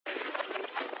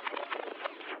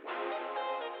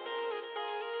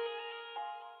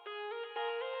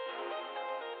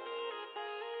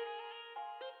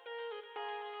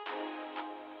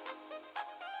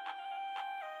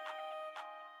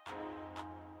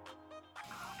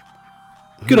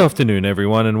Good afternoon,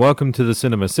 everyone, and welcome to the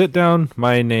Cinema Sit Down.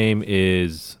 My name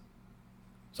is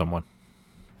someone.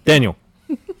 Daniel.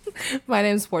 My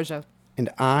name's Portia. And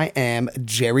I am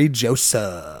Jerry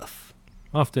Joseph.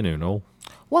 Afternoon, all.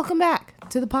 Welcome back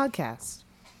to the podcast.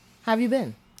 How have you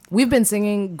been? We've been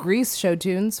singing Grease show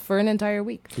tunes for an entire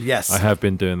week. Yes. I have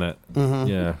been doing that.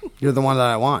 Yeah. You're the one that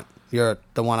I want. You're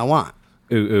the one I want.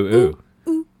 Ooh.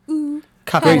 Great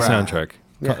Copyright. soundtrack.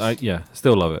 Yes. Yeah,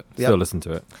 still love it. Yep. Still listen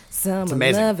to it. Summer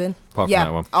amazing. lovin'. Apart from Yeah,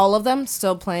 that one. all of them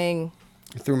still playing.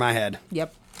 Through my head.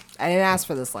 Yep. I didn't ask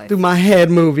for this life. Through my head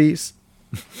movies.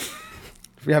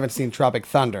 If you haven't seen Tropic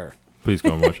Thunder, Please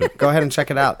go and watch it. go ahead and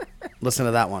check it out. Listen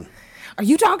to that one. Are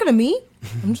you talking to me?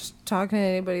 I'm just talking to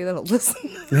anybody that'll listen.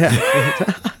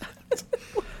 Yeah.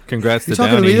 Congrats to You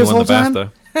talking to Downey. me He this won the whole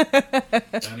time?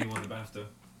 BAFTA. Downey won the BAFTA.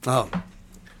 Oh.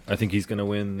 I think he's going to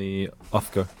win the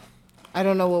Oscar. I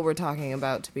don't know what we're talking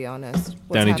about, to be honest.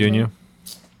 What's Downey happening? Jr.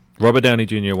 Robert Downey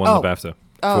Jr. won Oh. the BAFTA.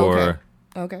 Oh, for, okay.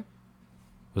 Okay.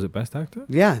 was it Best Actor?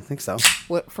 Yeah, I think so.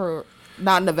 What for?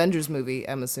 Not an Avengers movie,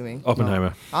 I'm assuming.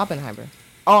 Oppenheimer. Oppenheimer.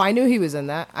 Oh, I knew he was in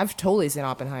that. I've totally seen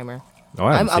Oppenheimer. Oh,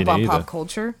 I I'm haven't seen up on it either. pop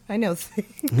culture. I know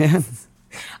things. Yeah.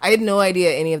 I had no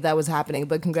idea any of that was happening,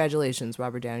 but congratulations,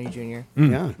 Robert Downey Jr.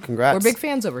 Yeah. Congrats. We're big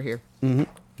fans over here. You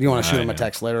want to shoot I him a know.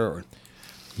 text later? Or?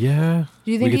 Yeah.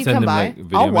 Do you We think could he'd send come him, by? like,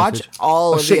 video I'll watch message.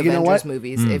 all Oh, of shit, the you know Avengers what?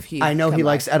 movies if he. I know he come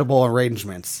likes by. edible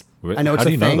arrangements. Wait, I know it's how a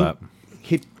do you know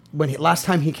thing. that? Last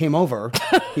time he came over,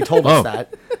 he told us Oh.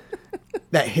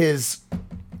 that his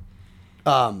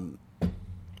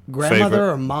grandmother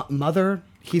Favorite. or mother,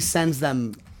 he sends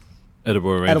them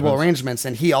Edible arrangements. edible arrangements,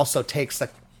 and he also takes a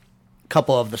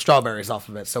couple of the strawberries off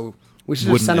of it. So we should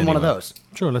just Wouldn't send him one of anyone? those.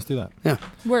 Sure, let's do that. Yeah,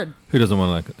 Word. Who doesn't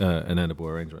want like an edible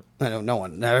arrangement? I know no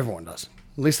one, not everyone does.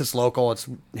 At least it's local. It's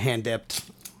hand dipped.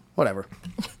 Whatever.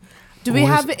 Do we What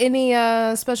is have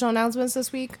any special announcements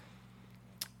this week?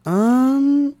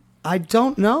 I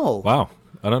don't know. Wow,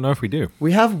 I don't know if we do.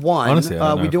 We have one. Honestly, I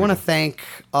don't know we if do we want to do. thank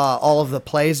all of the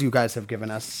plays you guys have given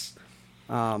us.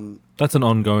 That's an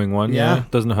ongoing one. Yeah, Yeah.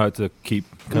 doesn't hurt to keep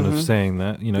kind of saying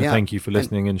that. You know, Yeah. thank you for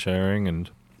listening and sharing and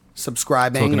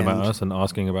Subscribing. talking and about us and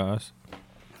asking about us.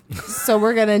 So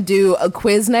we're gonna do a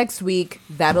quiz next week.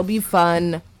 That'll be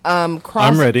fun. Cross,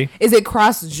 I'm ready. Is it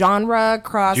cross genre?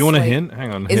 Cross. Do you want a like, hint?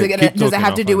 Hang on. Is it Keep gonna? Does it talking,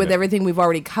 have to I'll do find with it. everything we've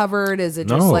already covered? Is it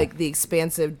just No. like the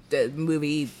expansive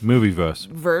movie Movie verse?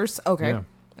 verse? Okay. Yeah.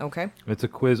 Okay. It's a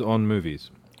quiz on movies.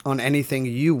 on anything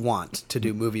you want to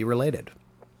do movie related.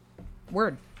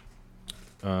 Word.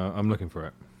 I'm looking for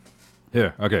it.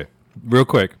 Here, okay, real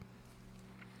quick.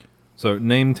 So,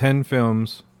 name 10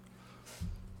 films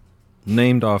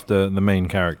named after the main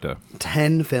character.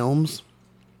 10 films.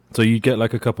 So you get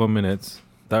like a couple of minutes.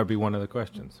 That would be one of the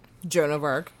questions. Joan of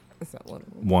Arc. Is that one?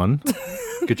 One.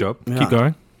 Good job. Yeah. Keep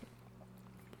going.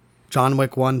 John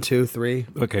Wick 1, 2, 3.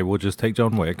 Okay, we'll just take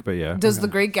John Wick, but yeah. Does The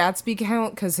Great Gatsby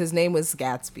count? Because his name was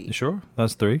Gatsby. Sure,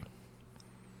 that's 3.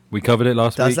 We covered it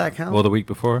last week. Does that count? Or the week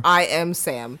before. I Am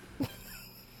Sam.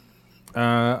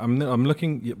 I'm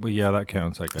looking. Well, yeah, that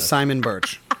counts, I guess. Simon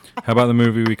Birch. How about the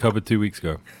movie we covered 2 weeks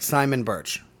ago? Simon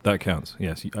Birch. That counts.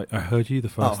 Yes, I heard you the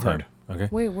first time. heard. Okay.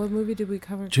 Wait, what movie did we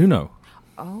cover? Juno.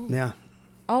 Oh. Yeah.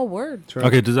 Oh, word. True.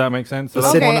 Okay, does that make sense? So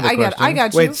that's Okay, one of the I got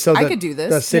questions. you. Wait, so I the, could do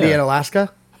this. the city Yeah. in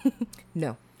Alaska?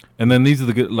 No. And then these are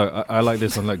the good. Look, I like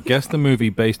this one. Like, guess the movie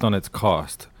based on its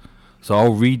cast. So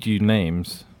I'll read you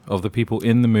names of the people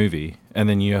in the movie, and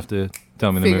then you have to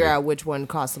tell me the Figure movie. out which one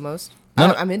costs the most.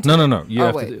 No, I'm into no, it. no. You Oh,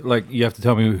 have wait. to like you have to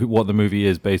tell me what the movie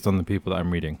is based on the people that I'm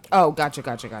reading. Oh, gotcha.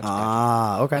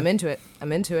 Ah, okay. I'm into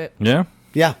it. Yeah.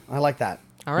 Yeah, I like that.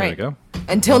 All There right. you go.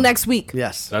 Until next week.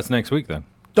 Yes. That's next week then.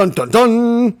 Dun, dun,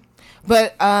 dun.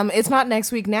 But it's not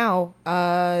next week now.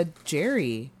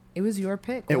 Jerry, it was your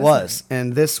pick. It wasn't was.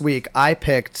 And this week I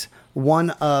picked one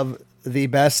of the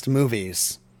best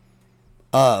movies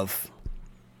of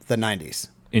the 90s,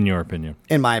 In your opinion.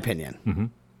 in my opinion.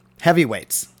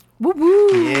 Heavyweights. Woo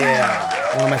woo.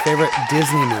 Yeah. One of my favorite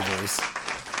Disney movies.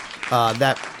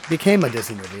 That became a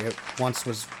Disney movie. It once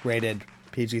was rated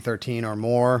PG-13 or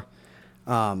more.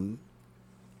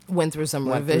 Went through some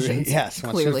Went through- revisions. yes,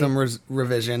 went clearly. through some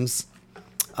revisions.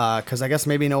 Because I guess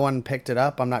maybe no one picked it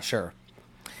up. I'm not sure.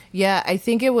 Yeah, I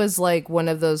think it was like one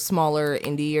of those smaller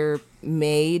indie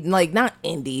made, like not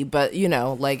indie, but you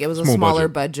know, like it was a Small smaller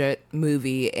budget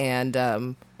movie,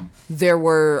 and there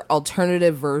were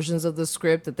alternative versions of the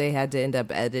script that they had to end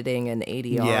up editing and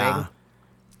ADRing Yeah.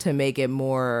 to make it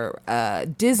more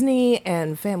Disney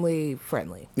and family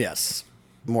friendly. Yes.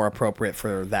 More appropriate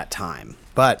for that time.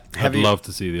 But I'd love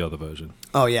to see the other version.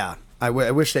 Oh, yeah. I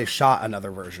wish they shot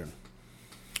another version.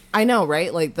 I know,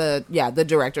 right? Like the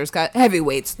director's cut,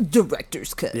 Heavyweights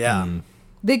director's cut. Yeah.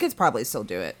 They could probably still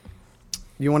do it.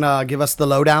 You want to give us the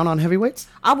lowdown on heavyweights?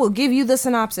 I will give you the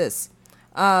synopsis.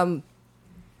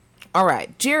 All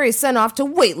right. Jerry sent off to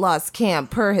weight loss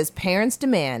camp per his parents'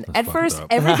 demand. At fucked first,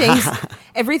 up.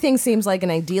 everything seems like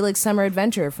an idyllic summer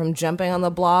adventure, from jumping on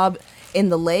the blob in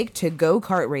the lake to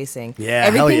go-kart racing. Yeah,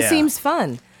 everything hell yeah. seems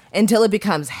fun until it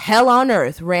becomes hell on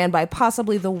earth, ran by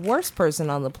possibly the worst person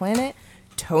on the planet,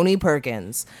 Tony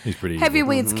Perkins. He's pretty evil.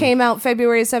 Heavyweights came out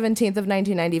February 17th of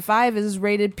 1995. It is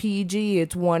rated PG.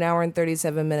 It's 1 hour and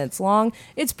 37 minutes long.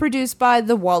 It's produced by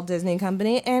the Walt Disney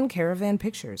Company and Caravan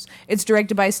Pictures. It's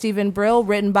directed by Stephen Brill,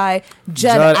 written by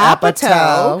Judd Judd Apatow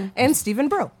Apatow. and Stephen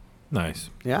Brill. Nice.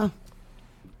 Yeah.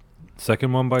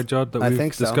 Second one by Judd that I we've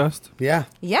think so. discussed. Yeah.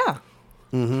 Yeah.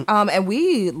 And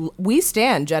we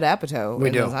stand Judd Apatow We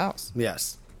in do. his house.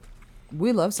 Yes.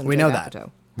 We love some We Judd know that.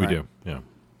 Apatow. We Right. do. Yeah.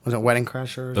 Was it Wedding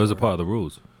Crashers? Those are part of the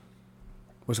rules,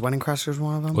 Was Wedding Crashers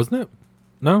one of them? wasn't it?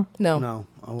 No. No. No.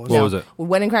 Oh, What was it?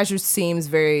 Wedding Crashers seems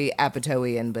very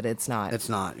Apatowian, but it's not. It's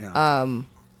not. Yeah.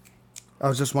 I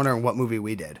was just wondering what movie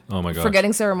we did. Oh my god.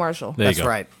 Forgetting Sarah Marshall. There you That's go.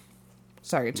 right.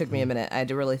 Sorry, it took me a minute. I had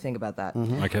to really think about that.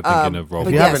 I kept thinking of Rob.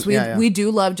 But you yes, haven't- we, yeah, yeah. we do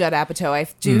love Judd Apatow. I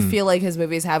do feel like his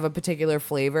movies have a particular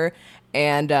flavor.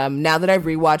 And now that I've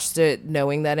rewatched it,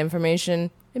 knowing that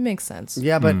information, it makes sense.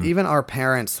 Yeah, but even our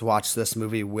parents watched this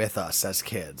movie with us as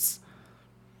kids.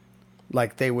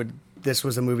 Like this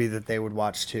was a movie that they would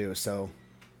watch too. So,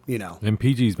 you know. In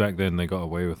PGs back then, they got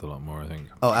away with a lot more. I think.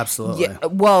 Oh, absolutely. Yeah,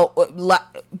 well,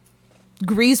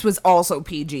 Grease was also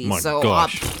PG. My so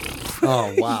gosh.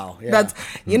 Oh, wow. Yeah. that's,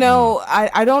 you know,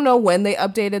 I don't know when they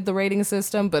updated the rating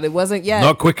system, but it wasn't yet.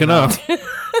 Not quick enough.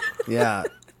 Yeah.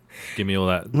 Give me all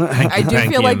that. I do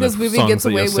feel like this movie gets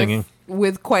away singing.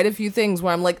 with quite a few things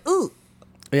where I'm like, ooh.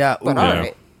 Yeah. But ooh. all Yeah.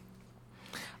 right.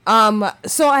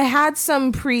 So I had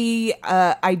some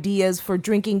ideas for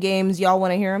drinking games. Y'all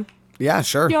want to hear them? Yeah,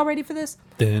 sure. Y'all ready for this?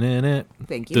 Da-na-na.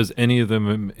 Thank you. Does any of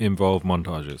them involve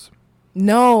montages?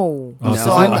 No. Oh, So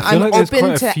so I'm, I feel like there's open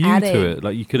quite to a few adding. to it.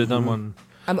 Like you could have done one.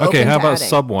 I'm Okay, open how to about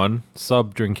adding.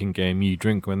 sub drinking game? You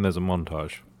drink when there's a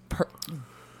montage.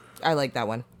 I like that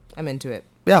one. I'm into it.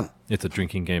 Yeah. It's a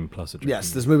drinking game plus a drinking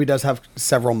Yes, this movie does have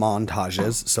several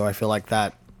montages, so I feel like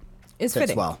that It's fits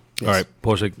fitting. well. Yes. All right,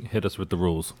 Portia, hit us with the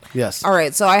rules. Yes. All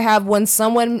right. So I have when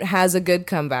someone has a good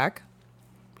comeback.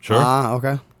 Sure.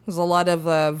 Okay. There's a lot of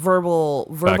verbal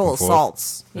and forth.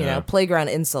 assaults, Yeah. playground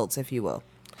insults, if you will.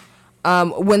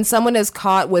 When someone is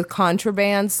caught with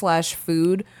contraband /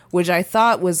 food, which I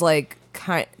thought was like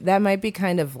that might be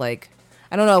kind of like,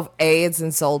 I don't know if A, it's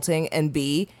insulting, and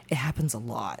B, it happens a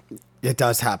lot. It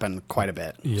does happen quite a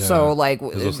bit. Yeah. So like,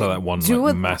 there's also that one do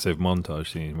like, it- massive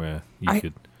montage scene where you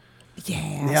could.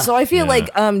 yeah. Yeah. So I feel Yeah.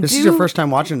 like This is your first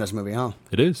time watching this movie, huh?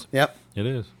 It is. Yep. It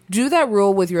is. do that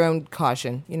rule with your own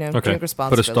caution. You know, Okay. drink Put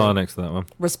responsibly. a star next to that one.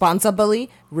 Responsibly.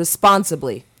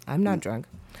 I'm not drunk.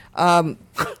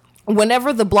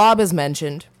 Whenever the blob is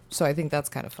mentioned, so I think that's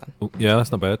kind of fun. Ooh, yeah,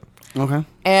 that's not bad. Okay.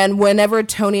 And whenever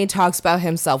Tony talks about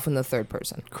himself in the third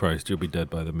person. Christ, you'll be dead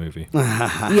by the movie.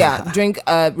 Yeah, drink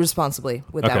responsibly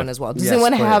with that Okay. one as well. Does Yes,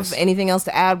 anyone have please. anything else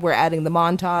to add? We're adding the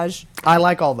montage. I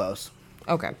like all those.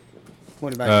 Okay.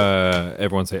 What about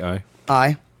Everyone say aye. you?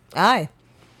 I Aye.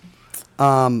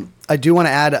 do want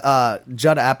to add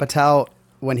Judd Apatow,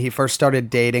 when he first started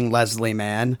dating Leslie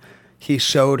Mann, he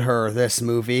showed her this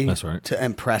movie That's right. to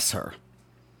impress her.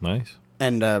 Nice.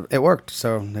 And it worked,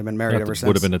 so they've been married ever since.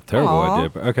 Would have been a terrible Aw. idea,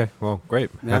 but okay. Well, great.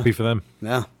 Yeah. Happy for them.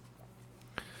 Yeah.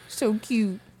 So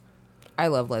cute. I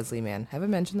love Leslie Mann.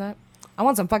 Haven't mentioned that. I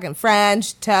want some fucking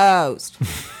French toast.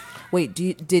 Wait,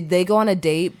 did they go on a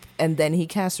date and then he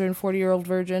cast her in 40-Year-Old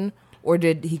Virgin? Or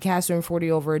did he cast her in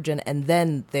 40-Year-Old Virgin and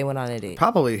then they went on a date?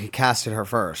 Probably he casted her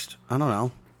first. I don't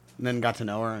know. And then got to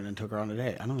know her and then took her on a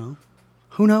date. I don't know.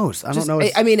 Who knows? I Just- don't know.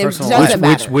 his I mean, it personal doesn't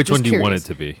life. matter. Which Just one do you want curious. it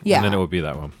to be? Yeah. And then it would be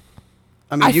that one.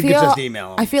 I mean, you could just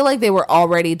email him. I feel like they were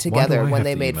already Why do together I when have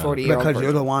they to made email? 40-Year-Old because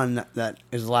you're Virgin. the one that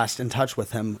is last in touch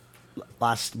with him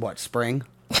last, spring?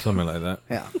 Something like that.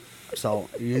 Yeah. So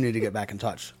you need to get back in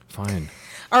touch. Fine.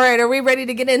 All right, are we ready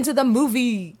to get into the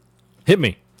movie? Hit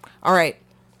me. All right.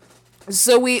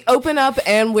 So we open up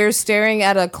and we're staring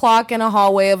at a clock in a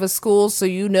hallway of a school, so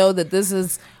you know that this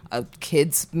is a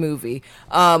kids movie.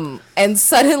 And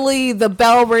suddenly the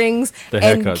bell rings The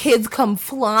and haircuts. kids come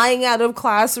flying out of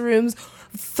classrooms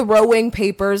throwing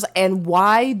papers. And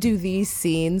why do these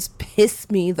scenes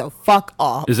piss me the fuck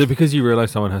off? Is it because you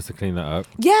realize someone has to clean that up?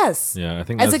 Yes. Yeah, I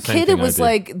think as a that's the same kid, thing it I was did.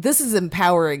 like, this is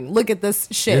empowering. Look at this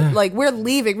shit. Yeah. Like, we're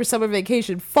leaving for summer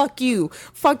vacation. Fuck you.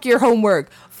 Fuck your homework.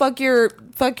 Fuck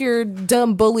your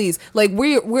dumb bullies. Like,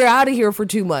 we're out of here for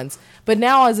 2 months. But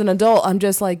now as an adult, I'm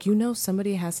just like,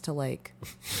 somebody has to like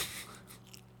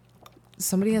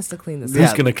Somebody has to clean this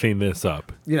Who's up. gonna clean this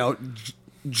up? You know,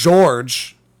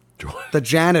 George, the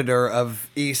janitor of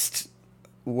East,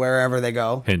 wherever they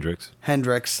go,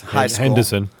 Hendricks High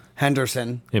School.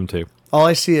 Henderson. Him too. All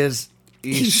I see is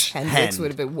East Hendrix Hen.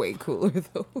 would have been way cooler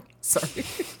though. Sorry.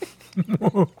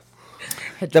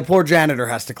 The poor janitor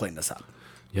has to clean this up.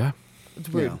 Yeah. It's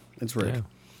You rude. know, it's rude. Yeah.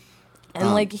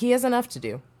 And like he has enough to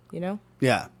do, you know?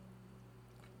 Yeah.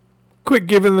 Quit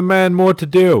giving the man more to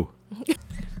do.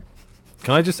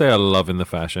 Can I just say I love in the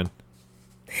fashion?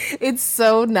 It's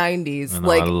so 90s. I know,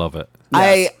 Like I love it.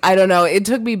 Yes. I don't know. It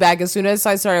took me back as soon as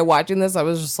I started watching this. I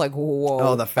was just like, whoa.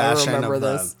 Oh, the fashion I remember of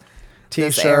this. the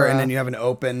This t-shirt, era. and then you have an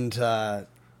opened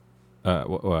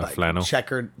like Flannel.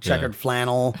 checkered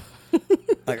flannel,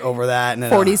 like over that, and then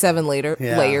 47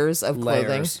 yeah, layers of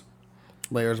clothing.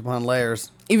 layers upon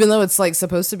layers. Even though it's like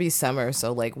supposed to be summer,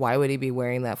 so like why would he be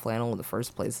wearing that flannel in the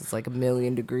first place? It's like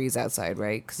 1,000,000 degrees outside,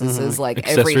 right? Because this is like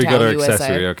every Accessory got town her USA.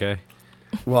 accessory, okay?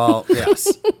 Well,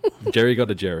 yes, Jerry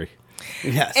got a Jerry.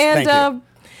 yes. And thank you.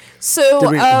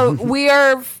 so we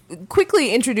are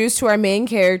quickly introduced to our main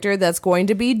character that's going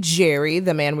to be Jerry,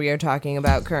 the man we are talking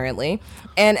about currently.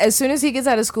 And as soon as he gets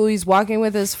out of school, he's walking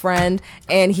with his friend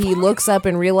and he looks up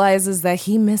and realizes that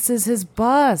he misses his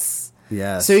bus.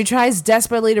 Yes. So he tries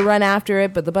desperately to run after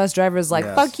it, but the bus driver is like,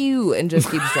 Yes. fuck you, and just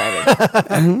keeps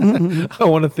driving. I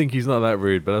want to think he's not that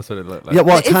rude, but that's what it looked like. Yeah,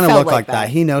 well, it It kind of felt looked like like that. that.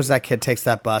 He knows that kid takes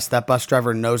that bus. That bus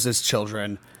driver knows his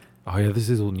children. Oh, yeah, this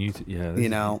is all new. Yeah. You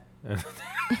know,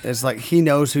 it's like he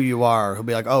knows who you are. He'll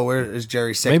be like, "Oh, where is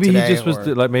Jerry sick Maybe today?" he just was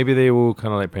Or- like, maybe they were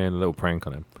kind of like playing a little prank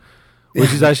on him.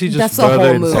 Which is actually That's just the further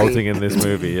whole movie. insulting in this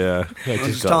movie, yeah. I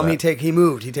just got tell him that. he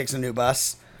moved. He takes a new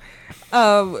bus.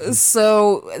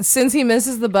 So since he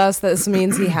misses the bus, this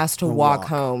means he has to walk walk.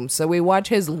 home. So we watch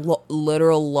his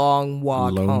literal long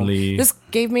walk Lonely. home. This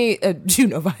gave me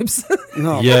Juno vibes.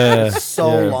 No, Yeah,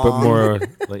 so yeah, long. but more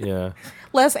like yeah.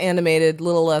 Less animated,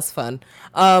 little less fun.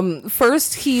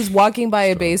 First, he's walking by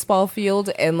a baseball field,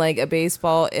 and like a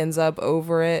baseball ends up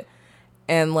over it,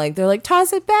 and like they're like,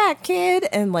 "Toss it back, kid,"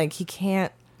 and like he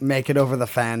can't. Make it over the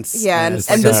fence. Yeah, and it's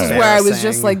this is sad. where I was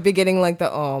just Embarrassing. like beginning like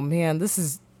the oh man, this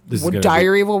is This is what gonna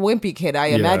Diary of a Wimpy Kid. I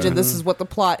Yeah. imagine this is what the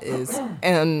plot is,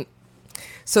 and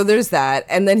so there's that.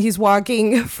 And then he's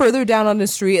walking further down on the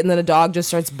street, and then a dog just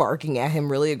starts barking at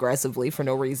him really aggressively for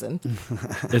no reason.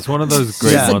 It's one of those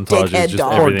great Just a montages, dickhead just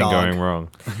dog. everything Poor dog. going wrong.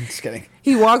 Just kidding.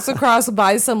 He walks across,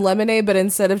 buys some lemonade, but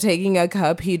instead of taking a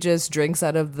cup, he just drinks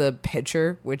out of the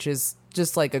pitcher, which is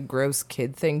just like a gross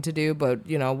kid thing to do. But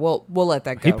you know, we'll let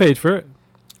that go. He paid for it.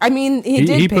 I mean, he He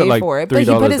did put, pay like, for it, but he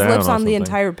 $3 put his down lips or on the something.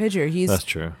 entire pitcher. That's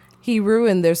true. He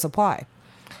ruined their supply.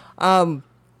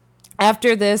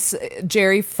 After this,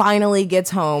 Jerry finally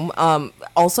gets home.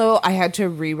 Also, I had to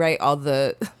rewrite all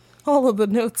of the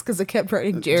notes because I kept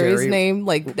writing Jerry's Jerry name,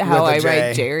 like how with a I J.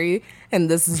 write Jerry, and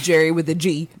this is Jerry with a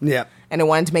G. Yep. And I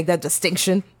wanted to make that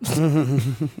distinction.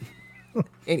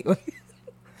 Anyway.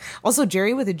 Also,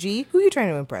 Jerry with a G. Who are you trying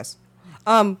to impress?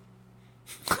 My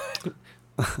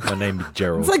name is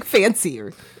Gerald. It's like fancy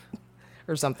or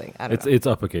something. I don't know. It's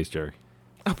uppercase Jerry.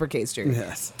 Uppercase Jerry.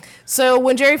 Yes. So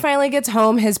when Jerry finally gets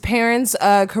home, his parents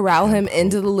corral him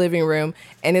into the living room,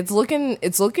 and it's looking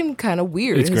kind of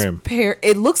weird. It's His grim.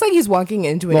 It looks like he's walking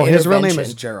into an Well, his real name intervention.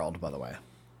 is Gerald, by the way.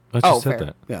 I just Oh, said fair.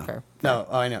 that. Yeah. Fair. No,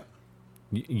 I know.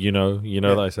 You know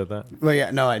that I said that. Well,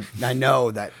 yeah, no, I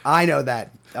know that. I know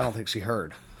that. I don't think she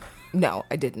heard. No,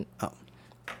 I didn't. Oh.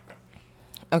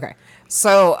 Okay.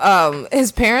 So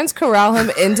his parents corral him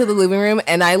into the living room,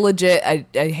 and I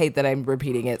hate that I'm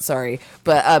repeating it, sorry,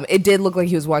 but it did look like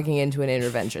he was walking into an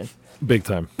intervention. Big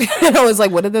time. And I was like,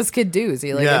 what did this kid do? Is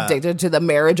he like Yeah. addicted to the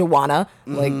marijuana?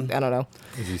 Like, I don't know.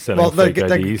 Is he selling Well, fake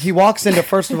IDs? he walks into,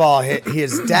 first of all,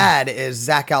 his dad is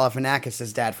Zach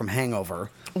Galifianakis' dad from Hangover.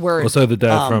 Word. Also, the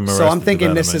dad from So I'm Arrested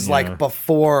thinking this Development, is yeah. like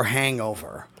before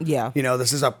Hangover. Yeah. You know,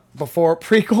 this is a before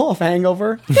prequel of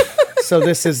Hangover. So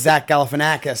this is Zach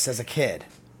Galifianakis as a kid.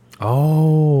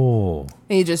 Oh, And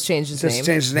he just changed his Just name.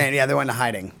 changed his name. Yeah, they went into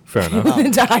hiding. fair enough.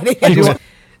 Into hiding.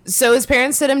 So his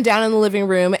parents sit him down in the living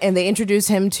room, and they introduce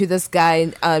him to this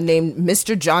guy named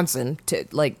Mr. Johnson.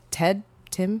 Ted.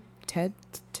 Tim.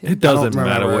 It doesn't remember.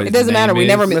 matter what It It doesn't matter. We're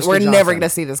We're Mr. never Johnson. gonna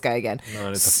see this guy again. No,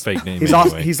 it's a fake name. He's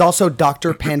anyway. he's also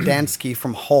Dr. Pandansky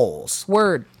from Holes.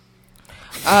 Word.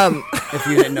 If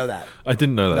you didn't know that. I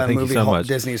didn't know that. That Thank you movie, so Hol- much.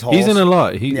 Disney's He's in Holes. a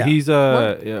lot. Yeah. He's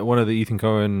one of the Ethan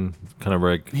Cohen kind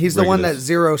of He's the one that regulars.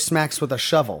 Zero smacks with a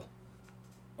shovel.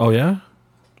 Oh yeah.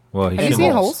 Well, he's Have you in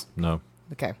seen Holes. Holes? No.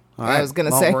 Okay. All right. I was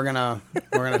gonna well, say. we're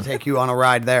gonna take you on a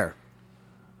ride there.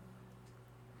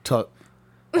 Okay.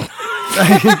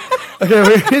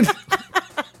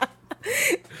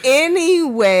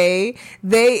 Anyway,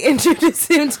 they introduce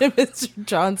him to Mr.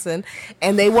 Johnson,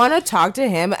 and they want to talk to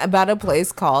him about a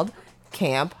place called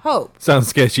Camp Hope. Sounds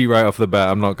sketchy right off the bat.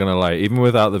 I'm not gonna lie, even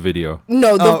without the video.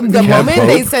 No, the moment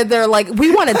they said they're like,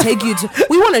 we want to take you to,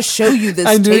 we want to show you this.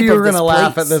 I knew tape you were of gonna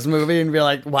laugh at this movie and be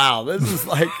like, "Wow, this is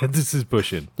like this is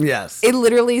pushing." Yes, it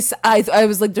literally. I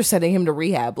was like, they're sending him to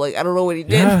rehab. Like, I don't know what he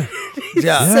did.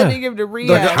 Yeah, sending him to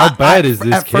rehab. How bad is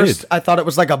this at kid? First, I thought it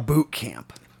was like a boot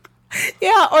camp.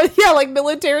 Like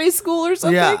military school or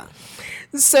something. Yeah,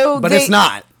 but it's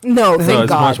not. No, thank it's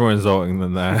God. much more insulting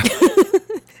than that.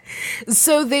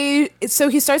 So he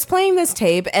starts playing this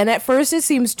tape, and at first it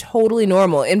seems totally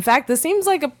normal. In fact, this seems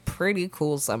like a pretty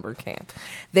cool summer camp.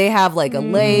 They have like a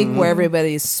lake where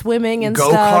everybody's swimming and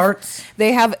stuff. Go-karts.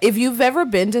 They have, if you've ever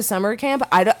been to summer camp,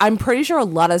 I'm pretty sure a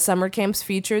lot of summer camps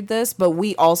featured this, but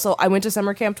I went to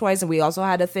summer camp twice, and we also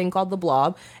had a thing called the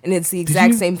Blob, and it's the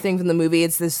exact same thing from the movie.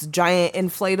 It's this giant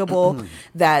inflatable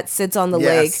that sits on the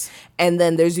lake, and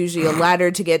then there's usually a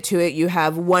ladder to get to it. You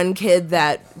have one kid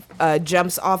that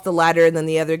jumps off the ladder, and then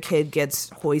the other kid gets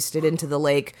hoisted into the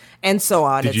lake, and so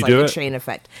on. Did it's like a chain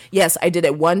effect. Yes, I did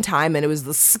it one time, and it was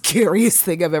the scariest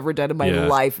thing I've ever done in my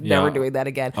life. Never doing that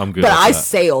again. I'm good. But I that.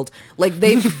 sailed. Like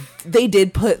they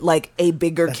did put like a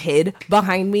bigger kid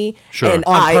behind me, and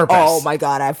on purpose. Oh my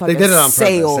God, I fucking They did it on purpose,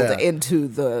 sailed into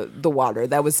the water.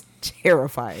 That was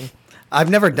terrifying.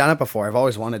 I've never done it before. I've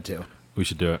always wanted to. We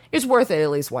should do it. It's worth it at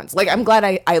least once. Like, I'm glad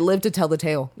I lived to tell the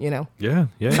tale, you know? Yeah.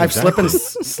 I've slip and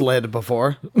slid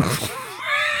before.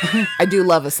 I do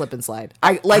love a slip and slide.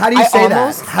 How do you say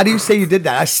that? How do you say you did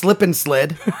that? I slip and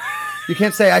slid. You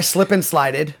can't say I slip and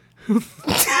slided.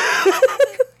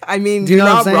 I mean, do you you're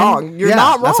know not wrong. You're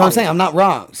not wrong. That's what I'm saying. I'm not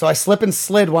wrong. So I slip and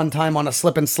slid one time on a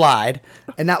slip and slide,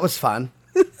 and that was fun.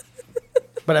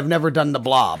 But I've never done the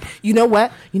blob. You know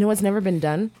what? You know what's never been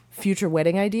done? Future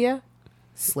wedding idea?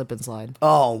 Slip and slide.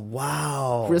 Oh,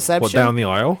 wow. Reception. What, down the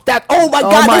aisle? Oh my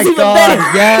God, that's even better.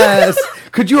 Yes.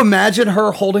 Could you imagine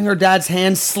her holding her dad's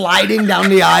hand, sliding down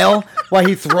the aisle while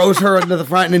he throws her into the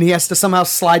front, and then he has to somehow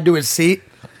slide to his seat?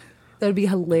 That would be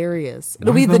hilarious.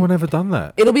 Why has no one ever done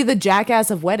that? It'll be the Jackass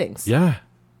of weddings. Yeah.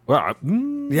 Well,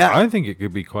 I think it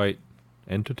could be quite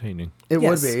entertaining. It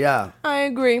would be, yeah. I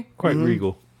agree. Quite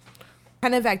regal. What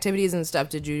kind of activities and stuff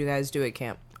did you guys do at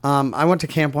camp? I went to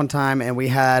camp one time, and we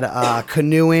had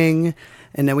canoeing,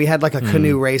 and then we had like a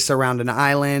canoe race around an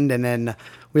island, and then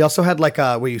we also had like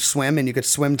where you swim, and you could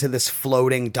swim to this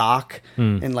floating dock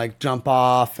and like jump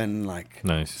off and like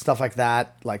stuff like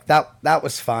that. Like that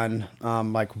was fun.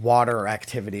 Like water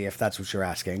activity, if that's what you're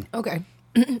asking. Okay.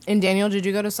 And Daniel, did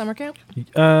you go to summer camp?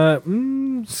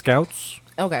 Scouts.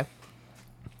 Okay.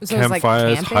 So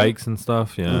campfires, like hikes and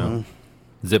stuff,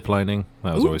 Zip lining.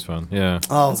 That was always fun. Yeah.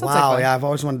 Oh, wow. Yeah, I've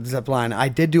always wanted to zip line. I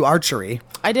did do archery.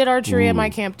 I did archery at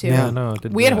my camp, too. Yeah, no, I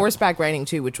didn't. We had horseback riding,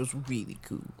 too, which was really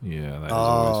cool. Yeah, that was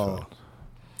always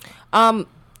fun.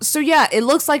 So, yeah, it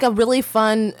looks like a really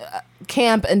fun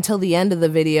camp until the end of the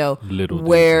video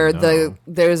where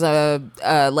there's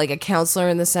a counselor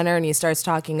in the center, and he starts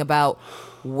talking about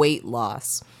weight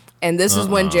loss. And this is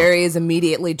when Jerry is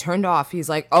immediately turned off. He's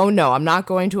like, oh, no, I'm not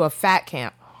going to a fat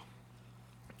camp.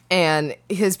 And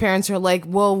his parents are like,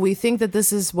 well, we think that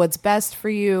this is what's best for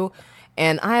you.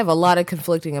 And I have a lot of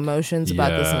conflicting emotions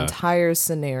about this entire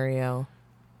scenario.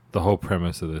 The whole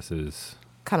premise of this is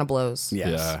kind of blows.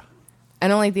 Yes. Yeah. I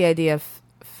don't like the idea of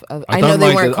I know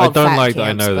they weren't called fat camps,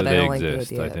 I know that but they I don't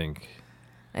exist, like the I idea. think.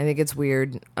 I think it's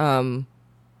weird.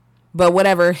 But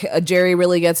whatever. Jerry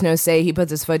really gets no say. He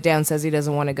puts his foot down, says he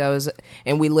doesn't want to go.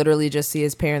 And we literally just see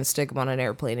his parents stick him on an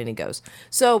airplane and he goes.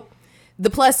 So the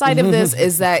plus side of this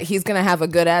is that he's going to have a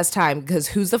good ass time because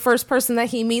who's the first person that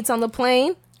he meets on the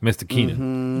plane? Mr.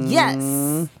 Keenan. Yes.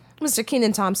 Mr.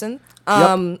 Kenan Thompson.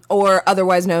 Or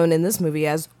otherwise known in this movie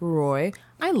as Roy.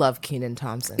 I love Kenan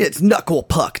Thompson. It's knuckle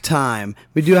puck time.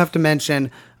 We do have to mention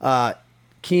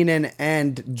Kenan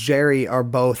and Jerry are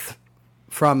both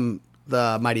from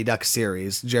the Mighty Ducks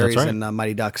series. Jerry's in the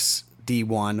Mighty Ducks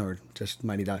D1 or just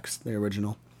Mighty Ducks, the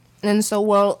original. And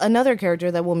so, another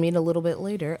character that we'll meet a little bit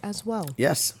later as well.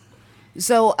 Yes.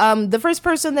 So, the first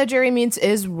person that Jerry meets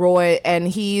is Roy, and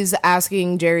he's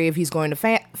asking Jerry if he's going to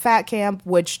fat camp,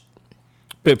 which...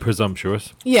 Bit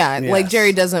presumptuous. Yeah, like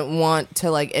Jerry doesn't want to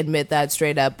like admit that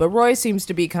straight up, but Roy seems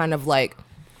to be kind of like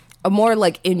a more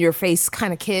like in-your-face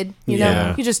kind of kid, you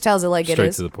know? He just tells it like it is.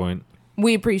 Straight to the point.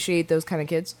 We appreciate those kind of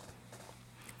kids.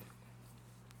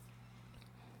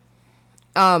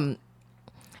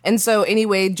 And so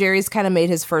anyway, Jerry's kind of made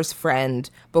his first friend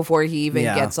before he even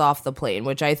gets off the plane,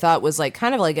 which I thought was like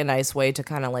kind of like a nice way to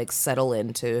kind of like settle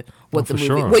into what the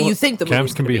movie, what you think the movie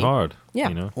camps can be hard. Yeah.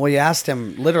 You know? Well, you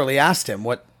literally asked him,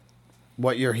 what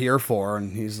what you're here for,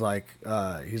 and he's like,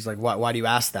 why do you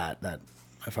ask that? That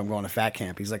if I'm going to fat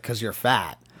camp, he's like, because you're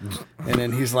fat. And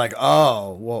then he's like,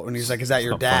 oh, well, and he's like, is that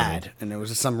your not dad? funny. And it was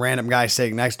just some random guy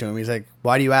sitting next to him. He's like,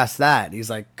 why do you ask that?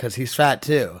 He's like, because he's fat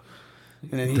too.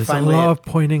 And then he There's finally a lot of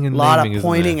pointing and lot naming, of isn't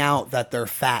pointing there? out that they're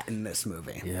fat in this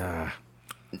movie. Yeah.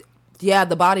 Yeah,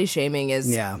 the body shaming is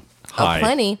Yeah, High.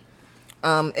 plenty.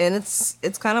 And it's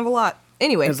kind of a lot.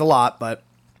 Anyway, it's a lot, but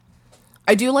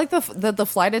I do like that the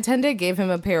flight attendant gave him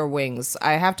a pair of wings.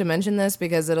 I have to mention this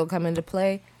because it'll come into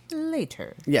play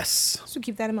later. yes, So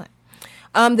keep that in mind.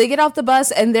 They get off the bus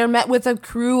and they're met with a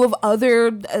crew of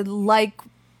other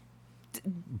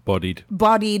Bodied.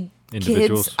 bodied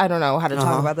Individuals. kids. I don't know how to Uh-huh.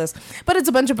 talk about this, but it's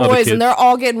a bunch of Other boys kids. and they're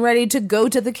all getting ready to go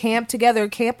to the camp together,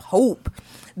 Camp Hope.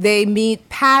 They meet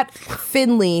Pat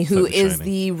Finley, who Sun is shining.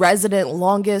 the resident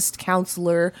longest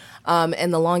counselor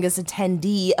and the longest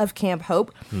attendee of Camp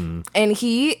Hope. Hmm. And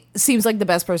he seems like the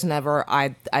best person ever.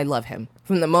 I love him.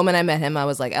 From the moment I met him, I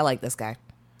was like, I like this guy.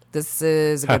 This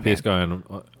is a good Happiest man.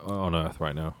 guy on earth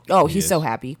right now. Oh, He he's is. so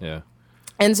happy. Yeah.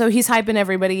 And so he's hyping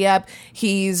everybody up.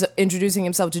 He's introducing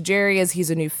himself to Jerry as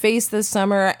he's a new face this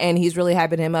summer, and he's really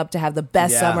hyping him up to have the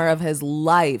best Yeah. summer of his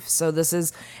life. So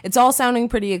it's all sounding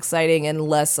pretty exciting and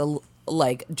less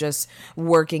like just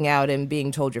working out and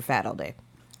being told you're fat all day,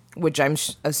 which I'm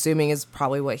assuming is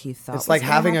probably what he thought. it's was like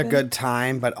gonna having a happen. good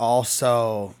time, but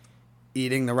also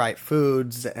eating the right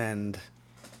foods, and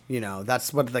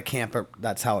that's what the camp.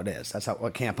 That's how it is. That's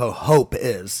what Camp Hope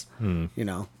is.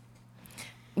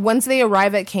 Once they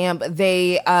arrive at camp,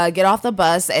 they get off the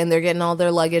bus and they're getting all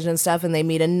their luggage and stuff, and they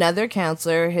meet another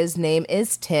counselor. His name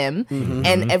is Tim,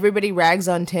 and everybody rags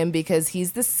on Tim because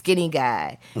he's the skinny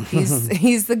guy.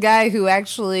 He's the guy who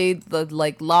actually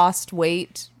lost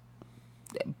weight.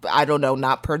 I don't know,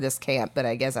 not per this camp, but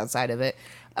I guess outside of it,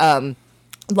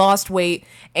 lost weight,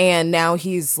 and now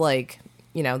he's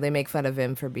they make fun of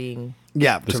him for being.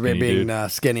 Yeah, The to skinny being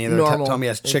dude. skinny. They're Normal. telling me he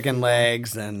has chicken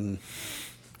legs, and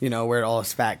where'd all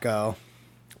his fat go?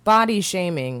 Body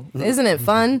shaming. Isn't it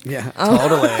fun? Yeah,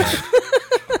 totally.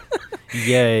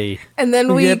 Yay. And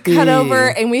then we Yippee. cut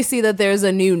over and we see that there's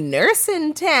a new nurse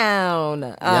in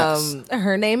town. Yes.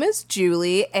 Her name is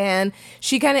Julie, and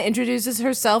she kind of introduces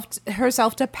herself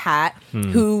to Pat,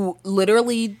 who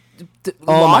literally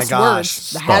Oh my lost gosh.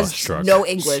 words, has Starstruck. no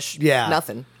English, Yeah.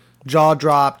 nothing. Jaw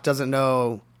dropped, doesn't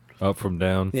know. Up from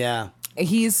down. Yeah.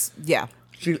 Yeah.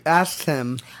 She asked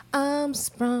him, I'm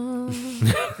sprung.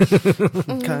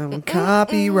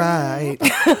 copyright.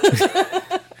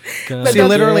 God, She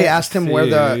literally yeah, asked him dude.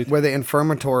 where the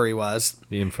infirmatory was.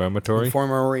 The infirmatory.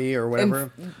 Infirmary or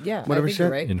whatever. Yeah, Whatever I think you're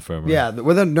shit. right. Infirmary. Yeah,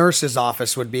 where the nurse's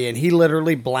office would be, and he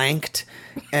literally blanked.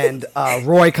 And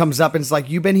Roy comes up and is like,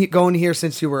 "You've been going here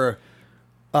since you were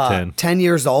 10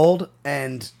 years old,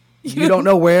 and you don't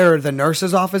know where the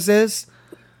nurse's office is?"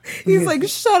 He's like,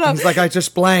 shut up. He's like, "I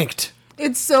just blanked."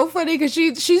 It's so funny because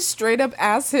she straight up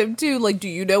asks him too, like, do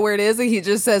you know where it is? And he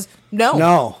just says, no.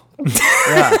 No.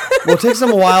 Yeah. Well, it takes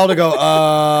them a while to go,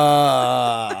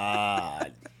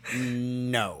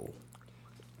 no.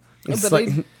 It's But like,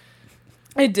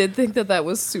 I did think that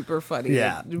was super funny.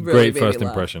 Yeah. It really Great made first me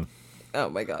laugh. impression. Oh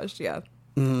my gosh, yeah.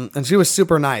 and she was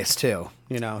super nice too.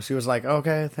 She was like,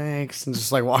 "Okay, thanks," and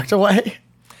just like walked away.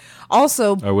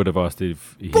 Also, I would have asked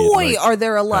if he boy, had, are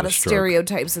there a had lot of stroke.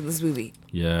 stereotypes in this movie.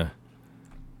 Yeah.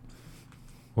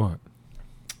 What?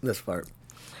 This part.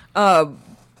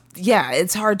 Yeah,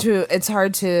 it's hard to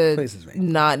Pleases me.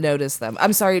 not notice them.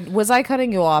 I'm sorry, was I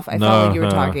cutting you off? I No, felt like you were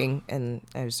no. talking and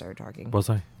I just started talking. Was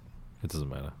I? It doesn't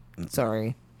matter.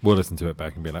 Sorry. We'll listen to it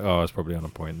back and be like, oh, I was probably on a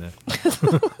point there.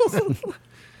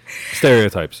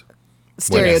 Stereotypes.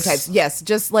 Stereotypes. Yes,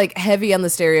 just like heavy on the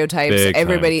stereotypes. Big time.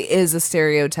 Everybody is a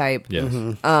stereotype. Yes.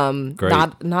 Great.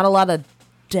 Not a lot of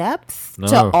depth to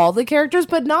No. all the characters,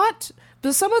 but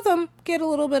some of them get a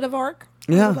little bit of arc.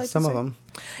 I Yeah, would like to some of say. them.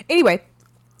 Anyway,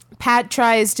 Pat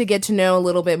tries to get to know a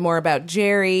little bit more about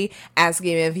Jerry,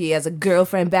 asking him if he has a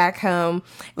girlfriend back home.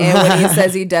 And when he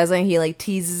says he doesn't, he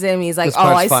teases him. He's like, This "Oh,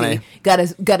 part's I funny.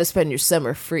 see. Gotta spend your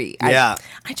summer free." Yeah.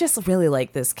 I just really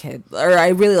like this kid, or I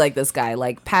really like this guy.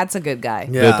 Like Pat's a good guy.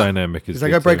 Yeah. Their dynamic is He's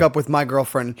like, good "I break too. up with my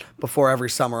girlfriend before every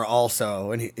summer,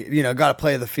 also, and got to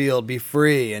play the field, be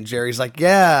free." And Jerry's like,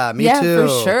 "Yeah, me Yeah, too,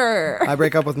 for sure." I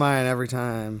break up with mine every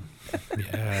time."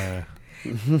 Yeah.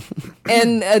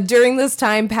 And during this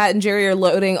time, Pat and Jerry are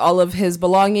loading all of his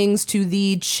belongings to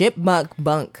the Chipmunk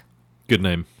bunk. Good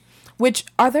name. Which,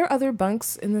 are there other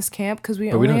bunks in this camp? Because we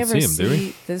But we only don't ever see 'em, do we?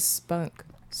 see this bunk.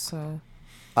 So,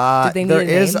 Did they need There a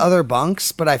is name? other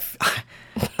bunks, but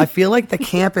I feel like the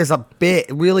camp is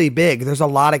really big. There's a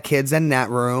lot of kids in that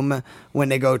room when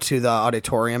they go to the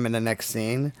auditorium in the next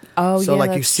scene. Oh, so yeah, like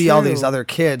you that's see all these true. other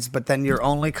kids, but then you're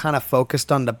only kind of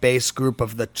focused on the base group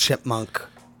of the chipmunk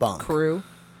bunk. Crew.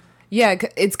 Yeah,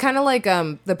 it's kind of like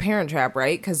the Parent Trap,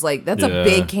 right? Because like that's a Yeah.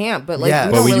 big camp, but like Yeah.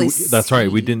 we But don't we, really. that's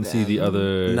right. We see didn't see the them.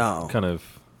 other No. kind of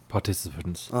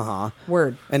participants.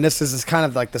 Word. And this is kind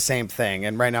of like the same thing.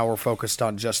 And right now we're focused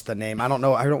on just the name. I don't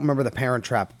know. I don't remember the Parent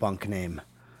Trap bunk name.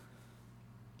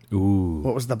 Ooh,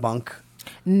 What was the bunk?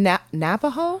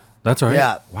 Navajo. that's right.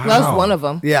 Yeah. wow. That was one of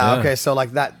them. Yeah. Yeah. Okay. So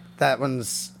like that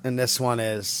one's, and this one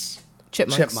is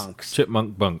Chipmunks.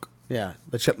 Chipmunk bunk. Yeah.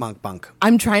 The chipmunk bunk.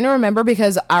 I'm trying to remember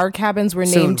because our cabins were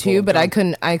Soon named too, will but I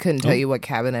come. couldn't tell you what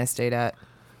cabin I stayed at.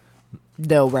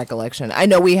 No recollection. I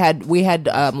know we had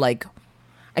like,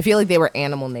 I feel like they were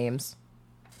animal names.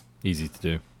 Easy to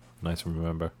do. Nice to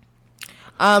remember.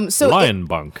 So Lion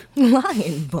bunk.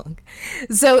 Lion bunk.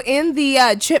 So in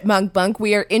the chipmunk bunk,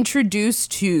 we are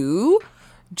introduced to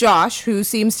Josh, who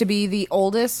seems to be the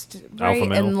oldest, right, Alpha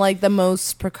male. and like the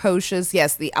most precocious.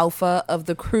 Yes, the alpha of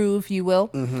the crew, if you will.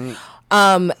 Mm-hmm.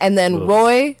 And then Ugh.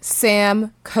 Roy,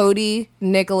 Sam, Cody,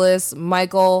 Nicholas,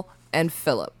 Michael, and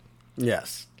Philip.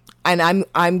 Yes. And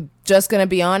I'm just gonna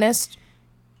be honest.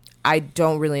 I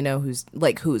don't really know who's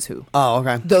who. Oh,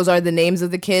 okay. Those are the names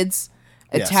of the kids.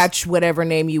 Yes. Attach whatever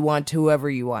name you want to whoever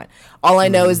you want. All I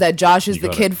know is that Josh is You the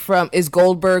got kid is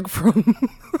Goldberg from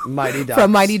Mighty Ducks.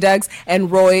 from Mighty Ducks,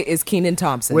 and Roy is Keenan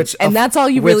Thompson. Which and that's all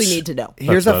you really need to know.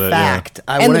 Here's That's a about it, yeah. fact.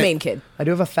 And the wouldn't- main kid. I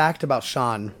do have a fact about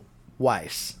Sean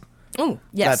Weiss. Oh,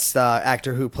 yes. That's the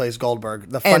actor who plays Goldberg.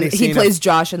 The and funny he scene plays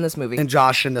Josh in this movie. and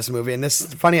Josh in this movie. And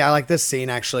this funny, I like this scene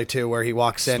actually too, where he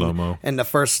walks in Slow-mo. and the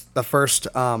first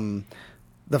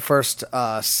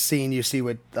scene you see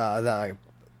with the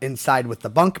inside with the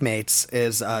bunkmates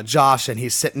is Josh, and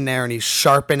he's sitting there and he's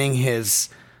sharpening his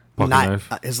Pocket knife.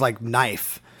 his like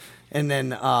knife. And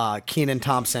then Keenan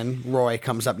Thompson, Roy,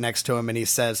 comes up next to him and he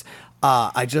says,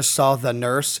 I just saw the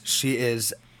nurse. She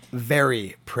is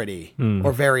very pretty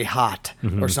or very hot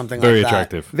or something Hmm. Mm-hmm. Very like that.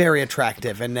 attractive. Very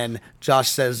attractive. And then Josh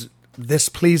says, this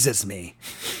pleases me.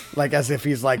 Like as if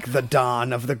he's like the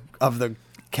Don of the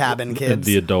cabin kids.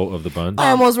 The adult of the bunch.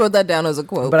 I almost wrote that down as a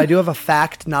quote. But I do have a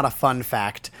fact, not a fun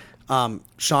fact.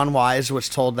 Sean Wise was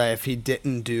told that if he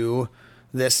didn't do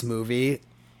this movie,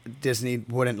 Disney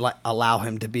wouldn't allow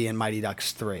him to be in Mighty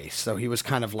Ducks 3. So he was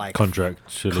kind of like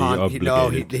Contractually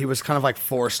obligated. he was kind of like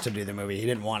forced to do the movie. He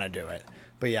didn't want to do it.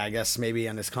 But yeah, I guess maybe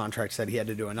on his contract said he had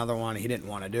to do another one. He didn't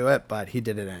want to do it, but he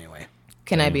did it anyway.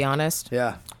 Can I be honest?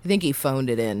 Yeah. I think he phoned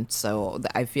it in, so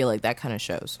I feel like that kind of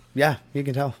shows. Yeah, you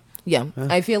can tell. Yeah,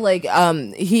 I feel like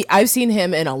I've seen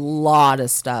him in a lot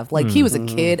of stuff. Like he was a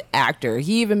kid actor.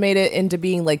 He even made it into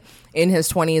being like in his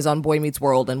 20s on Boy Meets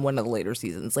World in one of the later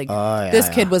seasons. Like this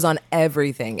kid was on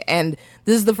everything, and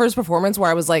this is the first performance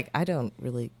where I was like, I don't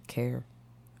really care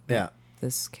Yeah.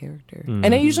 this character,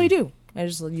 and I usually do. I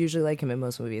just usually like him in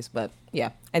most movies, but yeah,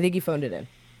 I think he phoned it in.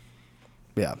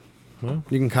 Yeah. You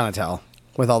can kind of tell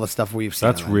with all the stuff we've seen.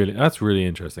 That's of him. really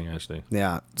interesting, actually.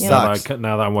 Yeah. Yeah. Sucks.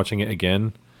 Now that I'm watching it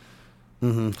again,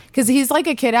 Because he's like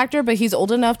a kid actor, but he's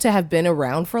old enough to have been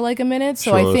around for like a minute.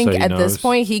 So I Sure, think so he at this knows.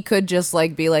 point he could just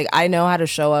like be like, I know how to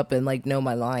show up and like know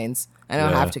my lines. I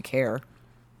don't Yeah. have to care.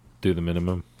 do the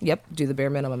minimum. Yep, do the bare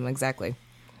minimum, exactly.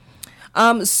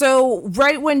 So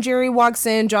right when Jerry walks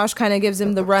in, Josh kind of gives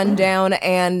him the rundown,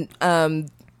 and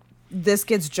this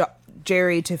gets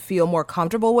Jerry to feel more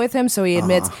comfortable with him. So he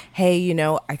admits, "Hey, you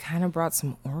know, I kind of brought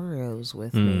some Oreos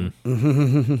with me."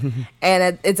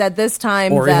 And it's at this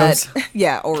time Oreos? that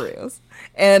yeah, Oreos,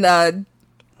 and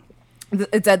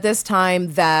it's at this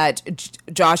time that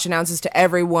Josh announces to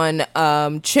everyone,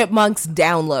 "Chipmunks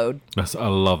download." I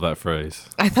love that phrase.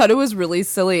 I thought it was really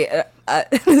silly.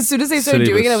 As soon as they started Silly,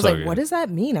 doing but it, I was so like, good. "What does that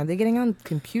mean? Are they getting on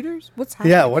computers? What's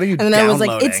happening?" Yeah, what are you And then I was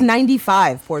like, "It's downloading?"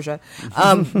 95, Portia."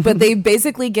 But they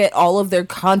basically get all of their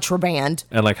contraband.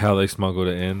 And like how they smuggled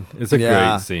it in. It's a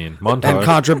Yeah. great scene. Montage. And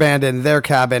contraband in their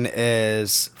cabin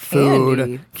is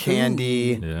food,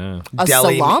 candy, yeah. A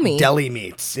salami. deli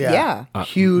meats. Yeah, Yeah.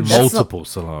 huge. Multiple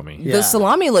salami. Yeah. The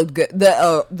salami looked good.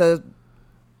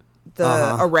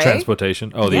 The array,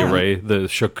 Transportation. Oh, the Yeah. array. The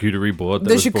charcuterie board that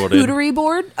the was brought in. charcuterie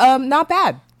board, not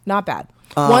bad, not bad.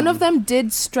 One of them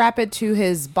did strap it to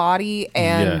his body,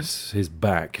 and Yes, his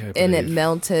back. I and it believe.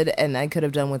 melted, and I could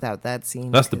have done without that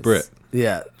scene. That's the because- Brit.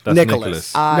 Yeah, That's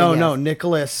Nicholas. Nicholas. No, yes. no,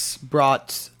 Nicholas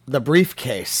brought the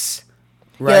briefcase.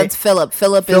 Yeah, Right? it's Philip.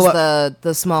 Philip is Philip-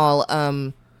 the small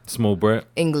Small Brit.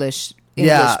 English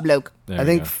Yeah. bloke. There I we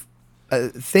think. go.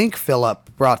 Think Philip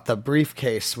brought the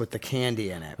briefcase with the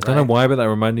candy in it. I don't know right? why, but that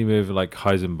reminded me of like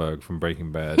Heisenberg from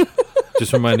Breaking Bad.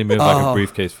 Just reminded me of like a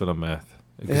briefcase full of meth.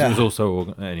 Because Yeah. it was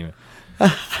also anyway.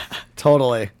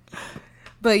 Totally.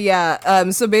 But yeah,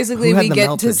 so basically Who had we the get to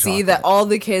melted see that chocolate? all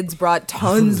the kids brought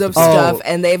tons of Oh, stuff,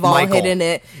 and they've all Michael. hidden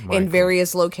it Michael. in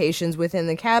various locations within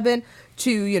the cabin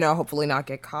to, hopefully not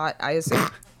get caught, I assume.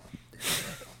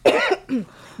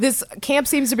 This camp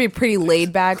seems to be pretty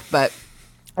laid back, but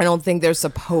I don't think they're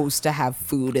supposed to have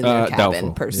food in their cabin,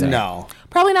 Doubtful. per se. No.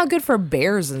 Probably not good for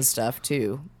bears and stuff,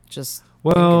 too. Just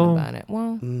Well, thinking about it.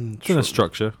 Well, It's in a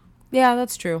structure, yeah,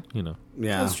 that's true. Yeah.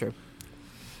 That's true.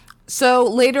 So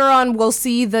later on, we'll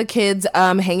see the kids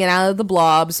hanging out at the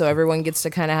blob, so everyone gets to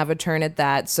kind of have a turn at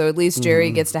that. So at least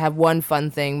Jerry gets to have one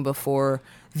fun thing before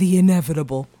the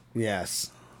inevitable. Yes.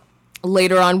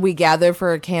 Later on, we gather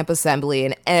for a camp assembly,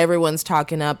 and everyone's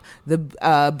talking up the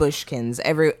Bushkins.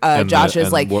 Josh is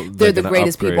and like, what they're they're the gonna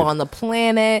greatest upgrade. people on the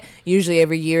planet. Usually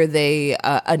every year they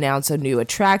announce a new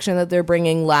attraction that they're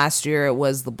bringing. Last year it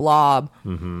was the Blob,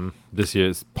 This year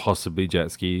it's possibly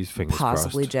jet skis. Fingers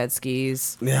possibly crossed. jet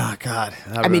skis. Yeah, God.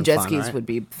 I mean, jet skis would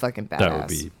be fucking badass. That would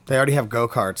be They already have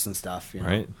go-karts and stuff. You know?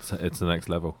 right. It's the next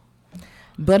level.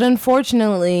 But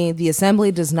unfortunately, the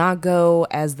assembly does not go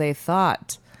as they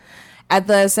thought. At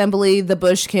the assembly, the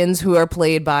Bushkins, who are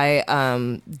played by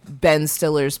Ben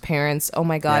Stiller's parents. Oh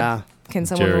my God. Yeah. Can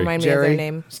someone Jerry. remind me of Jerry their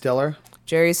name? Stiller?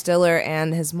 Jerry Stiller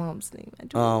and his mom's name. I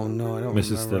don't Oh, no, I don't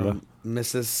Mrs. remember.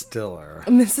 Mrs. Stiller.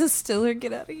 Mrs. Stiller,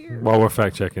 get out of here. While we're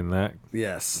fact checking that,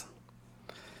 Yes.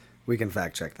 We can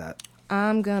fact check that.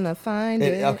 I'm gonna find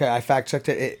it. Okay, I fact checked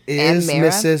it. It And is Mara?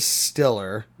 Mrs.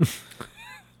 Stiller.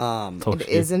 told It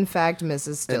you. is in fact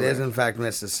Mrs. Stiller. It is, in fact,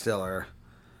 Mrs. Stiller.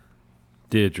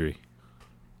 Deirdre.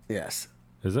 Yes.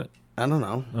 Is it? I don't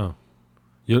know. Oh,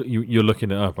 you're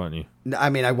looking it up, aren't you? I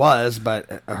mean, I was,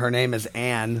 but her name is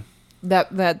Anne. That's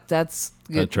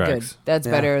good. That tracks. Good. That's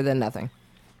Yeah. better than nothing.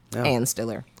 Yeah. And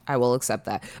Stiller. I will accept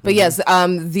that. But yes,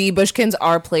 the Bushkins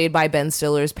are played by Ben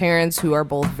Stiller's parents, who are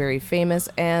both very famous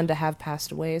and have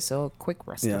passed away. So a quick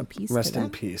rest Yeah. in peace. to Rest in them.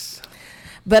 peace.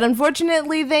 But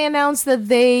unfortunately, they announced that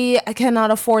they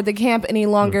cannot afford the camp any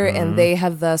longer, and they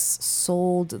have thus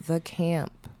sold the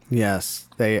camp. Yes,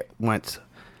 they went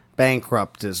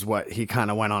bankrupt, is what he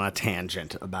kind of went on a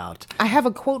tangent about. I have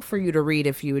a quote for you to read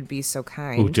if you would be so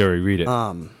kind. Oh, Jerry, read it.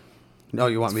 No,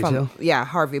 you want me From, to? yeah,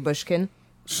 Harvey Bushkin.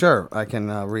 Sure, I can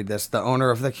read this. The owner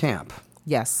of the camp.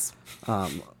 Yes.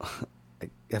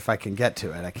 If I can get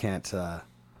to it, I can't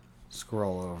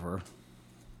scroll over.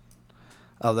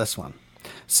 Oh, this one.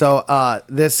 So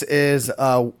this is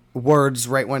words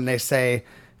right when they say,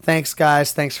 "Thanks,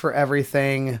 guys. Thanks for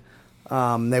everything."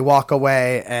 They walk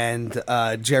away, and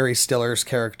Jerry Stiller's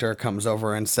character comes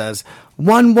over and says,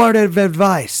 "One word of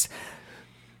advice: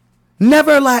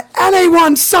 never let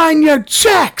anyone sign your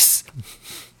checks."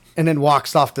 And then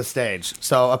walks off the stage.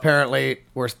 So apparently,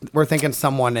 we're thinking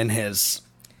someone in his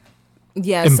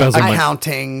Yes. Embezzlement.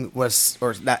 accounting was,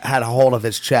 or that had a hold of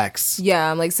his checks.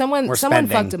 Yeah, I'm like someone We're fucked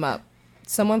spending. him up.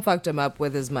 Someone fucked him up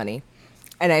with his money.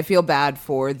 And I feel bad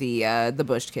for the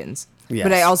Bushkins. Yes.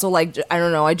 But I also like, I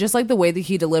don't know, I just like the way that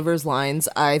he delivers lines.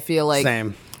 I feel like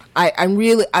Same. I'm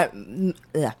really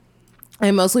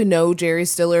I mostly know Jerry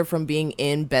Stiller from being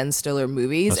in Ben Stiller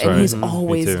movies, That's and right. he's Me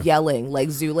always too. yelling, like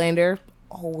Zoolander,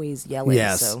 always yelling.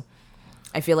 Yes. So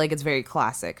I feel like it's very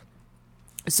classic.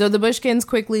 So the Bushkins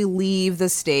quickly leave the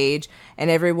stage, and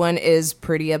everyone is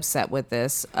pretty upset with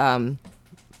this.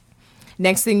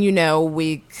 Next thing you know,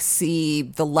 we see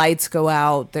the lights go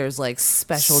out. There's like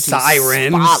specialty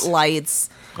Sirens. spotlights.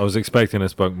 I was expecting a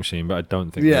smoke machine, but I don't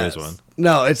think there is one.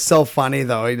 No, it's so funny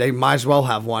though. They might as well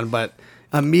have one, but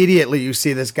immediately you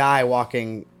see this guy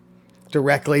walking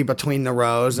directly between the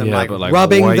rows and Yeah, but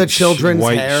rubbing white the children's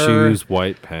white hair. shoes,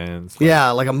 white pants.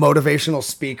 Yeah, like a motivational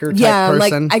speaker type Yeah,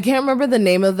 person. like I can't remember the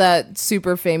name of that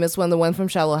super famous one, the one from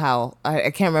Shallow Hal. I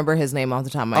can't remember his name off the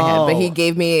top of my head,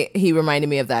 but he reminded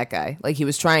me of that guy. Like he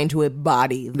was trying to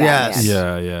embody that Yes.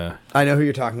 man. Yeah. I know who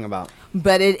you're talking about.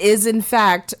 But it is in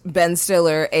fact Ben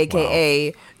Stiller,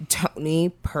 aka Tony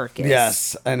Perkins.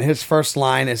 Yes, and his first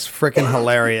line is freaking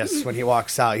hilarious when he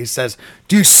walks out. He says,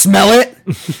 "Do you smell it?"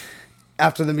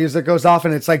 After the music goes off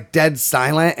and it's like dead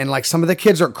silent and like some of the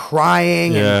kids are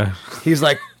crying. Yeah. And he's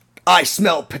like, "I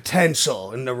smell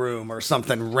potential in the room," or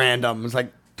something random. It's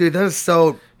like, dude, that is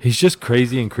so. He's just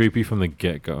crazy and creepy from the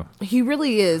get-go. He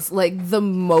really is like the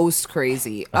most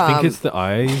crazy. I think it's the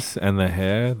eyes and the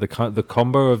hair, the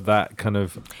combo of that kind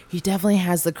of He definitely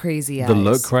has the crazy eyes. the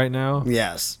look right now.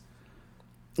 Yes.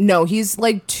 No, he's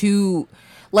like too.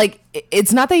 Like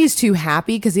it's not that he's too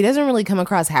happy because he doesn't really come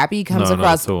across happy. He comes No, not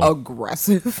across at all.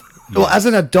 aggressive. Well, as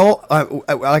an adult,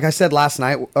 like I said last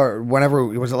night, or whenever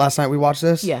was it last night we watched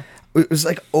this? Yeah. It was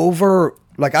like over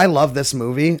Like, I love this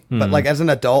movie, but like as an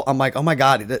adult, I'm like, oh my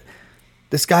god,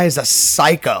 this guy is a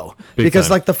psycho. Big Because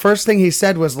time. like the first thing he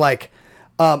said was like,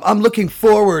 I'm looking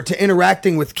forward to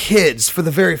interacting with kids for the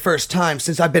very first time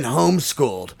since I've been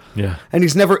homeschooled. Yeah. And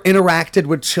he's never interacted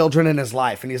with children in his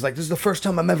life. And he's like, this is the first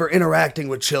time I'm ever interacting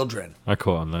with children. I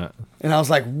caught on that. And I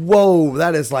was like, whoa,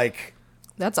 that is like,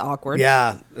 That's awkward.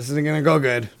 yeah, this isn't going to go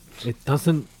good. It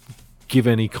doesn't give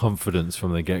any confidence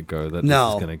from the get-go that No.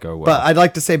 this is going to go well. But I'd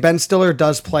like to say Ben Stiller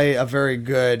does play a very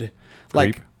good,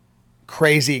 like, Creep.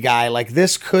 crazy guy. Like,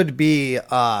 this could be,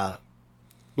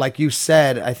 like you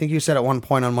said, I think you said at one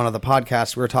point on one of the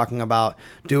podcasts, we were talking about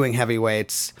doing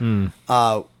heavyweights.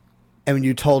 And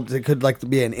you told it could like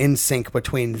be an in sync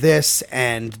between this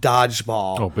and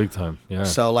Dodgeball. Oh, big time. Yeah.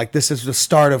 So like this is the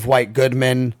start of White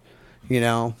Goodman, you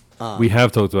know. We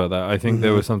have talked about that. I think Mm-hmm.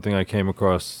 there was something I came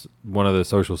across one of the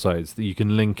social sites that you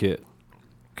can link it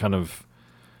kind of,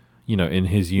 in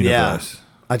his universe.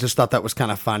 I just thought that was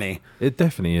kind of funny. It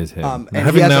definitely is him. And he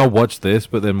Having has now a- watched this,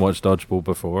 but then watched Dodgeball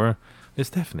before, it's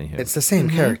definitely him. It's the same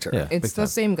character. Yeah. It's big the time.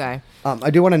 same guy.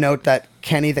 I do want to note that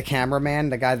Kenny, the cameraman,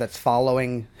 the guy that's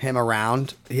following him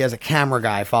around, he has a camera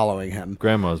guy following him.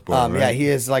 Grandma's boy, right? Yeah, he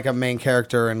is like a main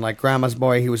character in like Grandma's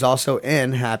Boy. He was also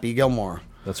in Happy Gilmore.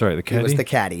 That's right. The He caddy. was the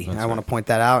caddy. I want to point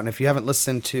that out. And if you haven't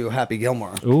listened to Happy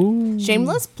Gilmore, Ooh.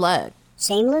 Shameless plug.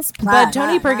 Shameless plug. But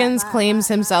Tony Perkins claims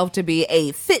himself to be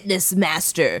a fitness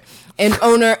master and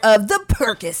owner of the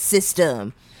Perkis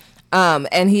system.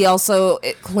 And he also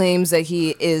claims that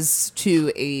he is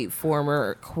to a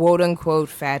former quote-unquote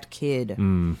fat kid.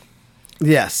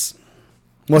 yes.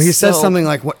 Well, he says So- something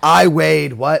like, "What I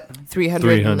weighed what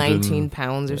 319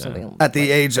 pounds or something. at the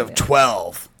age of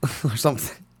 12 or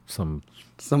something,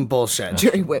 Some bullshit."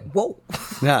 Jerry went, whoa.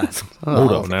 Yeah.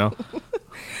 hold up now.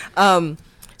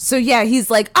 So yeah,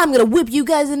 he's like, I'm gonna whip you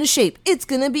guys into shape. It's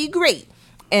gonna be great.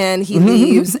 And Mm-hmm. he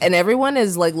leaves, and everyone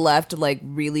is like left like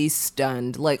really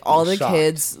stunned. Like all the Shocked.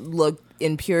 kids look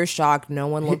in pure shock. No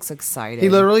one looks excited. He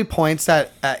literally points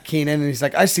at Keenan and he's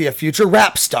like, "I see a future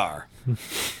rap star."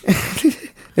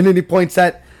 And then he points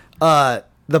at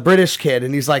the British kid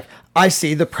and he's like, "I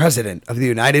see the president of the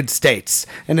United States."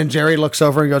 And then Jerry looks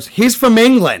over and goes, "He's from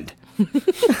England."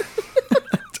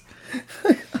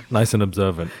 Nice and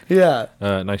observant. Yeah.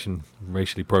 Nice and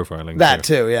racially profiling. That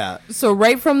too, yeah. So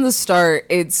right from the start,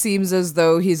 it seems as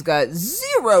though he's got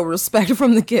zero respect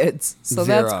from the kids. So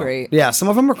that's Zero. great. Yeah, some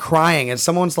of them are crying and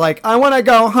someone's like, "I want to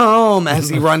go home," as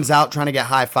he runs out trying to get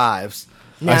high fives.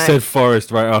 I said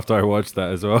Forrest right after I watched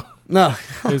that as well. No.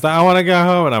 He was like, I want to go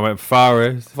home. And I went,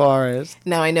 Forrest. Forrest.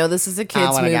 Now I know this is a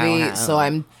kids wanna go movie, home. so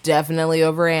I'm definitely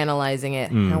overanalyzing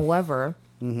it. However,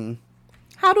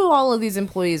 how do all of these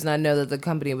employees not know that the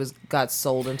company got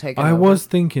sold and taken I over? was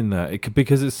thinking that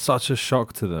because it's such a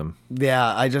shock to them.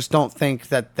 Yeah, I just don't think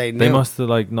that they knew. They must have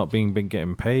like not been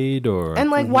getting paid or And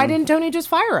like, why didn't Tony just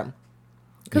fire him?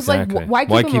 Because Exactly. like,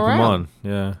 why keep him around? on?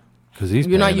 Yeah, because he's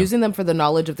You're not paying them. using them for the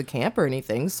knowledge of the camp or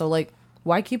anything. So like,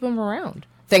 why keep them around?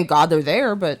 Thank God they're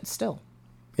there, but still,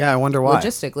 Yeah, I wonder why.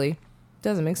 logistically,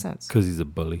 doesn't make sense. because he's a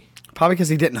bully. Probably because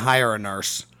he didn't hire a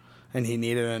nurse, and he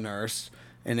needed a nurse.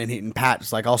 And then and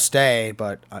Pat's like, "I'll stay,"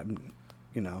 but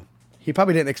he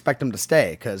probably didn't expect him to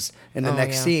stay because in the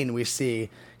next yeah. scene we see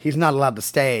he's not allowed to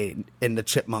stay in the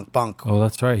chipmunk bunk. Oh,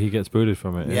 that's right. He gets booted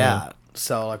from it. Yeah.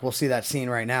 So like we'll see that scene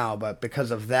right now, but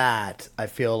because of that, I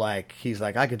feel like he's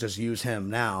like, I could just use him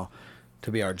now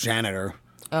to be our janitor.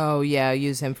 Oh yeah,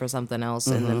 use him for something else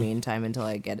in the meantime until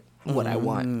I get what I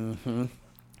want.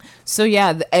 So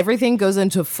yeah, everything goes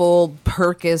into full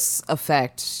Perkis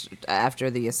effect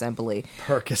after the assembly.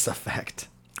 Perkis effect.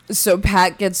 So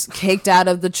Pat gets kicked out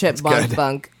of the chipmunk good.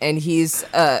 bunk, and he's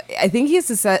I think he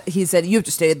said you have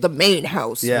to stay at the main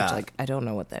house. Yeah. Which like I don't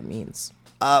know what that means.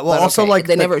 Well, But also okay, like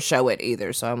they the- never show it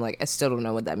either, so I'm like I still don't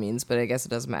know what that means, but I guess it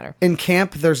doesn't matter. in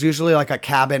camp, there's usually like a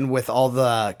cabin with all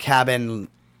the cabin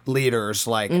leaders.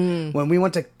 Like when we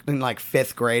went to in like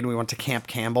 5th grade, we went to Camp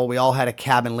Campbell. We all had a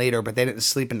cabin leader, but they didn't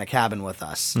sleep in the cabin with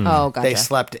us. Oh, gotcha. They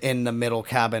slept in the middle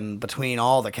cabin between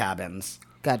all the cabins.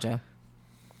 Gotcha.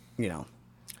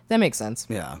 That makes sense.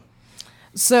 Yeah.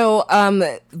 So,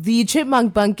 the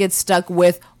chipmunk bunk gets stuck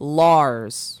with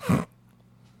Lars.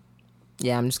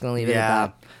 Yeah, I'm just gonna leave it at Yeah.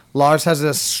 that. Lars has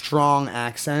a strong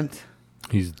accent.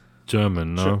 He's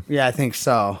German, no? Yeah, I think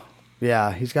so.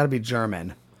 Yeah, he's got to be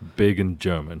German. Big and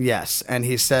German. Yes, and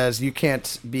he says you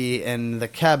can't be in the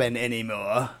cabin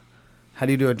anymore. How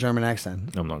do you do a German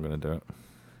accent? I'm not going to do it.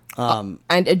 And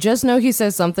I just know he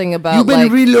says something about You've been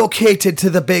like, relocated to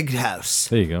the big house.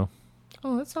 There you go.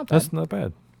 oh, that's not bad. That's not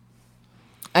bad.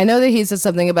 I know that he said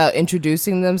something about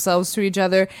introducing themselves to each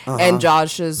other, and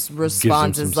Josh's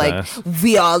response some is like, sass.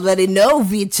 "We already know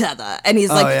of each other," and he's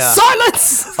like, yeah.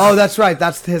 "Silence!" Oh, that's right.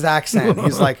 That's his accent.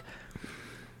 He's like,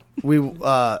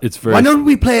 It's very. why don't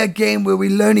we play a game where we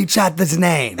learn each other's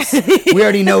names? We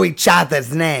already know each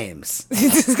other's names.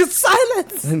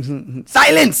 Silence.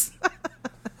 Silence.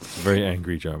 Very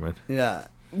angry German Yeah.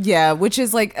 Yeah, which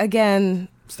is like again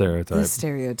stereotype. the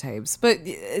stereotypes, but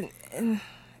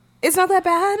it's not that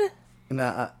bad.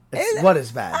 No, what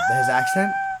is bad? His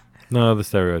accent? No, the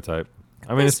stereotype. I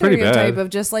mean, The it's pretty stereotype bad. of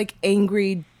just like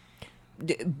angry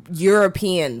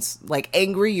Europeans, like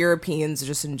angry Europeans,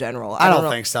 just in general. I don't know,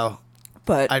 think so.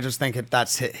 but I just think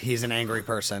he's an angry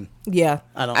person. yeah,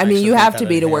 I don't I mean, actually you think have that to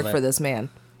be I'd to work nail for it. this man,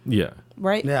 Yeah.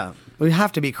 right? Yeah. We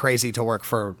have to be crazy to work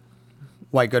for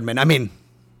White Goodman. I mean,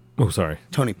 Oh, sorry.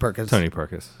 Tony Perkins. Tony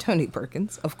Perkis. Tony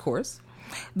Perkins, of course.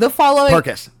 The following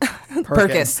Perkis.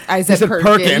 Perkins. I He said,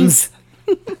 Perkins.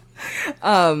 Perkins.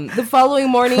 The following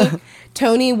morning,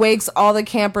 Tony wakes all the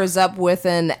campers up with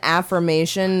an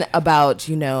affirmation about,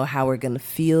 how we're going to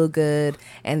feel good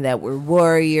and that we're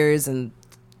warriors and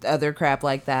other crap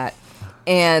like that.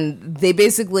 And they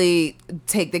basically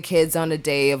take the kids on a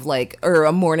day of or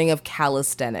a morning of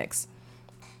calisthenics.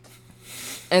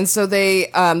 And so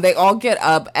they all get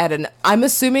up at I'm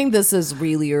assuming this is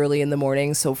really early in the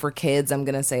morning. So for kids, I'm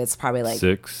going to say it's probably like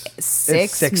 6.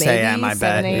 6, 6 maybe, a.m., I 7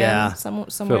 bet, a.m., yeah. I feel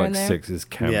somewhere in like there. 6 is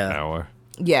camp Yeah. hour.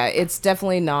 Yeah, it's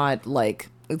definitely not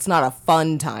it's not a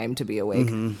fun time to be awake.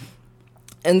 Mm-hmm.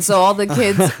 And so all the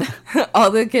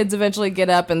kids eventually get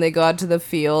up and they go out to the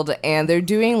field and they're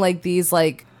doing these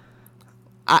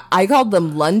I called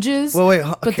them lunges. Well, wait.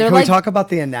 but Can they're we talk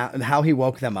about how he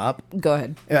woke them up? Go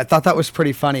ahead. Yeah, I thought that was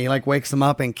pretty funny. He wakes them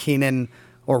up and Keenan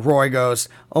or Roy goes,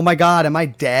 "Oh my God, am I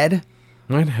dead?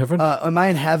 Am I in heaven? Am I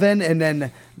in heaven?" And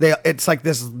then it's like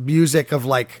this music of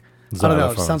I don't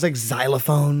know. It Xylophone. sounds like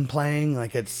xylophone playing.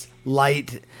 It's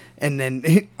light, and then I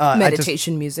just-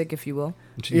 Meditation music, if you will.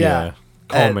 yeah,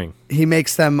 Calming. He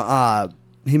makes them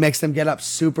get up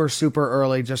super super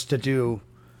early just to do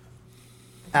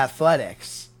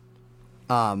athletics.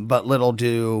 But little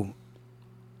do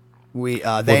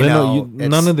they know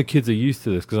none of the kids are used to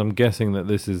this because I'm guessing that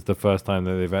this is the first time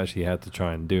that they've actually had to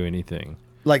try and do anything.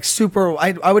 super.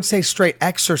 I would say straight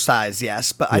exercise,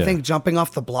 yes, but I Yeah. think jumping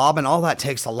off the blob and all that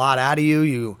takes a lot out of you.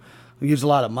 You use a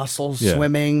lot of muscles, Yeah.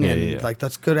 swimming, Yeah, and yeah.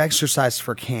 that's good exercise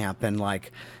for camp. And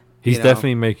He's you know,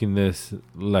 definitely making this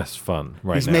less fun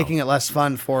right he's now. making it less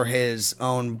fun for his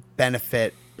own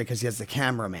benefit because he has the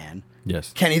cameraman,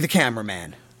 Yes. Kenny the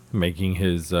cameraman. Making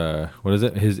his, what is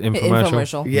it? His infomercial?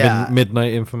 infomercial. Yeah.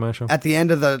 Midnight infomercial? At the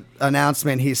end of the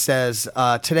announcement, he says,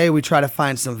 "Today we try to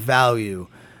find some value.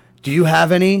 Do you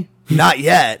have any? Not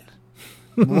yet.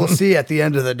 We'll see at the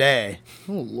end of the day."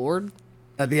 Oh, Lord.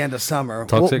 At the end of summer,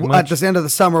 Toxic at much? the end of the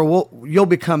summer, you'll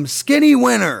become skinny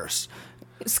winners.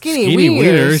 Skinny Skinny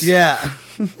wieners, wieners. Yeah,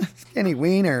 skinny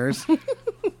wieners. which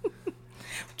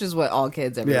is what all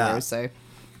kids everywhere Yeah. say.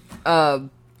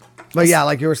 But yeah,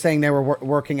 like you were saying, they were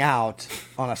working out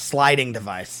on a sliding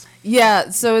device. Yeah,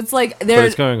 so it's they're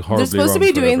it's going horribly they're supposed to wrong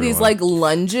be for doing these everyone.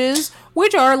 lunges,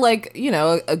 which are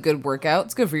a good workout.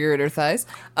 It's good for your inner thighs.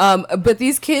 But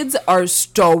these kids are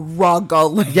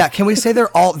struggling. Yeah, can we say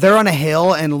they're on a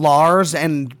hill, and Lars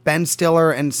and Ben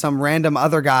Stiller and some random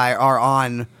other guy are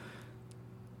on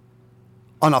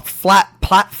a flat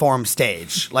platform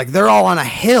stage? They're all on a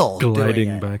hill, doing Gliding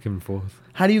it. back and forth.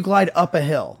 How do you glide up a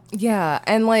hill? Yeah,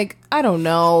 and I don't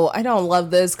know. I don't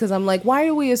love this because I'm why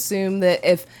do we assume that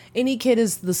if any kid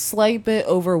is the slight bit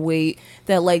overweight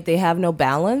that they have no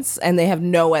balance and they have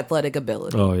no athletic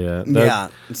ability? Oh, yeah. Yeah,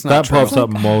 it's not that true. pops up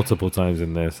multiple times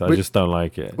in this. I just don't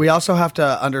like it. We also have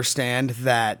to understand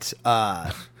that. Yeah,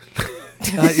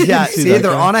 see, that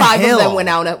they're guy? on a 5 hill. of them went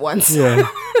out at once. Yeah.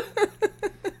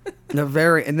 They're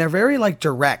very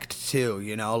direct too.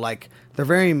 They're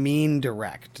very mean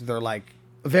direct. They're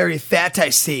very fat. I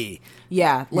see.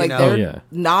 Yeah, know? they're Yeah.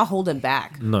 not holding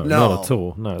back. No, No. not at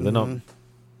all. No, they're not.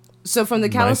 So from the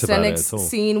Nice about it calisthenics at all.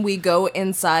 scene, we go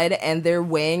inside and they're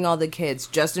weighing all the kids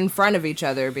just in front of each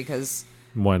other because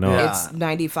Why not? Yeah. it's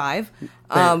 95.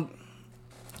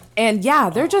 And yeah,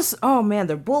 they're just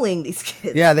they're bullying these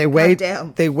kids. Yeah, they weighed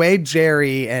Goddamn.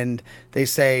 Jerry, and they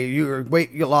say your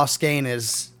weight loss gain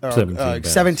is 17 pounds.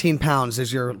 17 pounds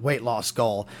is your weight loss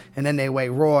goal, and then they weigh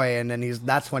Roy, and then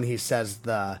that's when he says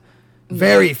the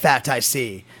very fat I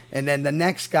see, and then the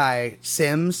next guy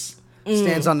Sims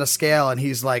stands on the scale and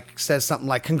he's says something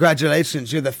like,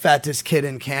 "Congratulations, you're the fattest kid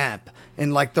in camp,"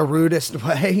 in the rudest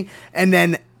way, and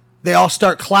then they all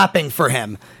start clapping for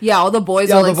him. Yeah, all the boys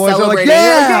Yeah, are the like boys are like, celebrating.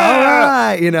 yeah, all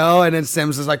right, you know. And then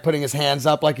Sims is like putting his hands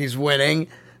up like he's winning,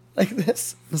 like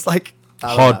this. It's like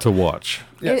Hard to watch.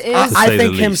 It is. To I say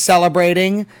think the him least.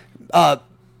 celebrating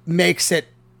makes it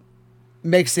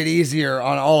easier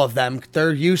on all of them.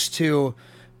 They're used to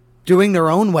doing their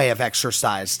own way of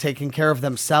exercise, taking care of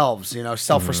themselves, you know,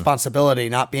 self-responsibility,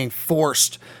 not being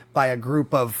forced by a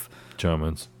group of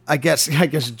Germans. I guess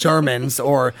Germans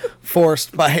or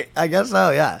forced by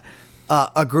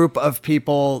a group of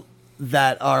people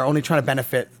that are only trying to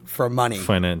benefit from money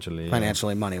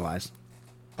Financially. money wise.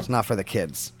 It's not for the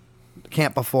kids.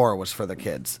 Camp before was for the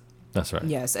kids. That's right.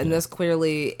 Yes, and this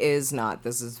clearly is not.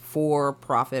 This is for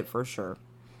profit for sure.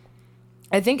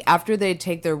 I think after they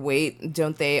take their weight,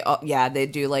 don't they? They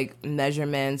do like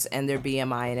measurements and their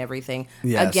BMI and everything.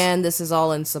 Yes. Again, this is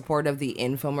all in support of the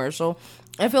infomercial.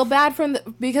 I feel bad for him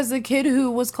because the kid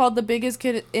who was called the biggest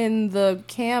kid in the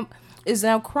camp is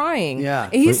now crying. Yeah.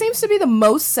 And he seems to be the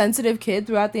most sensitive kid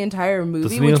throughout the entire movie,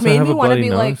 Doesn't he which also made have me a want to bloody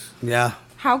be like, nose? Yeah.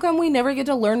 how come we never get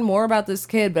to learn more about this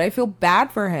kid? But I feel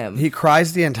bad for him. He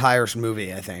cries the entire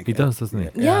movie, I think. He does,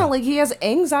 doesn't he? Yeah, like he has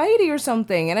anxiety or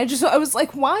something. And I was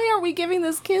like, why aren't we giving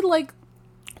this kid like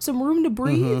some room to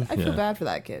breathe? I feel Yeah. bad for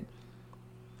that kid.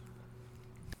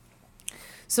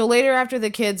 So later, after the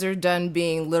kids are done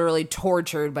being literally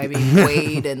tortured by being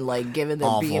weighed and like given their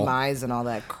Awful. BMIs and all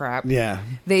that crap, Yeah.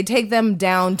 they take them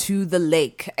down to the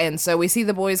lake. And so we see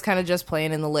the boys kind of just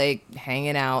playing in the lake,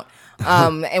 hanging out.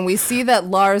 And we see that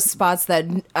Lars spots that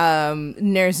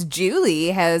Nurse Julie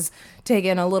has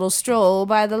taken a little stroll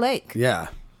by the lake. Yeah.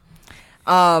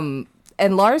 And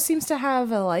Lars seems to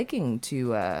have a liking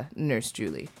to Nurse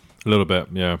Julie. A little bit,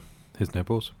 yeah. His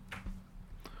nipples.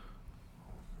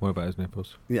 What about his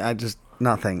nipples? Yeah, I just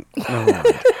nothing. Never mind.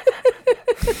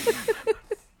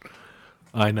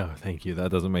 I know, thank you.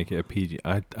 That doesn't make it a PG.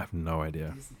 I have no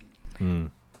idea.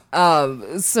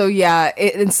 So yeah,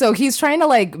 and so he's trying to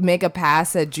like make a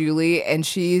pass at Julie, and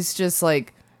she's just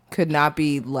like could not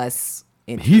be less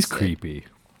interested. He's creepy.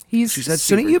 He's She said,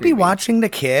 super "Shouldn't you be creepy." watching the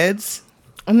kids?"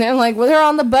 And they're like, well, they're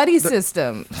on the buddy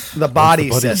system. The body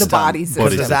What's the buddy system. The body Because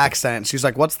system. his accent. She's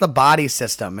like, "What's the body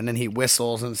system?" And then he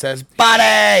whistles and says,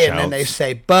 "Buddy," and then they Shouts.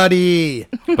 say, "Buddy."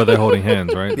 But they're holding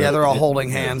hands, right? Yeah, they're all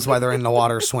holding hands while they're in the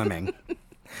water swimming.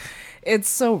 It's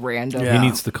so random. He Yeah.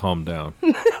 needs to calm down.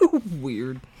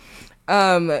 Weird.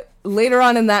 Later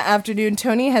on in that afternoon,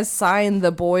 Tony has signed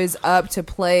the boys up to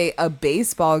play a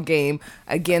baseball game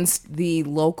against the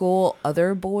local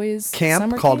other boys Camp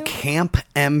summer called camp.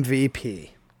 Camp MVP.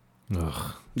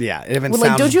 Ugh, Yeah, it even Well, sounds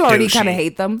like, don't you already douchey. kind of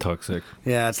hate them? toxic.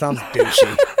 Yeah, it sounds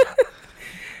douchey.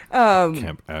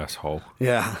 Camp asshole.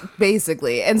 Yeah.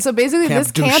 Basically. And so basically Camp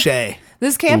this camp douche.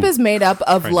 this camp is made up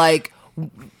of French. like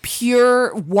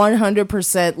pure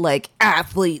 100% like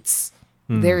athletes.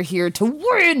 They're here to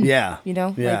win. Yeah. You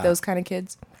know, Yeah. like those kind of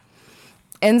kids.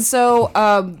 And so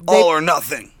All or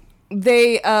nothing.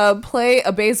 they play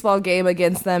a baseball game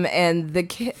against them, and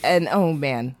oh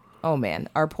man,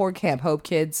 our poor Camp Hope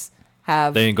kids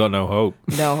have They ain't got no hope.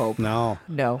 no hope. No.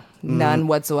 No, none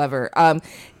whatsoever.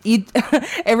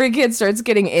 Every kid starts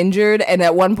getting injured, and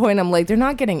at one point, I'm like, they're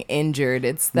not getting injured.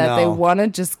 It's that they No. want to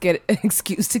just get an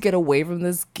excuse to get away from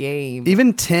this game.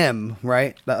 Even Tim,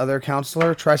 right, the other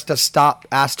counselor, tries to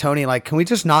ask Tony, like, can you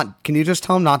just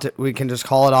tell him not to, we can just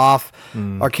call it off?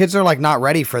 Our kids are, like, not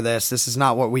ready for this. This is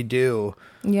not what we do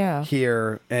Yeah.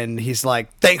 here. And he's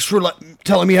like, thanks for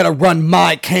telling me how to run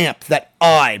my camp that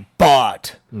I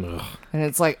bought. And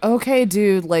it's like, okay,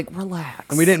 dude, like, relax.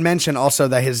 And we didn't mention also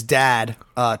that his dad,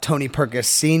 Tony Perkis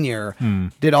Sr.,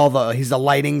 did he's the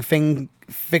lighting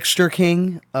fixture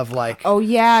king of like Oh,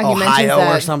 yeah, he mentions Ohio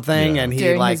that. or something, Yeah. and he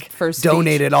During his like first speech.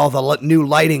 donated all the new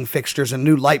lighting fixtures and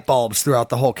new light bulbs throughout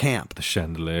the whole camp. The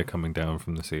chandelier coming down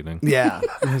from the ceiling. Yeah,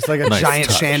 it's like a Nice giant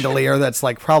touch. chandelier that's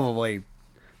like probably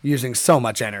using so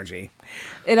much energy.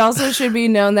 It also should be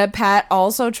known that Pat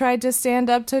also tried to stand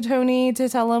up to Tony to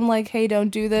tell him, like, hey, don't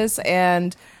do this.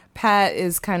 And Pat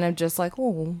is kind of just like,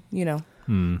 oh, you know,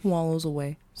 wallows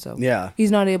away. So Yeah.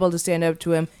 he's not able to stand up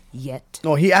to him yet.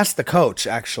 Well, he asked the coach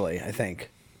actually, I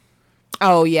think.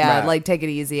 Oh, yeah, Right. like, take it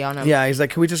easy on him. Yeah, he's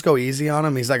like, can we just go easy on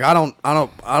him? He's like, I don't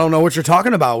know what you're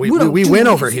talking about. We don't do win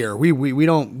over easy. here. We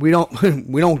don't we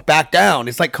don't back down.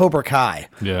 It's like Cobra Kai.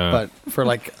 Yeah. But for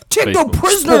like Take no Baseball.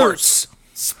 prisoners!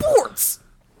 Sports!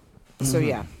 So,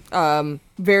 yeah,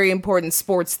 very important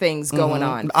sports things going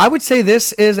on. I would say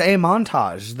this is a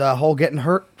montage. The whole getting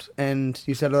hurt, and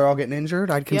you said they're all getting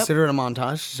injured. I'd consider it a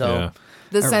montage. So Yeah.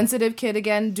 The sensitive kid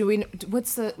again,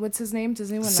 what's his name? Does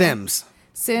anyone know? Sims.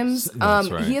 Sims. That's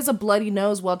right. He has a bloody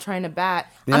nose while trying to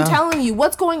bat. Yeah. I'm telling you,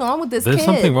 what's going on with this There's kid?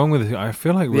 something wrong with it. I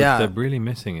feel like Yeah. they're really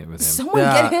missing it with him. Someone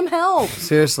Yeah. get him help.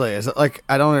 Seriously, is it like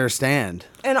I don't understand?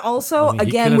 And also, I mean, he could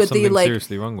again, have with the something like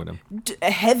seriously wrong with him.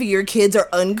 heavier kids are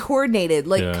uncoordinated.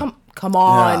 Like, Yeah. come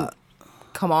on, Yeah.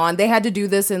 come on. They had to do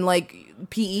this in like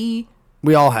PE.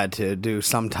 We all had to do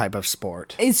some type of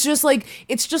sport. It's just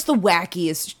the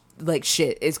wackiest like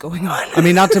shit is going on. I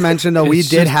mean, not to mention though, we It's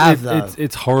did just- have the.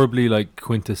 It's horribly like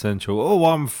quintessential. Oh,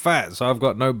 I'm fat, so I've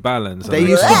got no balance. They And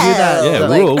used to do that. yeah,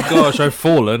 like- oh gosh, I've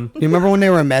fallen. You remember when they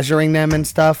were measuring them and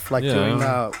stuff, like Yeah. doing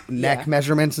neck Yeah.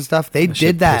 measurements and stuff? They shit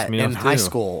did that pissed me in off, high too.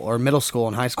 school or middle school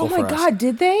and high school. Oh my for us. god,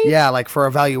 did they? Yeah, like for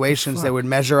evaluations, they would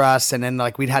measure us, and then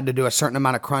like we'd had to do a certain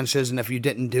amount of crunches, and if you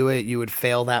didn't do it, you would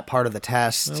fail that part of the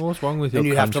test. What's wrong with your And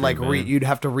you'd have to country, like man? you'd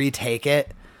have to retake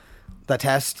it, the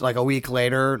test, like a week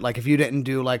later. Like if you didn't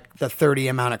do like the 30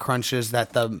 amount of crunches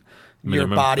that your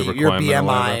Minimum, body, the your requirement or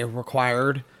BMI whatever.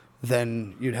 required,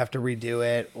 then you'd have to redo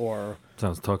it, or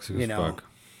Sounds toxic you as know, fuck.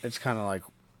 it's kind of like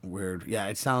weird. Yeah,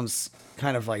 it sounds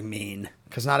kind of like mean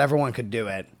because not everyone could do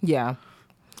it. Yeah.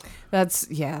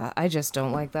 I just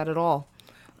don't like that at all.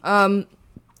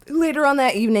 Later on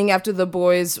that evening, after the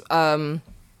boys'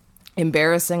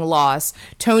 embarrassing loss,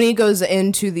 Tony goes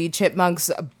into the Chipmunks'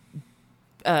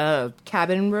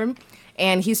 cabin room,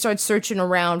 and he starts searching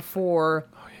around for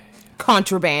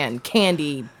contraband,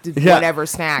 candy, whatever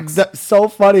snacks. That's so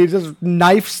funny. He just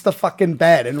knifes the fucking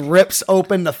bed and rips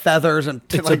open the feathers and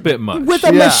It's a bit much. With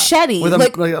a machete. with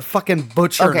like, a fucking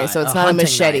butcher. okay, knife, so it's a not a hunting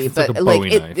machete, knife. but like a like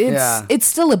Bowie knife. Yeah. it's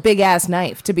still a big ass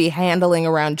knife to be handling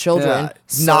around children. Yeah.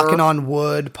 sir. Knocking on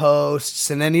wood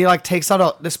posts, and then he like takes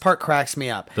out this part cracks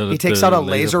me up. The- He takes the out a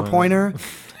laser laser pointer.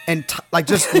 And like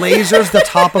just lasers the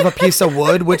top of a piece of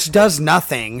wood, which does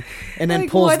nothing, and then Like,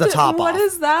 pulls the top What off.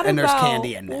 is that and about? there's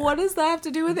candy in there. What does that have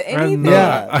to do with know. anything?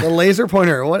 Yeah, the laser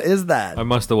pointer. What is that? I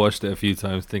must have watched it a few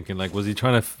times, thinking like, was he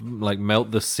trying to like melt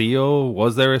the seal?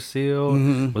 Was there a seal?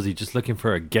 Was he just looking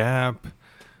for a gap?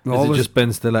 Well, Is it was- just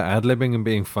Ben Stiller ad libbing and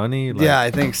being funny? Like, Yeah,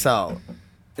 I think so.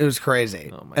 It was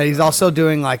crazy. Oh my And he's God. also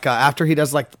doing like after he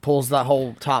does like pulls that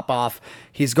whole top off,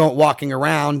 he's walking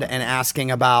around and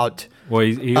asking about. Well,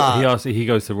 he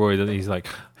goes to Roy and he's like,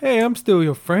 "Hey, I'm still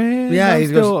your friend. Yeah, I'm he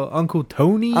still Uncle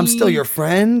Tony. I'm still your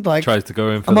friend. Like Tries to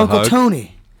go in for I'm the Uncle hug.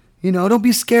 Tony. You know, don't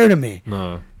be scared of me.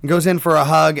 No, He goes in for a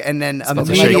hug, and then a Like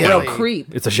a shakedown. real immediately,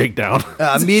 creep. it's a shakedown.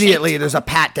 immediately there's a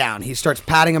pat down. He starts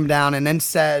patting him down, and then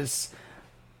says,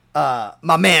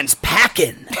 "My man's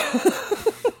packing."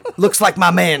 Looks like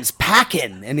my man's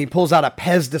packing. And he pulls out a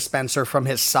Pez dispenser from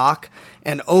his sock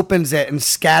and opens it and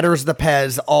scatters the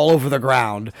Pez all over the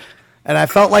ground. And I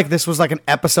felt like this was like an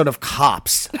episode of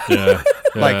Cops. yeah,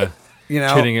 Like, you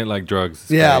know, treating it like drugs.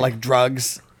 It's yeah, great. like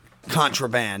drugs,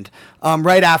 contraband.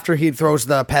 Right after he throws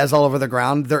the Pez all over the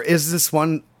ground, there is this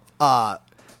one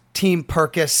Team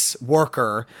Perkis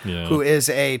worker Yeah. who is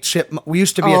a chipmunk. We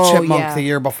used to be Oh, a chipmunk yeah. the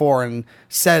year before, and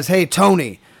says, "Hey,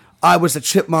 Tony, I was a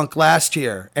chipmunk last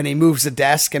year." And he moves the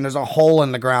desk, and there's a hole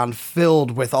in the ground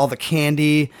filled with all the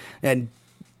candy. And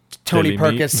Tony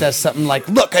Deli Perkis meat. says something like,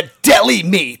 "Look, a deli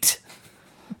meat."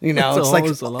 You know, It's it's like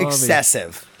always salami.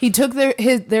 excessive. He took their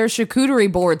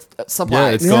charcuterie board yeah,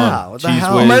 supplies. it's Yeah, gone. what the Cheese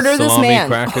hell? whiz, Murder this salami, man.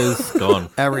 crackers, gone.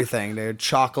 Everything, dude.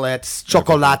 Chocolates,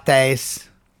 chocolates.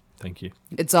 Thank you.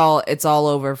 It's all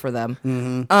over for them.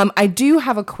 Mm-hmm. I do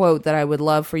have a quote that I would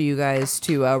love for you guys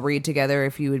to read together,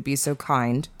 if you would be so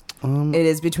kind. It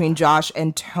is between Josh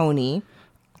and Tony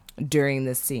during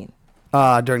this scene.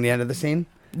 During the end of the scene.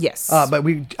 Yes, But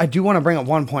I do want to bring up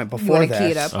one point you before want this. to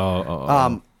key it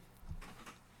up?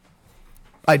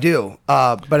 I do,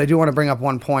 but I do want to bring up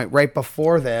one point right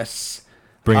before this.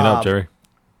 Bring it up, Jerry.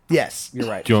 Yes, you're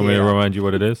right. Do you want me to Yeah. remind you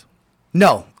what it is?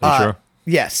 No. Are you sure?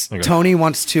 Yes. Okay. Tony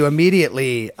wants to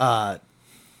immediately,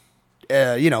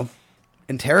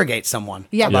 interrogate someone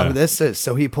Yeah. about Yeah. who this is.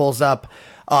 So he pulls up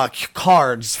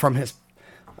cards from his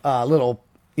little,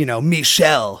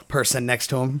 Michelle person next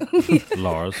to him.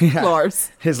 Lars.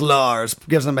 Lars. His Lars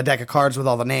gives him a deck of cards with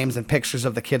all the names and pictures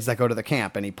of the kids that go to the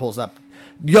camp, and he pulls up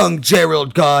young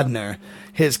Gerald Gardner,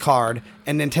 his card,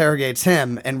 and interrogates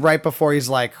him. And right before he's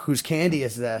like, "Whose candy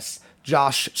is this?"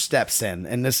 Josh steps in,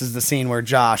 and this is the scene where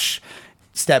Josh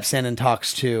steps in and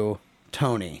talks to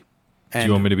Tony. Do And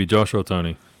you want me to be Josh or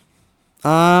Tony?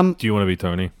 Do you want to be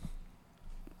Tony?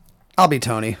 I'll be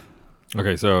Tony.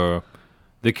 Okay, so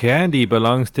the candy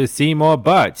belongs to Seymour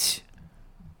Butts.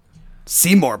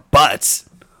 Seymour Butts?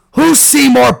 Who's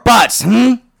Seymour Butts?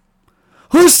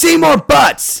 Who's Seymour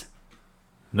Butts?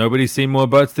 Nobody's seen more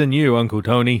butts than you, Uncle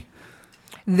Tony.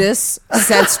 This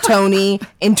sets Tony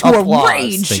into a Applause.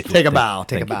 rage. Thank you. Take a bow.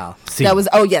 Take a Thank you. bow. Scene. That was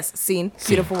scene.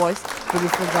 Beautiful voice.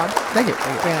 Beautiful job. Thank you.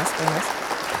 Very nice. Very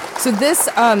nice. So this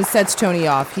sets Tony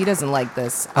off. He doesn't like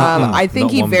this. I think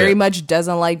Not he one very bit. much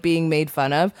doesn't like being made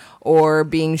fun of or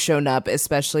being shown up,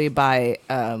 especially by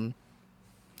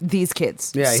these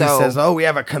kids. Yeah, So, he says, "Oh, we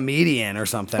have a comedian or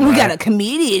something." we right? got a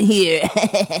comedian here.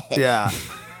 Yeah.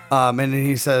 And then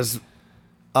he says,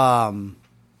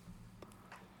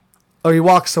 he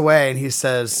walks away and he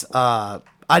says, I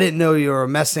didn't know you were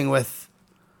messing with,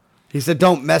 he said,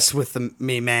 don't mess with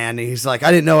me, man. And he's like,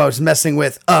 I didn't know I was messing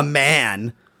with a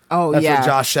man. Oh, That's yeah. what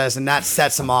Josh says. And that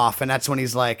sets him off. And that's when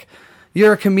he's like,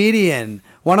 you're a comedian.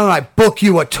 Why don't I book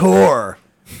you a tour?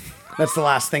 That's the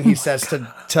last thing he says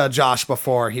to Josh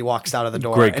before he walks out of the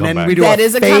door. Great and then comeback. we do That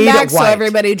is a fade comeback, so white.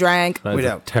 everybody drank. That We is a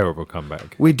don't. terrible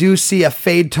comeback. We do see a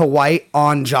fade to white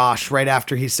on Josh right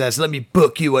after he says, let me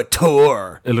book you a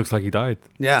tour. It looks like he died.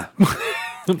 Yeah.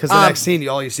 Because the next scene,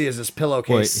 all you see is this Wait,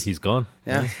 pillowcase. he's gone.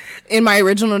 Yeah. In my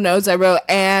original notes, I wrote,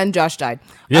 and Josh died.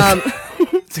 Yeah.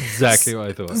 That's exactly what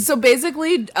I thought. So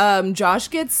basically, Josh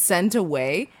gets sent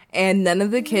away, and none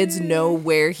of the kids know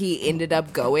where he ended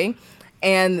up going.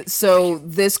 And so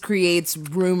this creates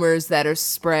rumors that are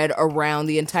spread around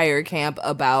the entire camp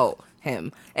about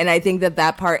him. And I think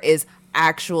that part is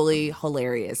actually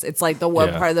hilarious. It's like the one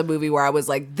Yeah. part of the movie where I was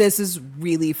like, this is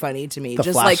really funny to me. The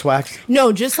just flashbacks?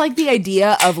 No, just like the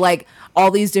idea of like all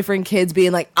these different kids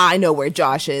being like, I know where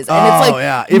Josh is. And Oh, it's like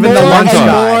yeah. Even the more lunch and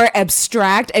guy. more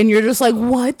abstract, and you're just like,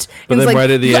 what? But And it's then like,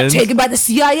 right at the "You got end- taken by the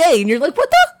CIA, and you're like,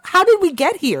 what the? How did we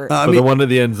get here? But the one at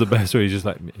the end is the best where he's just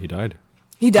like, he died.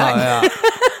 He died. yeah.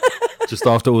 Just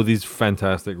after all these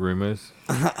fantastic rumors.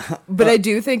 But I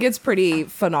do think it's pretty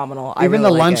phenomenal. I Even really the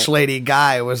like lunch it. lady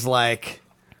guy was like,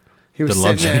 he was The sitting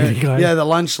lunch there. lady guy? Yeah, the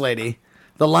lunch lady.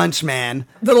 The lunch man.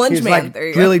 The lunch He's man, like there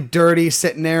you go. really dirty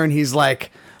sitting there and he's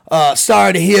like,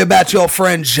 sorry to hear about your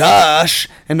friend Josh.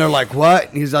 And they're like, what?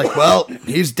 And he's like, well,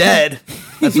 he's dead.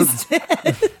 That's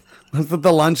That's what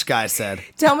the lunch guy said.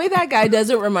 Tell me that guy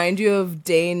doesn't remind you of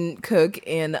Dane Cook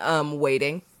in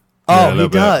Waiting. Yeah, a Oh, he little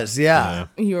bit. does, yeah.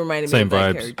 He reminded Same me of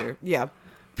that vibes. character. Yeah.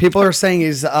 People are saying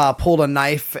he's pulled a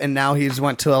knife and now he's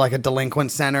went to like a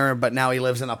delinquent center, but now he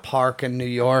lives in a park in New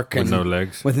York With and no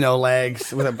legs. With no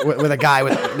legs, with a guy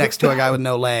next to a guy with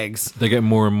no legs. They get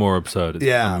more and more absurd. It's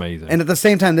Yeah, amazing. And at the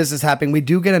same time, this is happening. We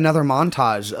do get another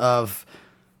montage of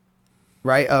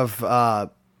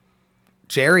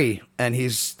Jerry, and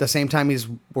he's the same time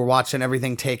we're watching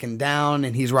everything taken down,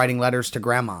 and he's writing letters to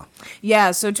Grandma.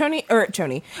 Yeah, so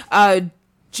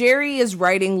Jerry is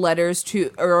writing a letter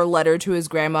to his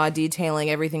grandma detailing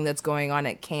everything that's going on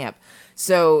at camp.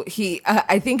 So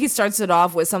I think he starts it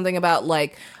off with something about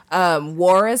like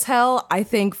war is hell. I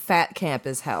think fat camp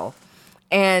is hell.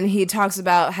 And he talks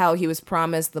about how he was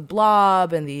promised the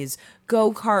blob and these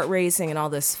go-kart racing and all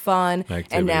this fun.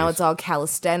 And now Activities. it's all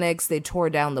calisthenics. They tore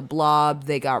down the blob.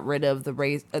 They got rid of the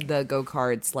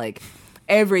go-karts. Like,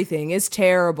 everything is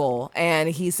terrible. And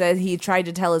he said he tried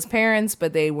to tell his parents,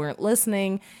 but they weren't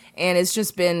listening. And it's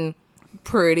just been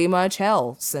pretty much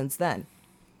hell since then.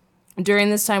 During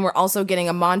this time, we're also getting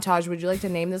a montage. Would you like to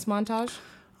name this montage?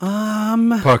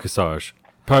 Perkisage.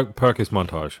 Perkis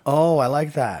montage. Oh, I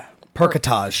like that.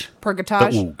 Percotage.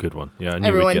 Purgatage. Oh, good one. Yeah, I knew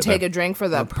Everyone we'd get take that. a drink for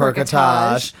the Percotage.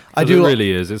 purgatage. I But do. It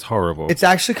really is. It's horrible. It's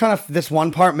actually kind of this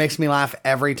one part makes me laugh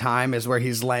every time is where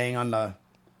he's laying on the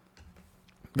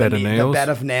bed of nails. the bed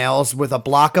of nails with a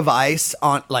block of ice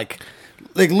on like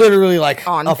literally like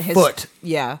On a his, foot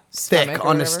yeah, thick stomach or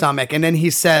on his whatever. stomach, and then he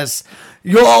says,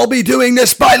 "You'll all be doing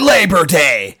this by Labor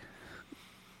Day."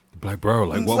 Like, bro,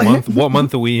 like what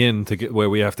month are we in to get where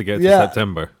we have to get to Yeah.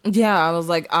 September? Yeah, I was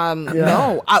like,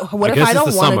 no. What I if guess I it's don't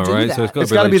the want summer, to do right? that? So it's got It's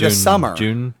to gotta be, be like the summer.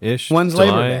 June-ish. When's July.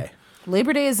 Labor Day?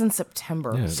 Labor Day is in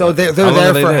September. Yeah. So they're How long there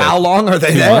are they for there? how long are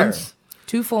they 2 there? months?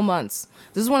 2 full months.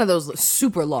 This is one of those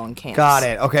super long camps. Got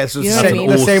it. Okay, so You it's know the what I same, mean?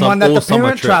 the same one that All the summer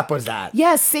Parent trip. Trap was at.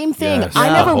 Yeah, same thing. Yes. I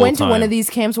Yeah. never The went whole to one time. of these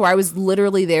camps where I was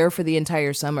literally there for the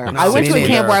entire summer. I went me to a neither.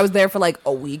 camp where I was there for like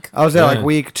a week. I was there like Yeah.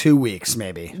 week, 2 weeks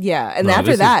maybe. Yeah, and No,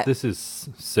 after this that, this is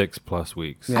 6+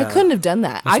 weeks. I couldn't have done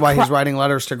that. That's why he's writing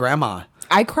letters to Grandma.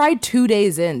 I cried 2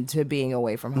 days into being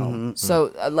away from home. Mm-hmm.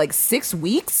 So like 6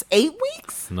 weeks, 8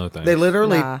 weeks. No thanks. They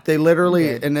literally, Nah.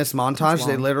 in this montage, It's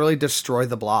they long. literally destroy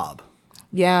the blob.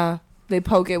 Yeah, they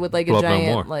poke it with like a Blob no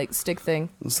giant more. like stick thing.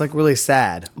 It's like really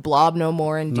sad. Blob no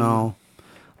more. Indeed. No.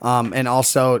 And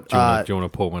also, do you want to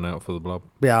pull one out for the blob?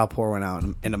 yeah, I'll pour one out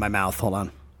into my mouth. Hold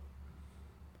on.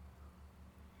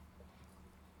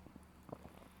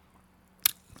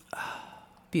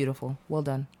 Beautiful. Well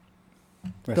done.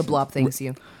 The blob thanks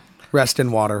you. Rest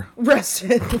in water. Rest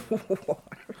in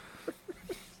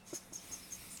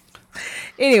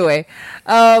Anyway,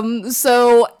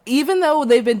 so even though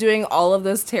they've been doing all of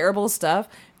this terrible stuff,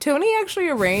 Tony actually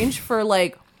arranged for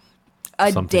like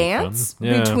a Something dance fun.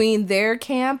 Yeah. between their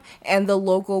camp and the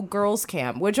local girls'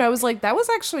 camp, which I was like, that was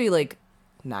actually like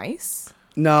nice.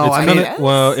 No, It's I kinda- mean,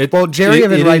 well, Jerry it-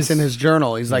 even it writes is- in his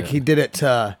journal. He's like, he did it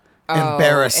to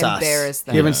embarrass us. embarrass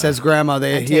them. He even says, "Grandma,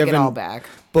 I he take it even all back.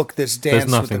 booked this dance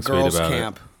with the nothing sweet girls' about it.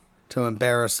 camp to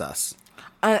embarrass us."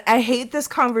 I hate this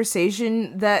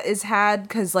conversation that is had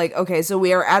because, like, okay, so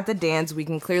we are at the dance. We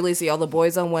can clearly see all the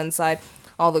boys on one side,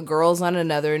 all the girls on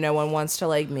another. No one wants to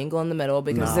like mingle in the middle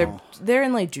because No. they're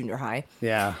in like junior high.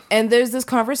 Yeah. And there's this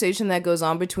conversation that goes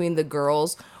on between the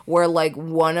girls where like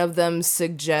one of them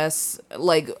suggests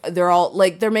like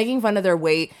they're making fun of their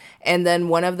weight, and then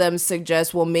one of them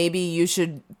suggests, well, maybe you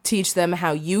should teach them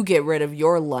how you get rid of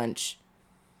your lunch,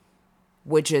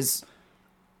 which is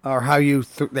Or how you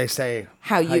they say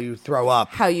How you- you throw up.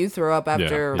 how you throw up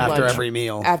after Yeah. lunch, After every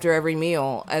meal. after every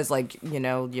meal as like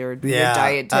your Yeah,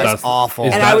 diet that's test. awful.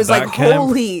 Is And that I was like, that camp?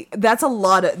 holy, that's a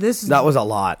lot of this. That was a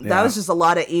lot. That yeah. was just a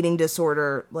lot of eating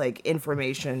disorder like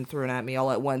information thrown at me all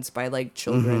at once by like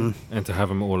children. And to have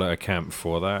them all at a camp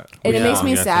for that. And it Yeah. makes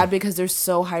me Yeah. sad because they're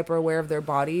so hyper aware of their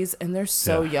bodies and they're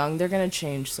so Yeah. young. They're gonna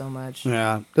change so much.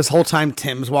 Yeah. This whole time,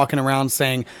 Tim's walking around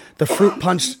saying the fruit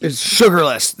punch is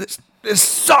sugarless. This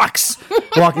sucks.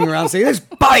 Walking around saying this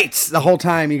bites the whole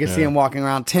time. You can see Yeah. him walking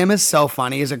around. Tim is so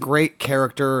funny. He's a great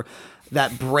character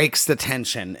that breaks the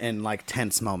tension in like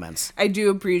tense moments. I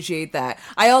do appreciate that.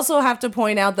 I also have to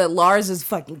point out that Lars is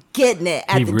fucking getting it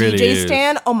at He the really DJ is.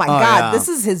 stand. Oh my god, yeah. this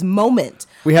is his moment.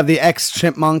 We have the ex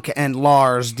Chipmunk and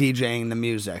Lars DJing the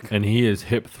music. And he is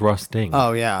hip thrusting.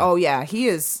 Oh yeah. Oh yeah, he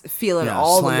is feeling yeah.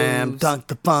 all the Slam, moves. dunk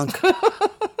the funk.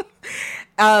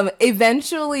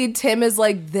 Eventually Tim is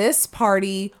like, this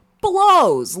party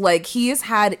blows. Like he has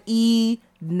had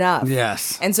enough.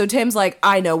 Yes. And so Tim's like,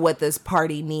 I know what this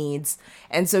party needs.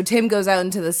 And so Tim goes out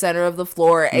into the center of the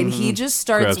floor and he just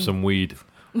starts Grab some weed.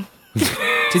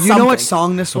 Did you know what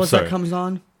something. song this was that sorry. comes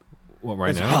on? What,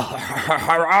 right now?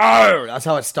 That's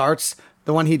how it starts.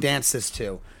 The one he dances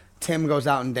to. Tim goes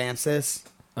out and dances.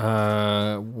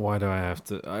 Why do I have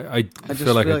to? I just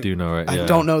feel like feel I do know it. I Yeah.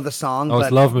 don't know the song. Oh, but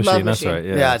it's Love Machine. Love That's Machine. right.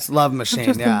 Yeah. Yeah, it's Love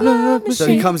Machine. Yeah. So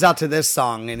he comes out to this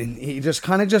song and he just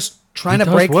kind of just trying He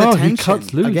to does break well. the tension He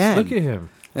cuts loose. again. Look at him.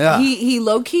 Yeah. he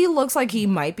low key looks like he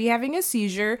might be having a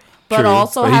seizure, but True,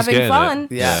 also but he's having getting fun.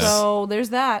 it. Yes. So there's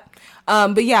that.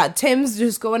 But yeah, Tim's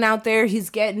just going out there. He's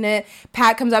getting it.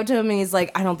 Pat comes up to him and he's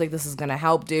like, I don't think this is going to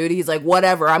help, dude. He's like,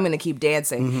 whatever, I'm going to keep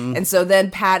dancing. Mm-hmm. And so then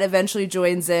Pat eventually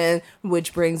joins in,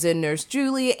 which brings in Nurse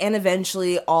Julie. And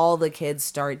eventually all the kids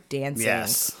start dancing.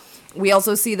 Yes. We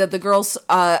also see that the girls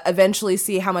eventually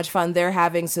see how much fun they're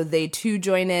having. So they too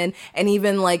join in. And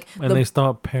even like And they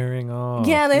start pairing off.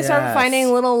 yeah, they start Yes.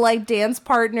 finding little like dance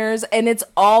partners, and it's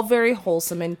all very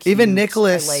wholesome and cute. Even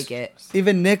Nicholas. I like it.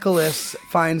 Even Nicholas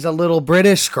finds a little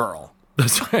British girl.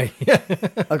 That's right. Yeah.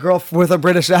 A girl with a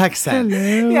British accent.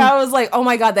 Yeah, I was like, oh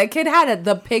my god, that kid had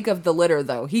the pick of the litter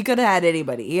though. He could have had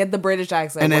anybody. He had the British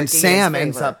accent. And then working in Sam his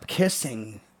ends favor. up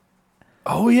kissing.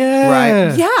 Oh yeah.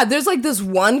 Right. Yeah, there's like this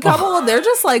one couple, and they're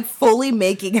just like fully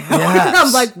making out. Yes. And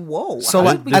I'm like, whoa. So, how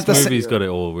like, did we at the get sa- Movie's here? got it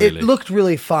all. Really It looked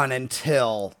really fun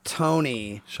until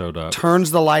Tony showed up.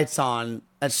 turns the lights on.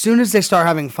 As soon as they start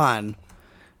having fun,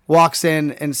 walks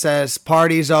in and says,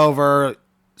 "Party's over.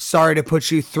 Sorry to put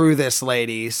you through this,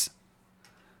 ladies."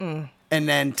 And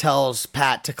then tells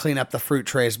Pat to clean up the fruit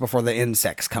trays before the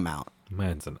insects come out.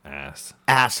 Man's an ass.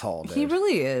 Asshole, dude. He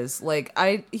really is. Like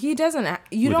he doesn't.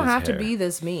 You With don't his have to hair. be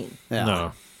this mean.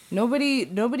 Yeah. No.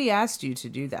 Nobody asked you to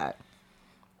do that.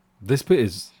 This bit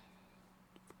is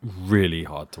really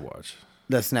hard to watch.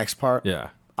 This next part, Yeah.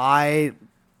 I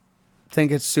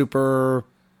think it's super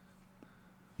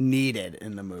needed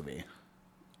in the movie.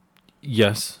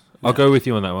 Yes. I'll go with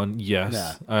you on that one.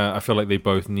 Yes. Yeah. I feel like they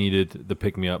both needed the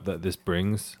pick me up that this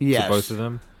brings Yes. to both of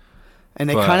them. And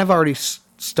they But- kind of already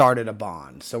started a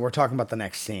bond. So we're talking about the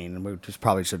next scene. And we just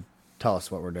probably should tell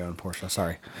us what we're doing, Portia.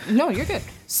 Sorry. No, you're good.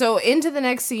 So into the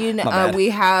next scene, bad. we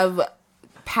have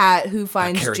Pat who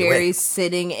finds carried Jerry away.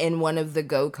 sitting in one of the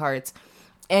go-karts.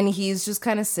 And he's just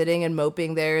kind of sitting and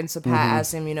moping there. And so Pat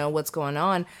asks him, what's going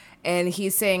on? And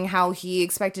he's saying how he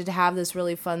expected to have this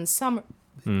really fun summer.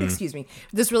 Excuse me.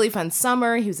 This really fun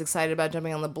summer. He was excited about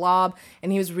jumping on the blob.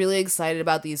 And he was really excited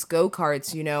about these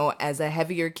go-karts. As a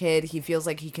heavier kid, he feels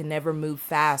like he can never move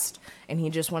fast. And he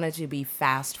just wanted to be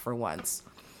fast for once.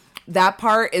 That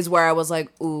part is where I was like,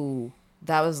 ooh,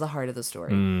 that was the heart of the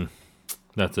story.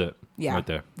 That's it. Yeah, Right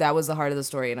there. that was the heart of the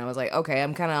story, and I was like, okay,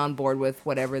 I'm kind of on board with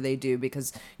whatever they do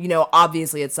because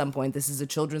obviously at some point this is a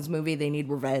children's movie; they need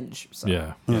revenge. So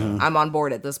Yeah. I'm on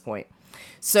board at this point.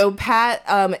 So Pat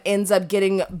ends up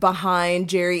getting behind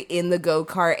Jerry in the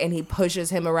go-kart, and he pushes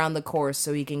him around the course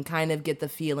so he can kind of get the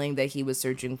feeling that he was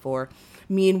searching for.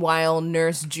 Meanwhile,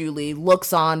 Nurse Julie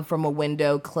looks on from a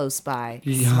window close by,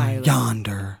 smiling.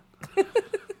 Yonder.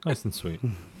 Nice and sweet.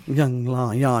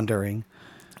 Yondering.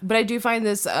 But I do find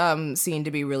this scene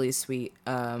to be really sweet.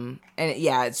 And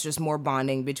it's just more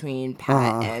bonding between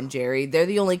Pat and Jerry. They're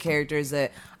the only characters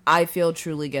that I feel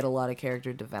truly get a lot of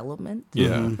character development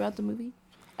throughout the movie.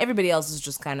 Everybody else is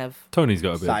just kind of... Tony's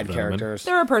got a bit Side of development. characters.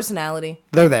 They're a personality.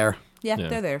 They're there. Yeah, Yeah.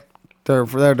 they're there.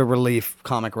 They're the relief,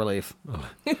 comic relief.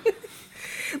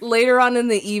 Later on in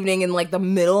the evening, in like the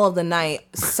middle of the night,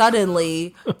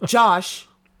 suddenly Josh...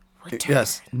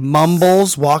 Yes.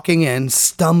 Mumbles walking in,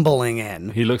 stumbling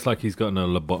in. He looks like he's gotten a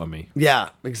lobotomy. Yeah,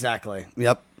 exactly.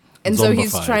 Yep. And so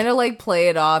he's Zombified. trying to like play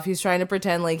it off. He's trying to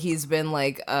pretend like he's been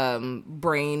like what's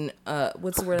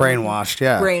the word? Brainwashed,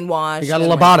 yeah. Brainwashed. He got a and,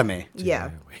 like, lobotomy.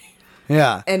 yeah.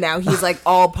 Yeah. And now he's like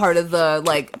all part of the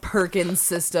like Perkins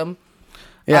system.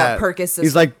 Yeah. Perkins system.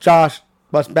 He's like, Josh,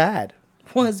 what's bad?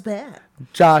 was bad.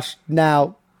 Josh,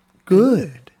 now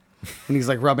good. And he's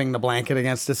like rubbing the blanket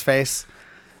against his face.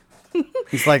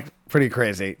 He's like pretty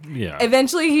crazy. Yeah.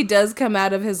 Eventually, he does come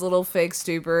out of his little fake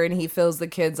stupor, and he fills the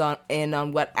kids in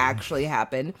on what actually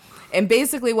happened. And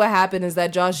basically, what happened is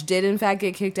that Josh did, in fact,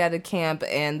 get kicked out of camp,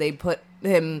 and they took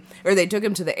him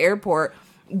to the airport.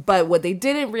 But what they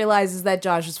didn't realize is that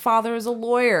Josh's father is a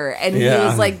lawyer, and he Yeah.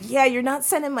 was like, "Yeah, you're not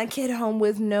sending my kid home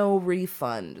with no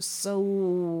refund."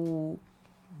 So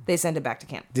they sent him back to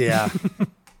camp, Yeah.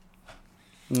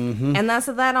 and that's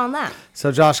that on that. So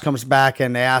Josh comes back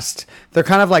and they're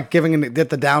kind of like get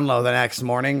the down low the next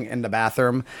morning in the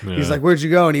bathroom. He's Yeah. like, where'd you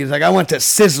go? And he's like, I went to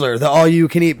Sizzler, the all you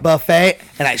can eat buffet,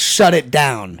 and I shut it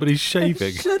down. But he's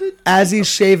shaving. As he's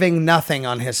shaving nothing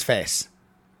on his face.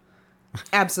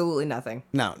 Absolutely nothing.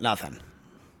 No, nothing.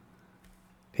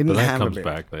 He But didn't that have a comes beard.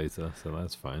 back later, so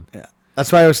that's fine. Yeah.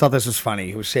 That's why I always thought this was funny.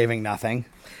 He was shaving nothing.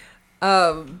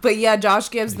 But yeah, Josh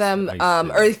gives them, I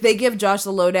see. or they give Josh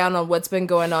the lowdown on what's been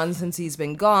going on since he's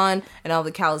been gone, and all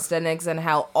the calisthenics, and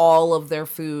how all of their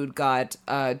food got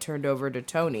turned over to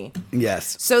Tony.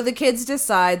 Yes. So the kids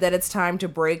decide that it's time to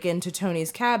break into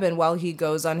Tony's cabin while he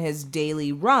goes on his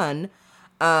daily run,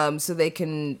 so they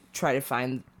can try to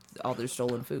find all their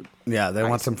stolen food. Yeah, they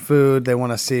want some food. They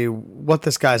want to see what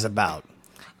this guy's about.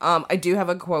 I do have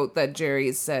a quote that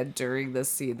Jerry said during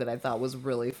this scene that I thought was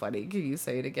really funny. Can you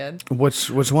say it again? Which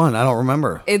one? I don't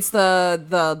remember. It's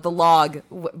the log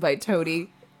by Tony.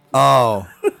 Oh.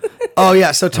 Oh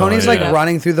yeah. So Tony's yeah. like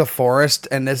running through the forest,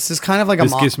 and this is kind of like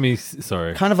This gives me...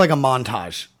 Sorry. kind of like a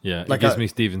montage. Yeah, like it gives me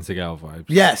Steven Seagal vibes.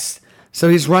 Yes. So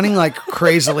he's running like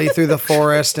crazily through the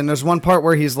forest, and there's one part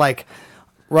where he's like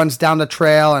runs down the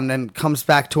trail and then comes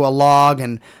back to a log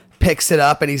and picks it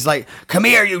up, and he's like, "Come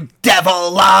here, you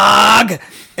devil log!"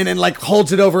 And then like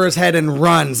holds it over his head and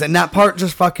runs. And that part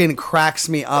just fucking cracks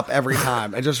me up every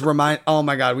time. It just oh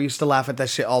my god, we used to laugh at that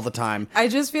shit all the time. I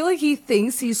just feel like he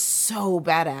thinks he's so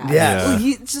badass. Yeah. Like,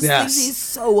 he just thinks he's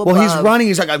so above. Well, he's running.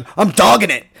 He's like, I'm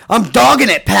dogging it. I'm dogging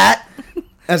it, Pat.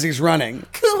 As he's running.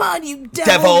 Come on, you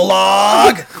Devil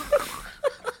log.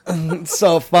 It's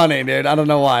so funny, dude. I don't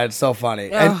know why. It's so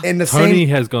funny. And in the Tony same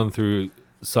has gone through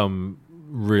some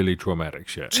really traumatic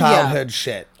shit. childhood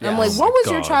shit. I'm Yes. like, what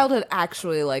was your God. childhood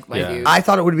actually like, my Yeah. dude? I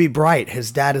thought it would be bright.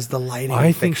 His dad is the lighting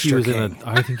I think fixture he was king.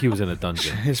 I think he was in a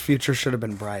dungeon. His future should have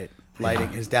been bright. Lighting.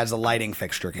 His dad's a lighting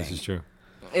fixture king. This is true.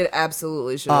 It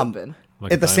absolutely should have been.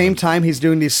 Like At the same diamond. time, he's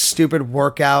doing these stupid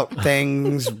workout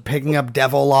things, picking up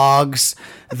devil logs.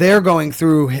 They're going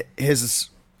through his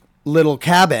little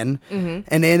cabin,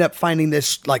 and they end up finding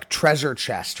this like treasure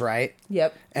chest, right?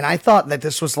 Yep. And I thought that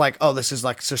this was like, oh, this is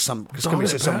like just some, it's gonna be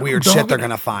just some weird shit they're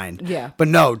gonna find. Yeah. But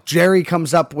no, Jerry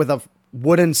comes up with a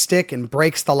wooden stick and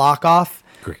breaks the lock off.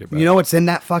 Cricket You bat. know what's in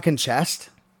that fucking chest?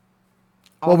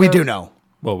 Well, we do know.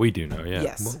 Well, we do know, yeah.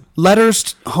 Yes. Well,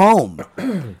 Letters home.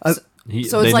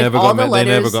 So it's like all the They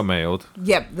never letters- got mailed.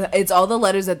 Yep. It's all the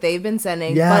letters that they've been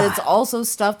sending, Yeah. but it's also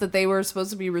stuff that they were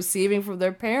supposed to be receiving from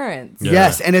their parents. Yeah.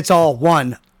 Yes, and it's all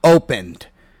opened.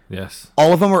 Yes.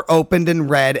 All of them are opened and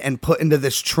read and put into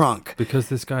this trunk. Because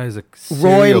this guy is a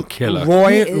serial killer.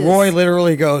 Roy He is.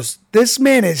 literally goes, "This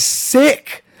man is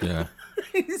sick." Yeah.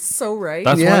 He's so right.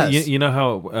 That's why, Yes. you know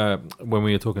how when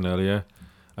we were talking earlier,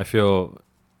 I feel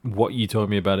what you told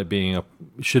me about it being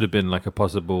should have been like a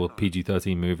possible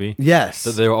PG-13 movie. Yes.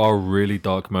 That there are really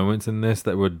dark moments in this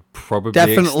that would probably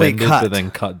Definitely extended, cut. but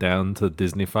then cut down to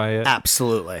Disneyfy it.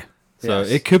 Absolutely. So Yes.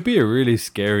 it could be a really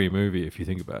scary movie if you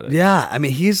think about it. Yeah, I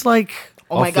mean, he's like,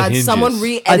 Oh my Off the god, someone hinges.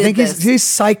 re-edit I think this. he's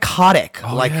psychotic.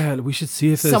 Oh, like, yeah, we should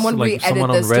see if there's Someone like re-edit someone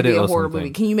on this to Reddit be a or horror something. movie.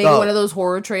 Can you make Oh. one of those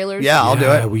horror trailers? yeah, I'll do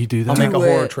Yeah, it. we do I'll that. make a Do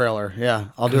horror it. trailer. Yeah,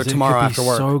 I'll do it 'Cause tomorrow could be after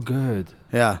work. So good.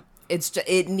 Yeah.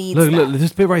 It needs Look, that. look,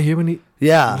 this bit right here when he.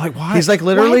 Yeah, Like, why? He's like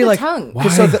literally the like tongue?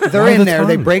 'cause so Why? they're Why in the there.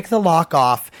 They tongue? break the lock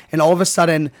off, and all of a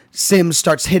sudden Sims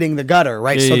starts hitting the gutter.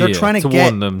 Right, Yeah, so yeah, they're yeah, trying to to get.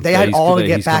 warn them They that had he's- all to that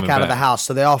get he's back coming out of the back. house,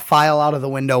 so they all file out of the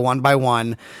window one by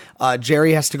one.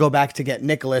 Jerry has to go back to get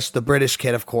Nicholas, the British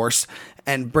kid, of course,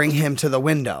 and bring him to the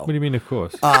window. What do you mean, of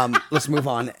course? Let's move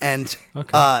on. And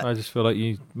Okay. I just feel like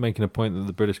you making a point that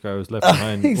the British guy was left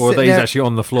behind, he's or that sitting he's there- actually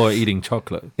on the floor eating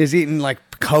chocolate. he's eating like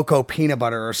cocoa peanut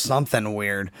butter or something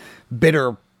weird,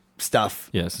 bitter stuff.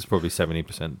 Yes, it's probably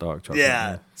 70% dark chocolate.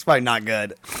 Yeah, it's probably not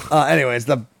good. Anyways,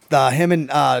 the him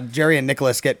and Jerry and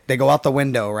Nicholas they go out the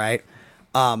window, right?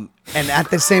 And at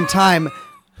the same time,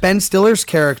 Ben Stiller's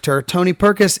character Tony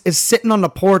Perkis is sitting on the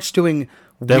porch doing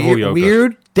Devil yoga.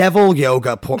 weird devil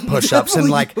yoga push-ups, and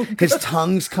like his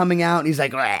tongue's coming out, and he's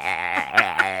like,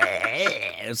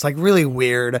 it's like really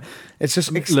weird. It's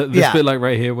just Look, this bit like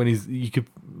right here when you could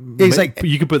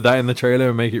put that in the trailer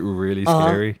and make it really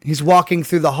scary. He's walking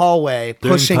through the hallway,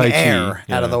 Doing pushing Tai Chi, air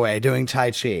out of yeah. the way, doing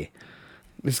Tai Chi.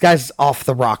 This guy's off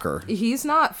the rocker. He's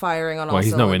not firing on all Well,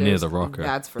 he's nowhere near cylinders, the rocker.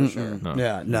 That's for sure. No.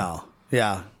 Yeah, no.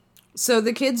 Yeah. So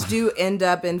the kids do end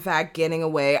up, in fact, getting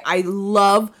away. I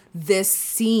love this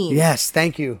scene. Yes,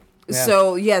 thank you. Yeah.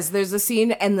 So, yes, there's a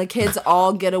scene, and the kids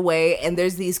all get away, and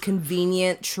there's these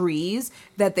convenient trees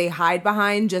that they hide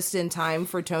behind just in time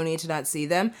for Tony to not see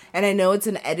them. And I know it's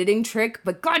an editing trick,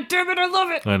 but god damn it, I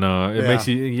love it. I know. It Yeah. makes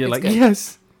you're It's like, good.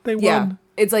 yes, they won. Yeah.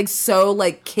 It's like so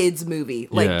like kids movie.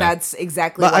 Like Yeah. that's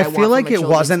exactly But what I I want feel like from a it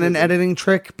children's wasn't an movie. editing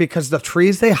trick because the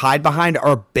trees they hide behind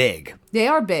are big. They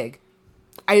are big.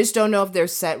 I just don't know if they're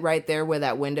set right there where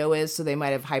that window is, so they might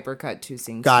have hypercut two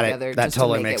scenes Got it. together. That just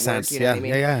totally to make makes it work, sense. You know Yeah, what I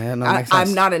mean? yeah. No, it makes sense.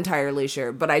 I'm not entirely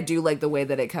sure, but I do like the way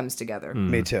that it comes together.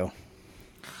 Me too.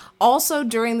 Also,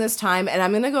 during this time, and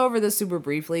I'm going to go over this super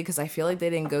briefly because I feel like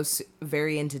they didn't go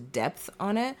very into depth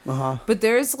on it. But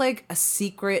there's like a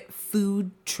secret food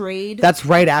trade That's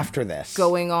right after this.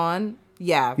 going on.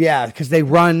 Yeah. Yeah, because they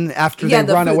run after Yeah, they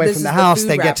the run food- away this from is the the house. food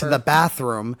They get to wrapper. the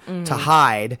bathroom to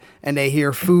hide, and they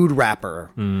hear food wrapper,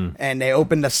 and they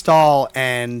open the stall,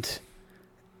 and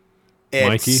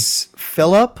it's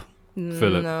Philip.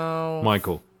 Philip. No.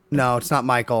 Michael. No, it's not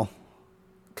Michael.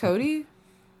 Cody?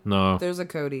 No. There's a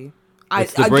Cody.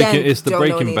 It's the Breaking- it's the don't know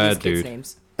Breaking any of these Bad kids' dude.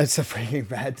 Names. It's a Breaking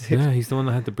Bad dude. Yeah, he's the one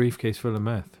that had the briefcase full of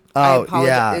meth. I Oh apologize.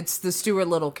 yeah, It's the Stuart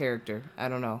Little character. I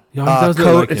don't know. Yeah, he does look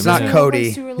Co- like it's him, not yeah. Cody.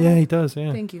 Play Stuart Little? Yeah, he does.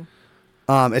 Yeah. Thank you.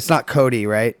 it's not Cody,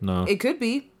 right? No. It could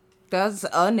be. That's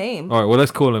a name. All right. Well,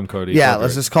 let's call him Cody. Yeah, Fuck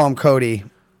let's it. just call him Cody.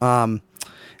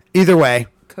 Either way,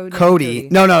 Cody.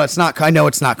 No, it's not. I know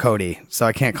it's not Cody, so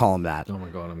I can't call him that. Oh my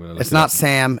god, I'm gonna. Look It's it not up.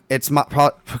 Sam.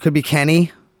 Could be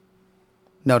Kenny.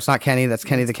 No, it's not Kenny. That's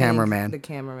Kenny the cameraman. The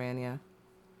cameraman, yeah.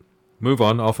 Move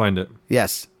on. I'll find it.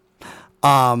 Yes.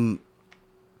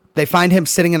 They find him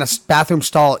sitting in a bathroom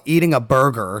stall eating a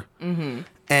burger. Mm-hmm.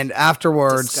 And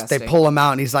afterwards, they Disgusting. pull him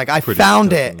out, and he's like, I Pretty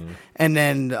found it. disgusting, yeah. And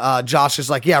then Josh is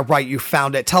like, yeah, right, you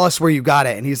found it. Tell us where you got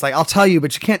it. And he's like, I'll tell you,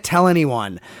 but you can't tell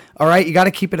anyone. All right? You got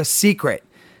to keep it a secret.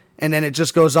 And then it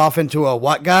just goes off into a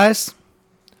what, guys?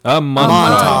 A montage.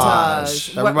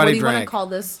 Montage. What Everybody do you want to drank. call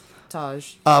this?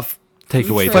 Taj.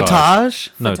 Takeaway Footage. Taj.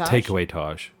 Footage? No, Footage? takeaway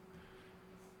Taj.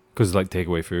 Because it's like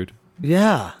takeaway food.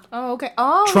 Yeah. Oh, okay.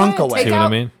 Oh, Trunk right. away. Take See what I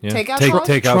out- mean? Yeah. Take out take Taj?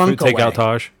 take out Trunk food, take away. out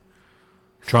Taj.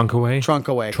 Trunk away. Trunk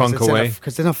away. Trunk away.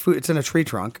 Because it's in a tree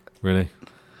trunk. Really?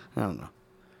 I don't know.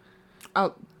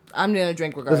 Oh, I'm gonna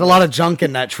drink regardless. There's a lot of junk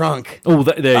in that trunk. Oh,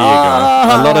 there you go.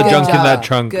 A lot of Good junk in job. that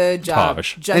trunk. Good job.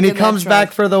 Taj. Junk And he in that comes trunk.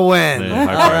 back for the win. Yeah,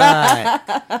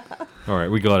 high All right. All right,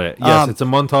 we got it. Yes, it's a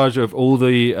montage of all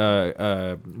the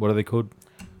what are they called?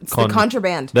 It's the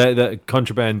contraband. The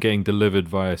contraband getting delivered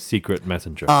via secret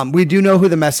messenger. We do know who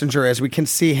the messenger is. We can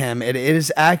see him. It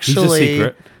is actually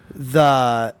secret.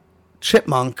 the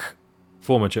chipmunk,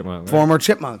 Former chipmunk. Right? former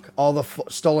chipmunk. All the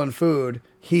stolen food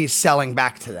he's selling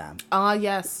back to them,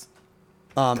 Yes.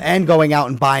 and going out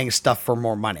and buying stuff for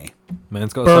more money,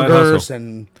 Man's got a side burgers hustle.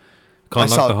 and Can't I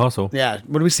knock saw- the hustle. Yeah,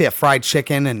 what do we see? A fried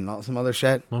chicken and some other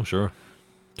shit. Oh, sure.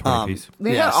 20 piece.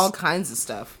 They Yes. got all kinds of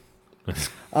stuff.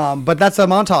 But that's a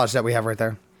montage that we have right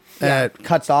there. Yeah. It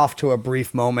cuts off to a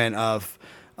brief moment of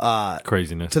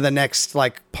Craziness. to the next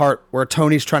like part where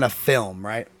Tony's trying to film,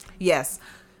 right? Yes.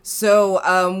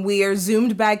 So we are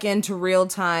zoomed back into real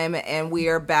time, and we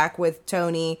are back with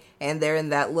Tony, and they're in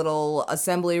that little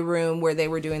assembly room where they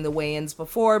were doing the weigh-ins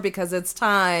before because it's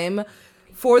time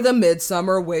for the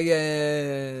Midsummer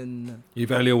weigh-in.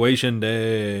 Evaluation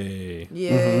day.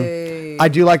 Yay. I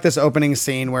do like this opening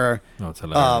scene where Oh, it's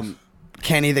hilarious.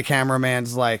 Kenny, the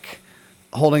cameraman's like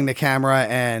holding the camera,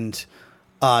 and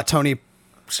Tony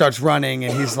starts running,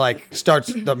 and he's like,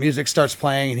 the music starts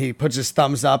playing, and he puts his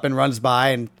thumbs up and runs by,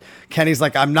 and Kenny's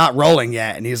like, I'm not rolling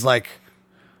yet. And he's like,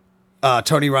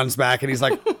 Tony runs back, and he's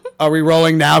like, are we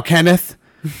rolling now, Kenneth?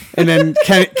 And then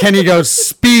Kenny goes,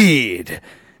 speed.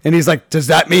 And he's like, does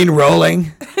that mean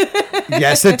rolling?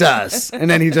 Yes, it does. And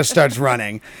then he just starts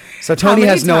running. So Tony many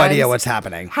has no idea times- what's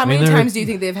happening. How mean, many they're- times do you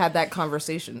think they've had that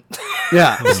conversation?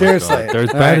 Yeah, Oh my seriously. God. They're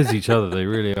as bad as each other. They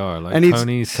really are. Like And he's-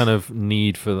 Tony's kind of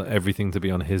need for everything to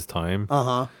be on his time,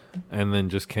 Uh-huh. and then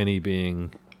just Kenny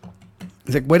being.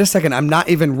 He's like, wait a second, I'm not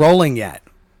even rolling yet.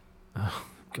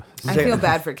 I feel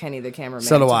bad for Kenny, the cameraman,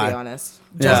 So do to I. be honest.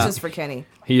 Yeah. Justice for Kenny.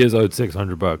 He is owed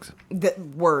 $600, The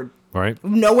word. right?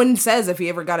 No one says if he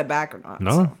ever got it back or not.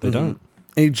 No, so. they don't.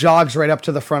 And he jogs right up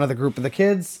to the front of the group of the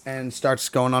kids and starts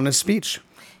going on his speech.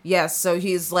 Yes, so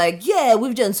he's like, yeah,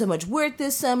 we've done so much work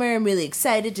this summer. I'm really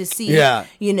excited to see, Yeah.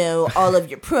 all of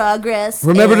your progress.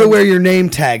 Remember to And- wear your name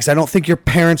tags. I don't think your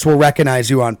parents will recognize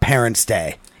you on Parents'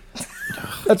 Day.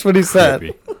 That's what he said.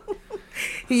 Creepy.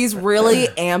 He's really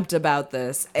amped about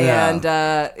this, and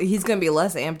he's going to be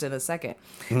less amped in a second.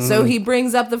 So he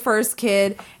brings up the first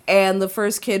kid, and the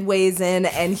first kid weighs in,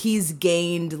 and he's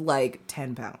gained like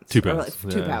 10 pounds. 2 Or pounds,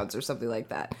 like 2 yeah. pounds or something like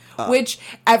that. Which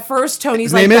at first Tony's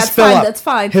His like, name is that's fine, Philip. that's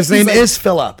fine. His He's name like, is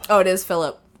Philip. Oh, it is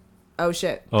Philip. Oh,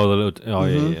 shit. Oh,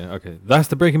 yeah. Okay, that's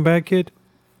the Breaking Bad kid.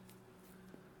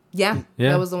 Yeah,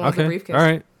 Yeah, that was the one okay. with the briefcase. All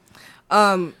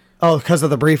right. Oh, because of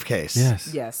the briefcase.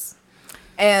 Yes. Yes.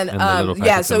 And, And the little yeah,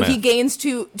 packets so of he meth. gains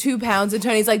 2 pounds, and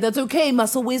Tony's like, that's okay,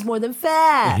 muscle weighs more than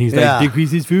fat. And he's Yeah. like,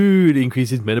 decreases food,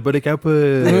 increases metabolic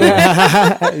output.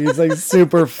 He's like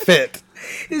super fit.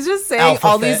 He's just saying Alpha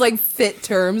all fit. these like fit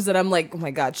terms that I'm like, oh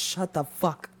my god, shut the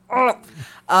fuck up.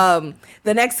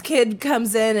 The next kid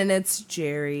comes in and it's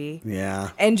Jerry.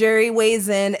 Yeah. And Jerry weighs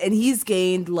in and he's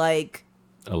gained like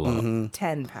A lot.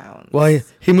 10 pounds. Well,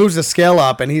 he moves the scale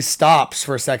up and he stops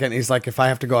for a second. He's like, if I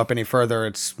have to go up any further,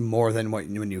 it's more than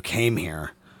when you came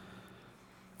here.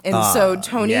 And so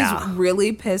Tony's yeah.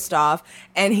 really pissed off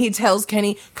and he tells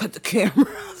Kenny, cut the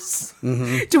cameras.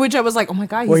 To which I was like, oh my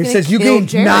god, he's Well, he gonna says, you kill gained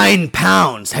Jerry. 9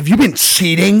 pounds. Have you been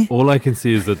cheating? All I can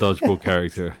see is the dodgeball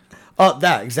character. Oh,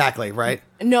 that, exactly, right?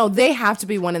 No, they have to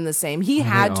be one and the same. He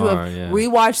had to are, have yeah.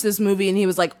 rewatched this movie and he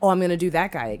was like, oh, I'm going to do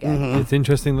that guy again. It's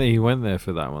interesting that he went there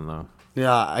for that one, though.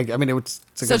 Yeah, I mean, it's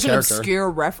a Such good an character. obscure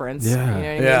reference. Yeah. You know what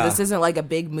I mean? Yeah. This isn't like a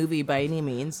big movie by any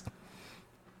means.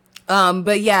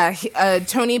 But yeah,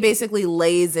 Tony basically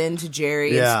lays into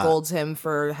Jerry Yeah. and scolds him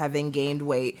for having gained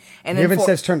weight. And He then even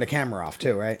says turn the camera off,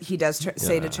 too, right? he does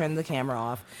say to Yeah. turn the camera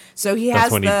off. So he That's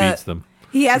has when he beats them.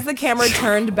 He has the camera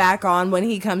turned back on when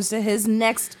he comes to his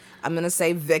next, I'm going to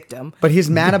say victim. But he's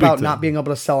mad about time. not being able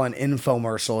to sell an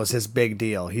infomercial is his big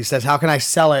deal. He says, how can I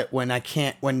sell it when I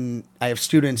have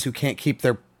students who can't keep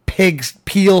their pig's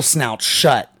peel snouts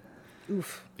shut?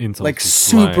 Insults Like is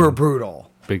super flying.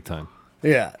 brutal. Big time.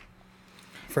 Yeah.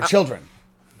 For children.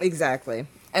 Exactly.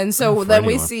 And so then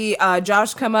we anyone. see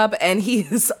Josh come up and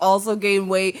he's also gained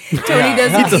weight. Tony Yeah.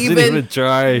 doesn't, Doesn't even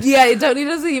try. Yeah, Tony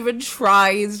doesn't even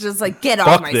try. He's just like, get off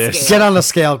Fuck my this. scale. Get on the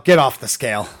scale. Get off the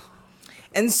scale.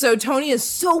 And so Tony is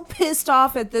so pissed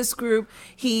off at this group.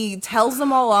 He tells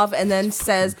them all off and then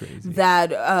says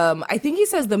that, I think he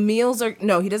says the meals are,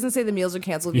 no, he doesn't say the meals are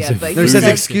canceled He yet, said but He he says,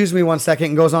 says, excuse me 1 second,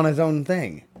 and goes on his own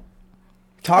thing.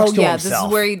 Talks Oh, to yeah, himself. this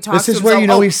is where he talks This is to where you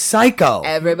himself. know Oh, he's psycho.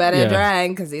 everybody Yeah.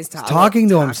 drank because he's talking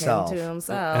to himself.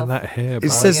 And that hair. He bro.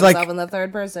 says, himself like- in the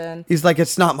third person. He's like,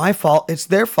 it's not my fault, it's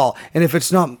their fault. And if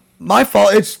it's not my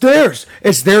fault, it's theirs.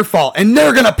 It's their fault, and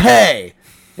they're gonna pay.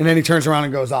 And then he turns around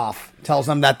and goes off. Tells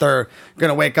them that they're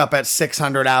gonna wake up at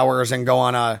 600 hours and go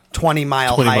on a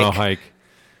 20-mile 20-mile hike.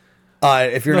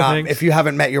 hike. If you're No, not, thanks. if you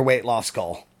haven't met your weight loss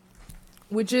goal,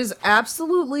 Which is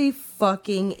absolutely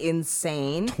fucking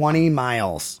insane. 20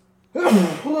 miles.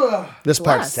 This part's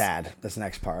Bless. sad. This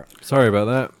next part. Sorry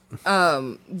about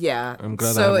that. Yeah. I'm glad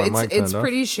I so have my mic it's turned off.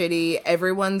 pretty shitty.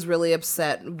 Everyone's really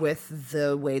upset with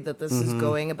the way that this Mm-hmm. is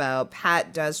going about.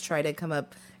 Pat does try to come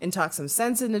up and talk some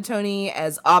sense into Tony,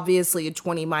 as obviously a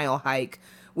 20-mile hike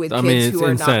with I kids mean, who it's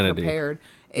are insanity. not prepared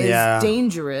is Yeah.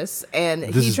 dangerous. And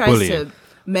This he is tries bullying. to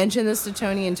mention this to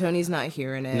Tony, and Tony's not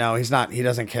hearing it. No, he's not. He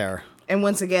doesn't care. And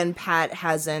once again, Pat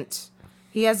hasn't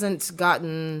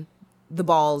gotten the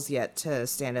balls yet to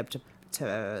stand up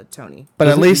to Tony. But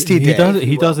at least he did. does.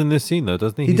 He does in this scene though,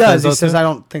 doesn't he? He does. He that says, to him? "I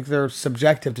don't think they're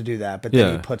subjective to do that," but then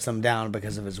he Yeah. puts them down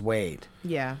because of his weight.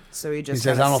 Yeah, so he just He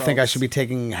says, kinda "I don't think I sulks. should be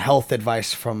taking health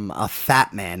advice from a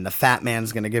fat man. The fat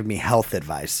man's going to give me health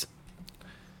advice."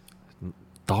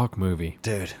 Dark movie.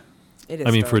 Dude. It is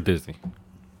I mean, dark. for Disney.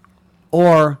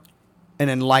 Or an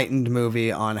enlightened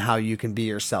movie on how you can be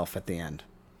yourself at the end.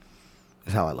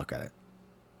 Is how I look at it.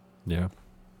 Yeah.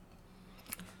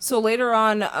 So later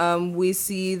on, we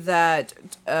see that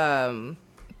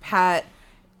Pat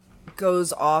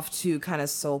goes off to kind of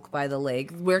sulk by the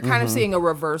lake. We're kind of seeing a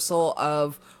reversal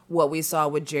of what we saw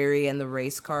with Jerry and the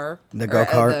race car. The or,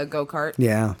 go-kart? the go-kart.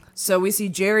 Yeah. So we see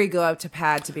Jerry go up to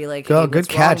Pat to be like, Go, hey, good what's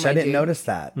wrong, catch. my I didn't dude? notice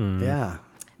that. Yeah.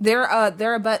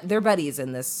 They're buddies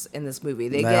in this movie.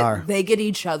 They are. They get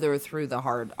each other through the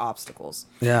hard obstacles.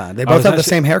 Yeah. They both was have the actually-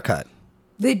 same haircut.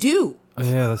 They do. Oh,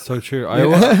 yeah, that's so true.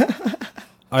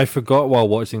 I forgot while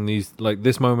watching these, like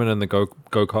this moment and the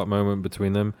go-kart moment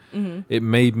between them, it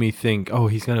made me think, oh,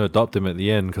 he's going to adopt him at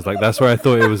the end because like that's where I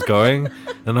thought it was going,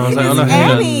 and I was like, oh no,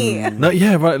 hang Annie. on, no,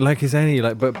 yeah, right, like his Annie,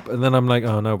 like, but and then I'm like,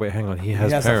 oh no, wait, hang on, he has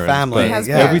has a parents. family, But He has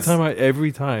every parents.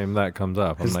 every time that comes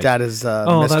up, I'm His like, dad is oh,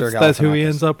 Mr. that's who he Galifianakis.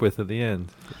 ends up with at the end.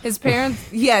 His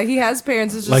parents, yeah, he has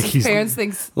parents. It's just Like his he's- parents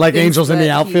thinks Like thinks angels in the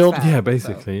that he's outfield? fat, Yeah, so.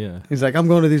 basically, yeah. He's like, I'm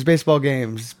going to these baseball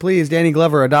games. Please, Danny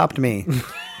Glover, adopt me.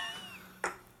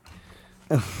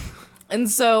 And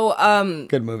so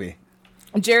Good movie.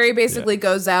 Jerry basically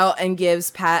goes out and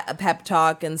gives Pat a pep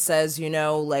talk and says, you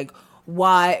know, like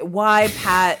why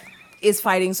Pat is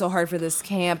fighting so hard for this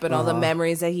camp and all the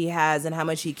memories that he has and how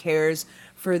much he cares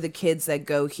for the kids that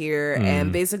go here,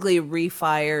 and basically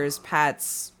refires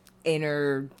Pat's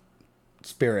inner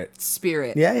Spirit.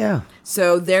 spirit. Yeah, yeah.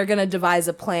 So they're gonna devise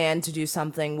a plan to do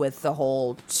something with the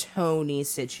whole Tony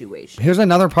situation. Here's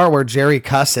another part where Jerry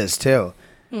cusses too.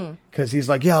 Because he's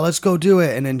like, yeah, let's go do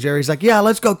it. And then Jerry's like, yeah,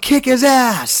 let's go kick his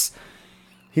ass.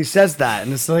 He says that.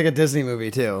 And it's like a Disney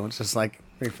movie too. It's just like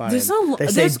pretty funny. There's They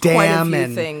say there's quite a damn few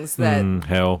and things that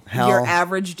Hell. hell. your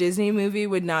average Disney movie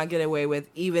would not get away with,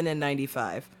 even in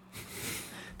 '95.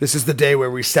 This is the day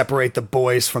where we separate the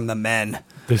boys from the men.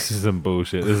 This is some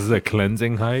bullshit. This is a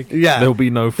cleansing hike. Yeah. There'll be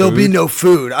no food. There'll be no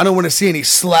food. I don't want to see any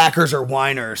slackers or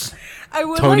whiners. I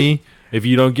would Tony, if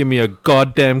you don't give me a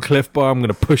goddamn Cliff Bar, I'm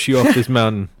gonna push you off this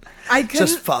mountain. I couldn't,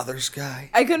 Just Father's Guy.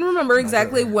 I couldn't remember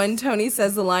exactly when Tony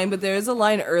says the line, but there is a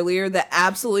line earlier that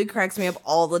absolutely cracks me up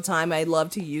all the time. I love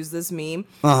to use this meme.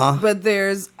 But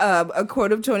there's a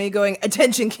quote of Tony going,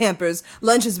 "Attention campers,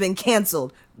 lunch has been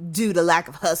canceled due to lack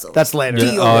of hustle." That's later.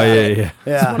 Deal Oh with yeah, it.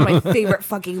 yeah. It's one of my favorite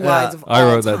fucking lines of all I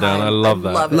wrote that down. time. I love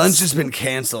that. it. Lunch has been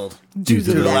canceled due to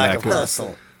due to lack lack of of hustle.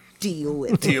 hustle. Deal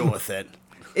with it. Deal with it.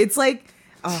 It's like,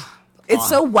 it's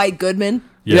so White Goodman.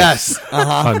 Yes.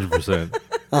 100%.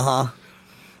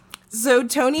 So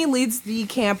Tony leads the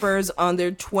campers on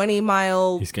their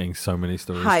 20-mile He's getting so many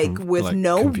stories. hike from, with like,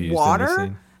 no confused in this water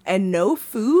scene. and no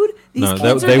food. These No,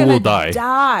 kids they are will gonna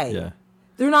die. Yeah.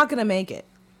 They're not gonna make it.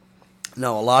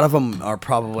 No, a lot of them are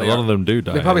probably. A lot of them do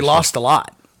die. They probably actually. lost a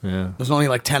lot. Yeah. There's only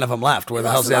like 10 of them left. Where the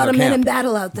hell's There's the a lot other of men in camp?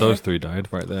 battle out there. Those three died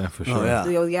right there for sure. yeah.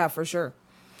 Oh, yeah, for sure.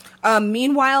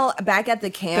 Meanwhile, back at the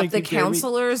camp, the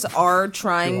counselors are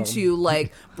trying to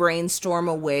like brainstorm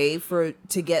a way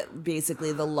to get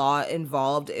basically the law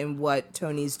involved in what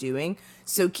Tony's doing.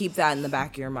 So keep that in the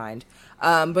back of your mind.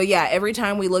 But yeah, every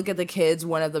time we look at the kids,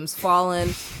 one of them's fallen,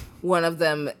 one of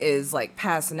them is like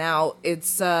passing out.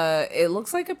 It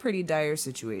looks like a pretty dire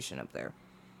situation up there,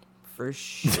 for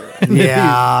sure.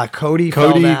 Yeah, Cody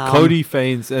fell down. Cody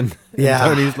faints and Yeah.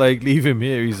 Tony's like, leave him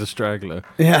here. He's a straggler.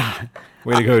 Yeah.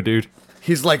 Way to go, dude.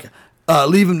 He's like,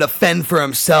 leave him to fend for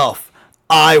himself.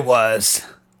 I was.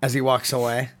 As he walks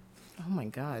away. Oh my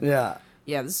god. Yeah.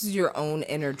 Yeah, this is your own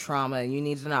inner trauma. You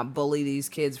need to not bully these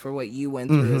kids for what you went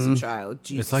through as a child.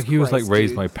 Jesus It's like he was like Christ,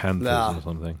 raised dude. by panthers No. or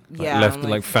something. Like, Yeah, left I'm like-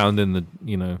 like found in the Are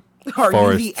you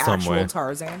forest the actual somewhere.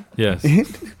 Tarzan? Yes.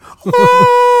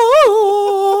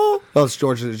 Oh, it's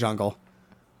George of the Jungle.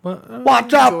 Well,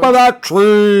 Watch out for that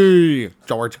tree.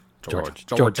 George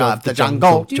George of the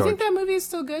Jungle. Do you think that movie is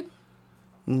still good?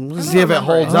 Let's see if it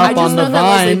holds I up just on know the that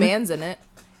Leslie vine. Mann's in it.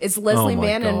 It's Leslie Oh my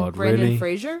Mann and God, Brendan really?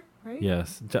 Fraser, right?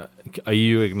 yes. Are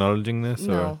you acknowledging this?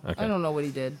 No, Or? Okay. I don't know what he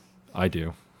did. I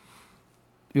do.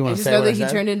 You I want to just say know what that I he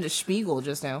said? turned into Spiegel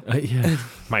just now. Yeah.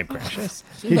 My precious.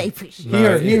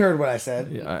 He heard what I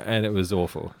said. Yeah, and it was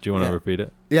awful. Do you want to Yeah. repeat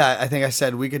it? Yeah, I think I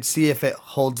said we could see if it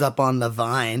holds up on the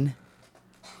vine.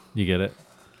 You get it?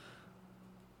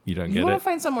 You don't You get want it? to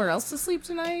find somewhere else to sleep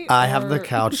tonight? I have the or-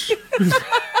 couch.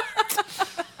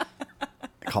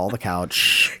 Call the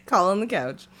couch. Call on the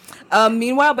couch.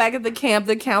 Meanwhile, back at the camp,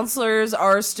 the counselors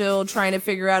are still trying to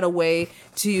figure out a way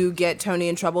to get Tony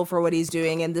in trouble for what he's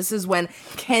doing. And this is when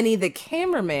Kenny, the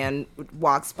cameraman,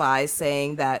 walks by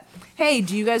saying that, hey,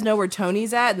 do you guys know where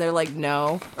Tony's at? And they're like,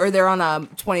 no. Or they're on a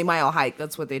 20-mile hike.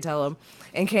 That's what they tell him.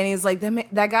 And Kenny's like,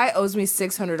 that guy owes me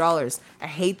 $600. I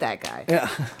hate that guy. Yeah.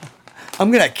 I'm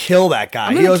going to kill that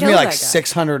guy. He owes me like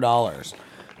 $600.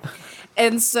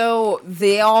 And so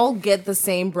they all get the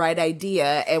same bright idea,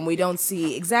 and we don't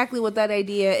see exactly what that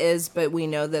idea is, but we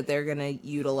know that they're going to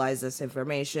utilize this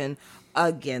information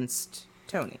against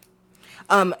Tony.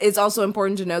 It's also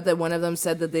important to note that one of them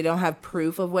said that they don't have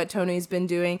proof of what Tony's been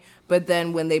doing, but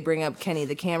then when they bring up Kenny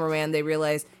the cameraman, they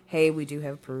realize, hey, we do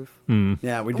have proof.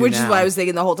 Yeah, we do. Which is what I was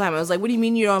thinking the whole time. I was like, what do you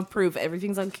mean you don't have proof?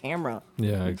 Everything's on camera.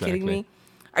 Yeah, Are you exactly. kidding me?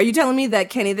 Are you telling me that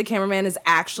Kenny the cameraman is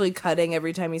actually cutting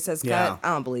every time he says cut? Yeah. I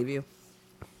don't believe you.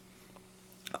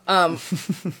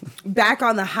 Back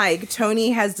on the hike,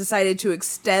 Tony has decided to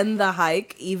extend the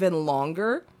hike even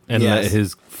longer. And Yes. let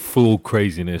his full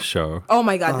craziness show. Oh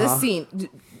my god, this scene.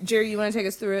 Jerry, you want to take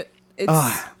us through it?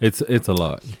 It's a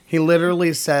lot. He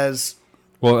literally says,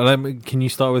 Well, can you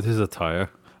start with his attire?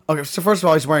 okay, so first of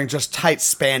all, he's wearing just tight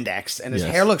spandex, and his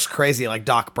Yes. hair looks crazy like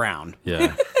Doc Brown.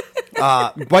 Yeah,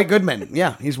 White Goodman.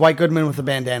 Yeah, he's White Goodman with a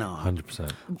bandana on.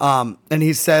 100%. And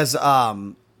he says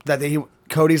that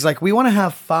Cody's like, we want to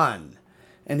have fun.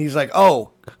 And he's like,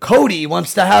 oh, Cody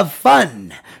wants to have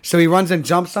fun. So he runs and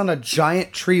jumps on a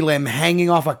giant tree limb hanging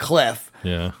off a cliff,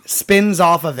 Yeah. spins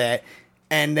off of it,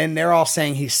 and then they're all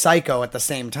saying he's psycho at the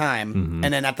same time. Mm-hmm.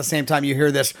 And then at the same time, you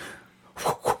hear this,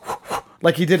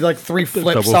 like he did like 3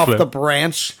 flips Double off flip. the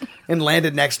branch and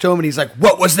landed next to him. And he's like,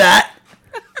 what was that?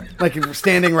 Like he was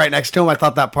standing right next to him. I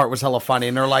thought that part was hella funny.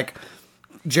 And they're like,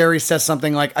 Jerry says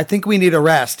something like, I think we need a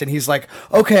rest. And he's like,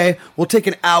 okay, we'll take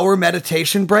an hour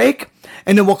meditation break.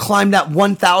 And then we'll climb that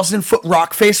 1,000-foot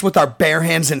rock face with our bare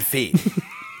hands and feet.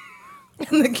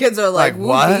 And the kids are like,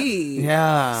 what? "Woo-wee.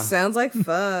 Yeah. Sounds like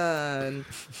fun."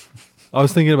 I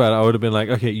was thinking about it. I would have been like,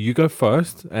 okay, you go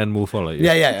first, and we'll follow you.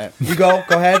 Yeah. You go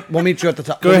ahead. We'll meet you at the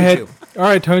top. Go We'll meet ahead. you. All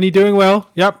right, Tony, doing well.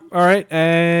 Yep. All right,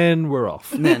 and we're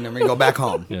off. And then we go back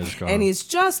home. Yeah, just go And on. he's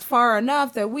just far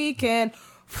enough that we can.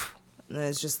 And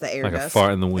it's just the air Like a dust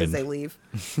fart in the as wind. they leave.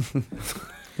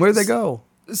 Where'd they go?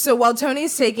 So while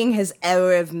Tony's taking his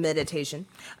hour of meditation,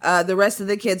 the rest of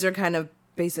the kids are kind of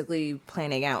basically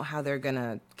planning out how they're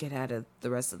gonna get out of the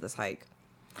rest of this hike.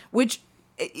 Which,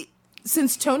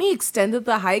 since Tony extended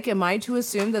the hike, am I to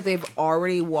assume that they've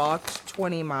already walked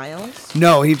 20 miles?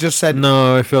 No, he just said,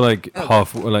 No, I feel like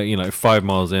 5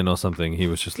 miles in or something. He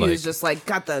was just He like, was just like,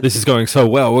 got the. "This is going so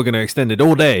well. We're going to extend it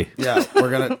all day. yeah, we're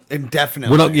going to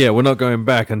indefinitely. We're not going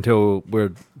back until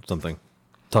we're something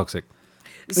toxic."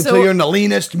 Until you're in the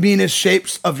leanest, meanest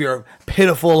shapes of your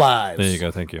pitiful lives. There you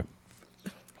go. Thank you.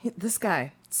 This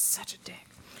guy, such a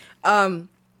dick.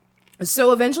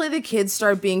 So eventually the kids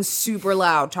start being super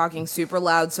loud, talking super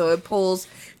loud, so it pulls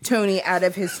Tony out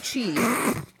of his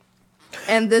chi.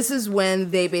 And this is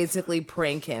when they basically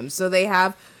prank him. So they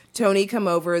have Tony come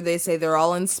over, they say they're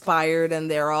all inspired and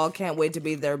they're all can't wait to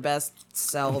be their best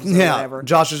selves or Yeah, whatever.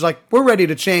 Josh is like, we're ready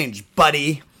to change,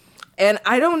 buddy. And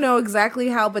I don't know exactly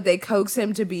how, but they coax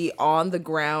him to be on the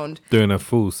ground. Doing a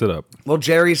full sit up. Well,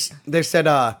 they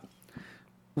said,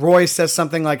 Roy says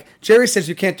something like, Jerry says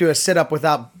you can't do a sit-up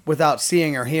without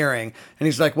seeing or hearing. And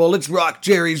he's like, well, let's rock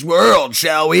Jerry's world,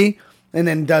 shall we? And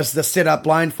then does the sit-up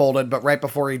blindfolded, but right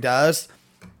before he does,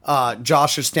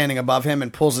 Josh is standing above him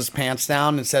and pulls his pants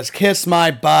down and says, kiss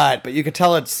my butt. But you could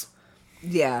tell it's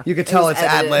was edited.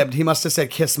 ad-libbed. He must have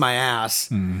said, kiss my ass.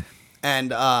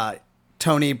 And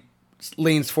Tony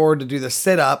leans forward to do the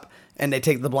sit-up, and they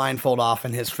take the blindfold off,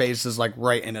 and his face is like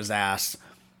right in his ass.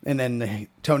 And then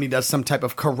Tony does some type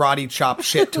of karate chop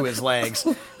shit to his legs,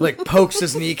 like pokes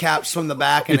his kneecaps from the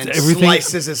back and It's then everything-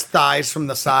 slices his thighs from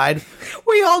the side.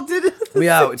 We all did it.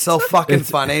 Yeah, it's so fucking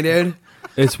funny, dude.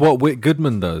 It's what Whit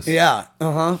Goodman does. Yeah,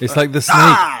 uh-huh. It's like the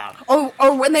snake.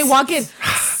 Or when they walk in.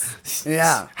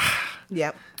 Yeah.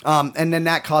 Yep. And then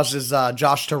that causes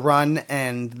Josh to run,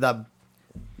 and the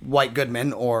White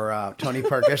Goodman, or Tony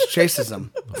Perkis, chases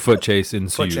him. Foot chase Foot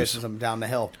ensues. chases him down the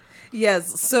hill.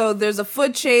 Yes, so there's a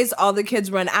foot chase. All the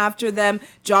kids run after them.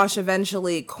 Josh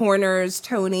eventually corners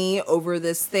Tony over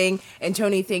this thing, and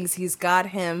Tony thinks he's got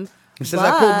him. He says,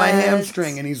 I pulled my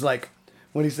hamstring, and he's like,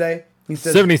 what'd he say? He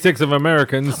says, 76 of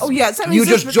Americans. Oh, yeah. you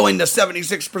just 76% joined the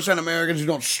 76% Americans who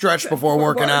don't stretch before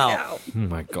working out. Oh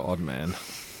my God, man.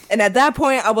 And at that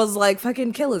point, I was like,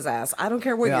 fucking kill his ass. I don't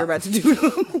care what Yeah. you're about to do.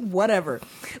 Whatever.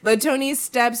 But Tony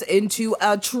steps into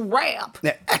a trap.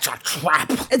 Yeah, it's a trap.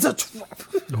 It's a trap.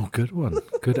 Oh, good one.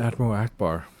 Good Admiral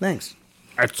Akbar. Thanks.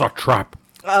 It's a trap.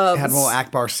 Admiral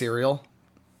Akbar cereal.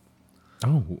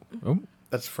 Oh, oh,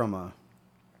 That's from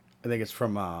I think it's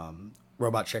from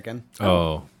Robot Chicken.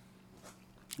 oh.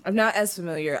 I'm not as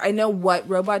familiar. I know what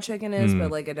Robot Chicken is,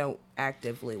 but like I don't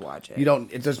actively watch it. You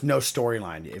don't. There's no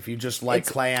storyline. If you just like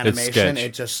It's- clay It's animation, sketch.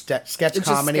 it's just sketch just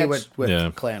comedy sketch. with Yeah.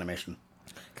 clay animation.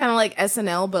 Kind of like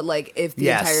SNL, but like if the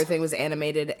Yes. entire thing was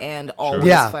animated and always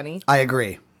Yeah, funny. I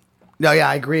agree. No, yeah,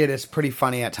 I agree. It is pretty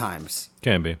funny at times.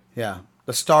 Can be. Yeah,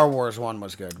 the Star Wars one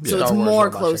was good. So Star it's Wars more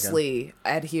Robot closely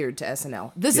adhered to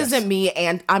SNL. This Yes. isn't me,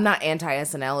 and I'm not anti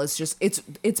SNL. It's just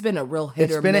it's been a real hit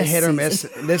Chicken. or It's been miss. a hit or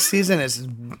season. miss. This season is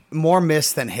more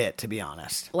miss than hit, to be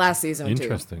honest. Last season too.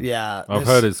 Interesting. Yeah, I've this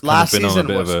heard it's kind last of been on a season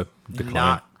bit of was a decline.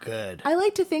 not good. I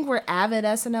like to think we're avid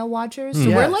SNL watchers, so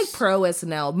Yes. we're like pro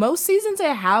SNL. Most seasons I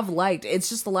have liked. It's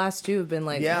just the last two have been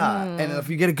like, Yeah, and if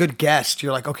you get a good guest,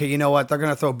 you're like, okay, you know what? They're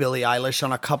gonna throw Billie Eilish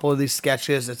on a couple of these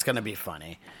sketches. It's gonna be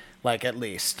funny, like at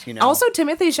least, you know. Also,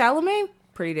 Timothy Chalamet,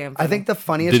 pretty damn funny. I think the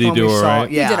funniest Did he one do we all saw, right?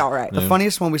 He yeah, did all right. The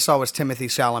funniest one we saw was Timothy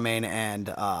Chalamet,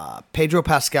 and Pedro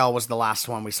Pascal was the last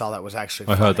one we saw that was actually.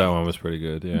 I heard that funny. one was pretty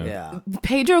good. Yeah. Yeah,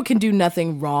 Pedro can do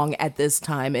nothing wrong at this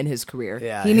time in his career.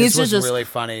 yeah. He needs his to was just really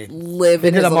funny. live He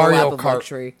in did his a little Mario lap of Kart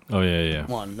luxury. Oh yeah, yeah.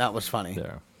 One that was funny.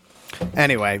 Yeah.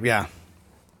 Anyway, yeah,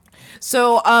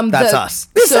 So that's the, us.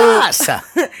 This so us.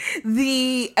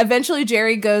 eventually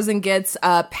Jerry goes and gets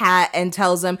Pat and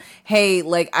tells him, "Hey,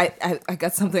 like I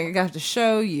got something I got to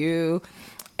show you."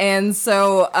 And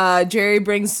so Jerry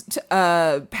brings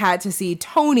Pat to see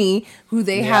Tony, who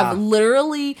they Yeah. have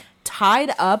literally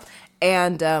tied up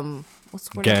and what's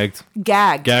the word? Gagged.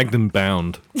 Gagged. Gagged and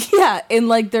bound. Yeah, in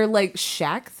like their like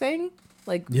shack thing,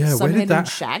 like Yeah, some where did hidden that-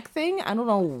 shack thing. I don't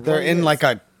know. what They're it in is. like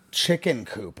a chicken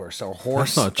coop or so.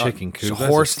 Horse. That's not a chicken it's coop. a That's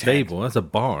horse a stable. That's a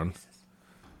barn.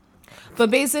 But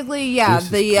basically, yeah, This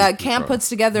is the creepy, camp bro. puts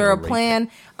together No, a right plan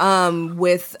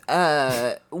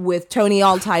with Tony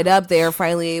all tied up. They are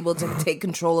finally able to take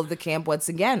control of the camp once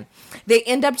again. They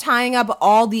end up tying up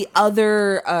all the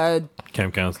other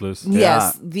Camp counselors.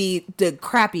 yes, the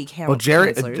crappy camp Well,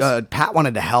 Jerry, counselors. Pat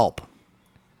wanted to help.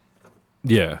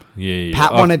 Yeah. Yeah.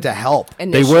 Pat wanted to help. They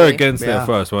Initially. were against it Yeah. at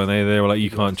first, weren't they? They were like, "You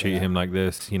can't treat him like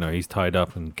this. You know, he's tied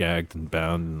up and gagged and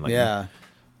bound." And like, Yeah.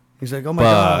 He's like, oh my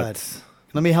God. But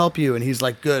Let me help you. And he's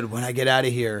like, good. When I get out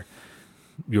of here,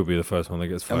 you'll be the first one that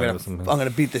gets I'm fired or something. gonna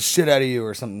beat the shit out of you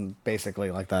or something,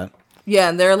 basically like that. Yeah,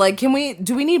 and they're like, do we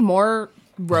need more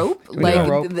rope? we Like, need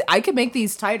more rope? I could make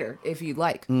these tighter if you'd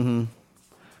like. Mm-hmm.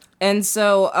 And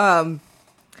so,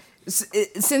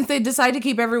 since they decide to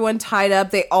keep everyone tied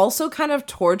up, they also kind of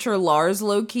torture Lars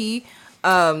low key.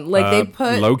 They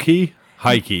put low key,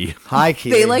 high key. Hi,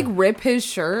 Keith. they like rip his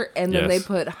shirt and then they Yes.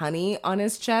 put honey on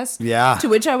his chest. Yeah. To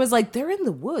which I was like, they're in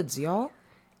the woods, y'all.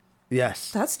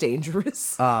 Yes. That's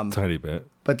dangerous. Tiny bit.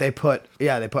 But they put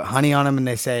honey on him and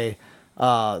they say,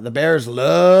 the bears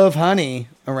love honey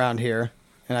around here.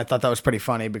 And I thought that was pretty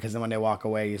funny because then when they walk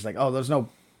away, he's like, oh, there's no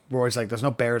bears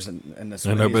in this.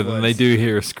 I know, these but then they woods." do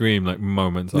hear a scream like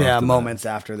moments. Yeah, after moments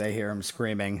after they hear him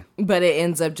screaming. But it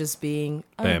ends up just being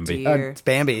oh Bambi. dear. It's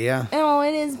Bambi, yeah. Oh,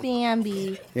 it is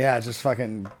Bambi. Yeah, just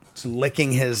fucking just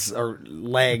licking his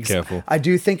legs. Careful. I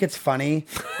do think it's funny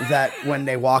that when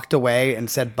they walked away and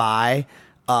said bye,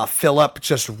 Philip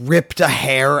just ripped a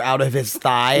hair out of his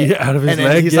thigh. Yeah, out of his and then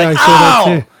leg. He's Yeah, like, I saw that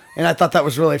ow! too. And I thought that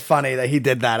was really funny that he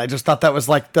did that. I just thought that was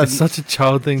like the. It's such a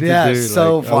child thing to Yeah, do. it's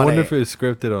so like, I wonder funny. if it was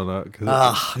scripted or not.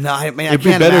 'Cause no, I mean, I It'd be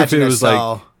can't better if imagine it it, was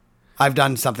so like- I've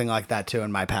done something like that too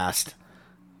in my past.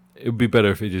 it would be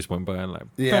better if it just went by and like,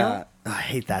 Yeah. I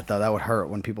hate that though. That would hurt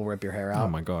when people rip your hair out. oh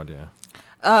my god, yeah.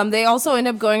 They also end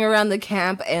up going around the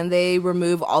camp and they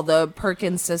remove all the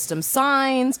Perkins system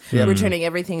signs, returning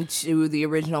everything to the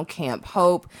original Camp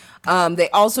Hope. They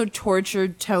also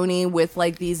tortured Tony with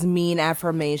like these mean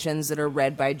affirmations that are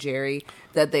read by Jerry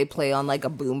that they play on like a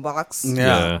boombox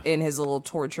Yeah. in his little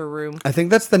torture room. I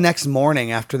think that's the next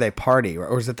morning after they party,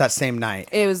 or is it that same night?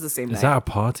 It was the same Is night. that a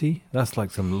party? That's like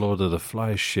some Lord of the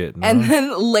Flies shit. No? And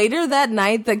then later that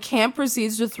night, the camp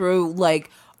proceeds to throw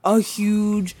like a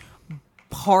huge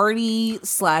party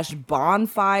 /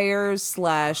 bonfire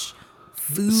 /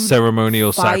 food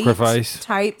ceremonial fight sacrifice.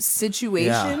 type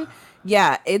situation.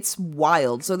 Yeah, it's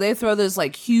wild. So they throw this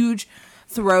like huge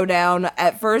throwdown.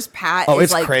 At first, Pat Oh, is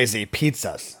it's like crazy.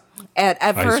 Pizzas. at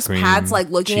Ice first cream, Pat's like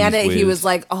looking at cheese it. He whiz. was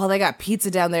like, "Oh, they got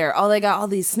pizza down there. Oh, they got all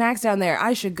these snacks down there.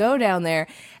 I should go down there."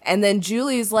 And then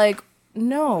Julie's like,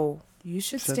 "No, you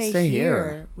should stay stay here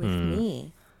here." with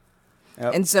me."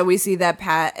 Yep. And so we see that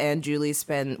Pat and Julie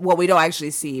spend, well, we don't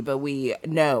actually see, but we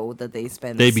know that they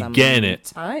spend They some began it.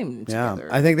 time Yeah, together.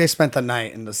 I think they spent the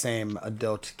night in the same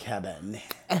adult cabin.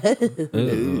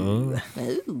 Ooh.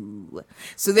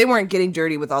 So they weren't getting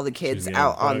dirty with all the kids She's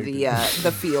out on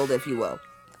the field, if you will.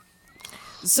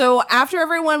 So after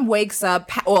everyone wakes up,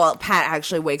 Pat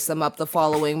actually wakes them up the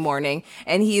following morning,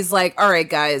 and he's like, all right,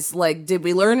 guys, like, did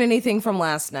we learn anything from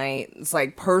last night? It's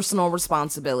like personal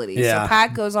responsibility. Yeah. So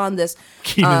Pat goes on this.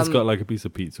 Keenan's got like a piece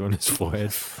of pizza on his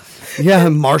forehead. Yeah,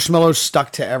 marshmallows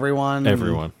stuck to everyone.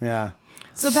 Everyone. Yeah.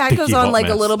 So Pat Sticky goes on hot like a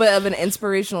mess. little bit of an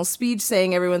inspirational speech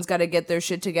saying everyone's got to get their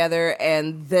shit together,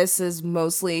 and this is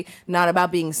mostly not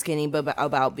about being skinny but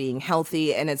about being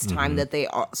healthy, and it's time that they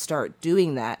start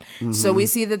doing that. So we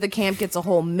see that the camp gets a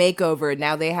whole makeover.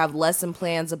 Now they have lesson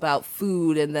plans about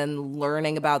food and then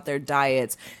learning about their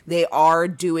diets. They are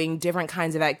doing different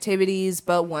kinds of activities,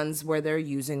 but ones where they're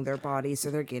using their body, so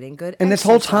they're getting good And this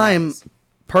whole exercise. time,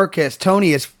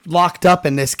 Tony is locked up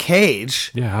in this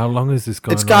cage. Yeah, how long is this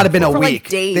going It's got to on been a for? like, week.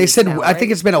 days They said now, I think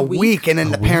right? it's been a Week? week, and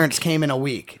then the parents came in a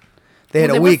week. They had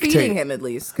Well, a they week were feeding to. him at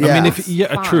least. Yeah. I mean,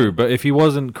 Fine. true, but if he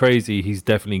wasn't crazy, he's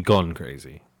definitely gone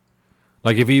crazy.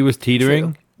 Like if he was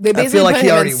teetering, They I basically feel like put he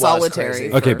him already in was solitary.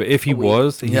 crazy. okay, for but if he a week.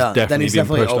 was, he's Yeah, definitely then he's been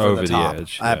definitely pushed over the top.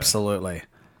 edge. Yeah. Absolutely,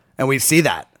 and we see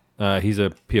that. He's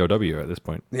a POW at this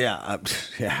point. Yeah,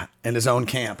 yeah, in his own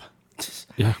camp.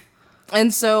 Yeah.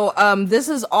 And so this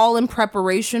is all in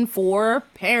preparation for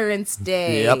Parents'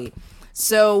 Day. Yep.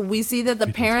 So we see that the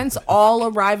parents all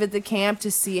arrive at the camp to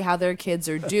see how their kids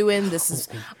are doing. This is,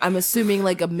 I'm assuming,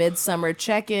 like a midsummer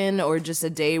check-in or just a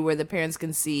day where the parents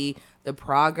can see the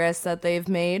progress that they've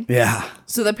made. Yeah,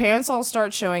 So the parents all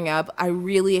start showing up. I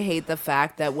really hate the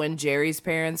fact that when Jerry's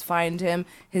parents find him,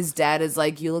 his dad is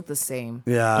like, "You look the same."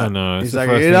 yeah. I know, it's He's the like,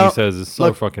 first "You thing he don't says is so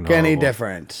look fucking any horrible."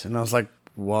 different, and I was like,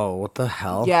 "Whoa, what the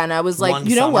hell?" Yeah, and I was like, One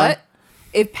you know summer? what?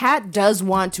 If Pat does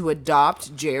want to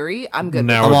adopt Jerry, I'm good.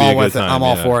 Now with would I'm be a all good with it. time, I'm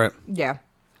all yeah. for it. Yeah.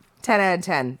 10 out of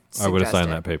 10. I would have signed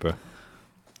Suggest that it. paper.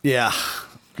 Yeah,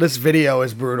 this video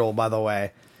is brutal. By the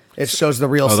way, it shows the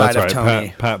real Oh, side that's of right.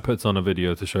 Tony. Pat puts on a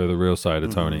video to show the real side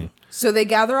of Tony. So they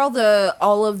gather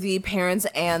all of the parents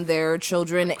and their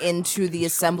children into the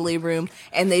assembly room,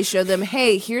 and they show them,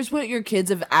 hey, here's what your kids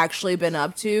have actually been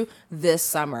up to this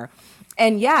summer.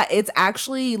 And yeah, it's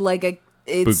actually like a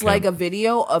Boot like a camp.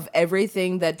 video of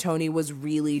everything that Tony was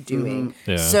really doing.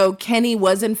 Yeah. So Kenny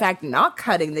was in fact not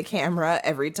cutting the camera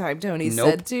every time Tony Nope.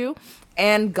 said to,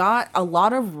 and got a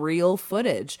lot of real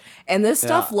footage. And this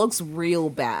stuff Yeah. looks real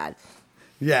bad.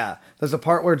 Yeah, there's a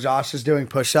part where Josh is doing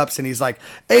push-ups and he's like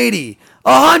 80,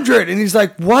 100, and he's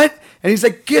like, "What?" And he's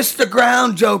like, "Kiss the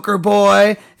ground, Joker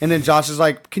boy." And then Josh is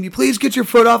like, "Can you please get your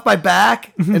foot off my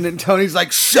back?" And then Tony's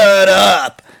like, "Shut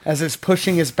up," as he's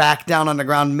pushing his back down on the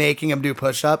ground, making him do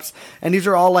push-ups. And these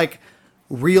are all like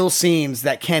real scenes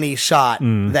that Kenny shot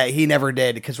that he never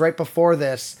did. Because right before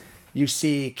this, you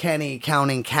see Kenny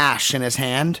counting cash in his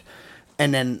hand,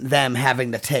 and then them having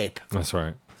the tape. That's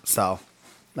right. So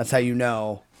that's how you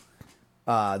know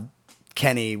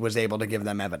Kenny was able to give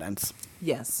them evidence.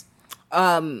 Yes.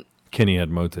 Kenny had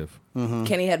motive.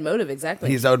 Kenny had motive, exactly.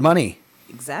 He's owed money.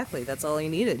 Exactly. That's all he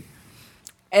needed.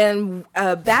 And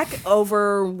back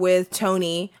over with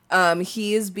Tony,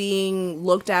 he is being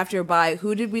looked after by,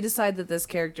 who did we decide that this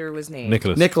character was named?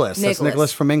 Nicholas. Nicholas. That's Nicholas.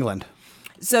 Nicholas from England.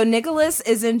 So Nicholas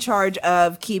is in charge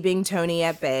of keeping Tony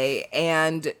at bay,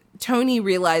 and Tony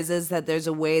realizes that there's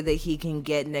a way that he can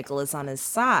get Nicholas on his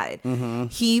side.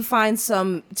 He finds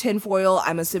some tinfoil,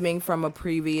 I'm assuming from a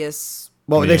previous,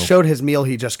 Well, they Meal. showed his meal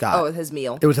he just got. his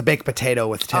meal. It was a baked potato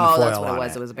with tinfoil Oh, that's what on it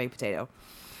was. it. It was a baked potato.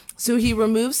 So he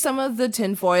removes some of the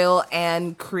tinfoil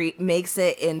and makes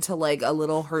it into like a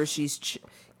little Hershey's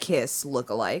Kiss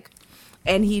look-alike.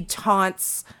 And he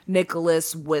taunts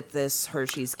Nicholas with this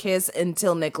Hershey's Kiss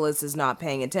until Nicholas is not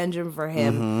paying attention for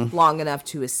him long enough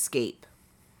to escape.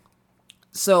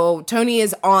 So Tony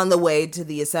is on the way to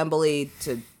the assembly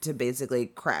to basically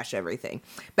crash everything.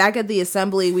 Back at the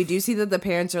assembly, we do see that the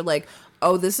parents are like,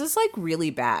 "Oh, this is like really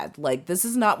bad. Like this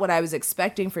is not what I was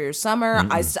expecting for your summer.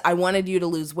 I wanted you to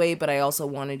lose weight, but I also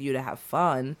wanted you to have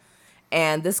fun."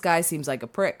 And this guy seems like a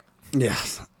prick.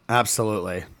 Yes,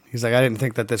 absolutely. He's like, I didn't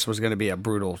think that this was going to be a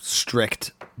brutal,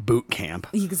 strict boot camp.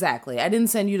 Exactly. I didn't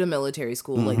send you to military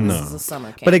school. Like this is a summer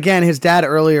camp. But again, his dad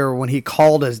earlier, when he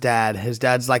called his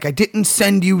dad's like, I didn't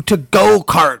send you to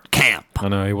go-kart camp. I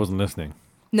know he wasn't listening.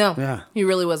 No, Yeah. he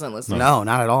really wasn't listening. No,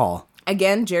 not at all.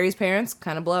 Again, Jerry's parents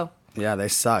kind of blow. Yeah, they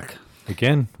suck.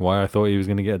 Again, why I thought he was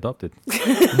going to get adopted.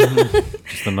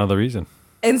 Just another reason.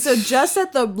 And so just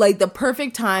at the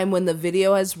perfect time when the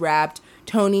video has wrapped,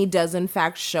 Tony does in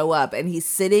fact show up, and he's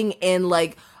sitting in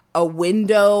like a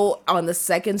window on the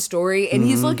second story, and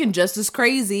he's looking just as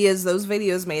crazy as those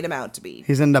videos made him out to be.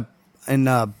 He's in the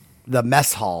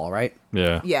mess hall, right?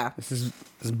 Yeah. Yeah. This is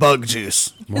bug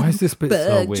juice. Why is this bit so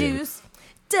Bug weird? juice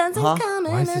doesn't Huh? come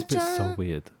Why in is this a bit so jar.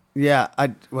 weird? Yeah.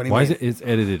 What do you Why mean? is it's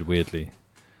edited weirdly?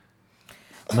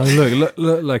 No,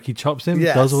 look, like he chops him,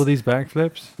 Yes. does all these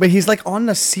backflips. But he's like on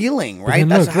the ceiling, right?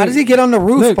 then look, How does he look. get on the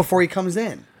roof Look. before he comes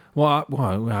in? Well,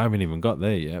 I haven't even got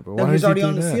there yet. But No, why he's does he already do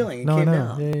on the that? ceiling. He No, came no,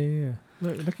 down. yeah.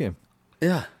 Look at him.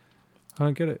 Yeah. I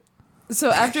don't get it.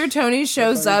 So after Tony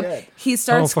shows up, already good. he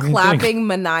starts fucking clapping thing.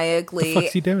 What the maniacally,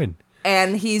 fuck's he doing?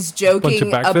 and he's Bunch of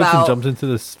joking backflips and about jumps into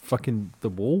this fucking the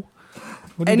wall.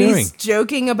 What are and you doing? he's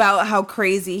joking about how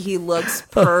crazy he looks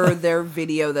per their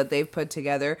video that they've put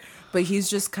together. But he's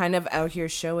just kind of out here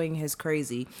showing his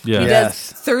crazy. Yeah. He Yes.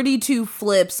 does 32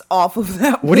 flips off of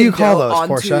that What do you call window those, onto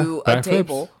Portia? a Backflips?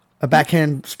 table. A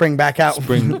backhand spring back out.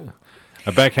 Spring,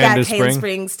 a backhanded Backhand spring.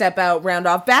 spring, step out, round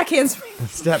off. Backhand spring,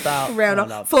 Step out. round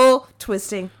off. Full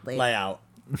twisting. Lay out.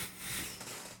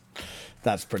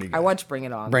 That's pretty good. I watch Bring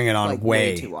It On. Bring it on like,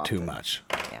 way too too often. much.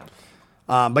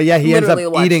 Yeah. But yeah, he ends up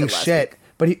Literally watched eating it last shit. week.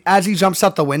 But as he jumps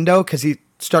out the window, because he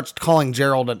starts calling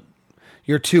Gerald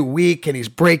you're too weak, and he's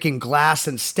breaking glass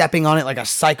and stepping on it like a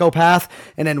psychopath,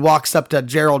 and then walks up to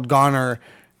Gerald Garner,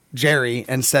 Jerry,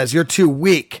 and says, "You're too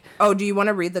weak." Oh, do you want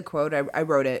to read the quote? I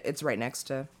wrote it. It's right next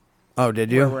to Oh, did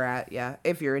where you? we're at. Yeah,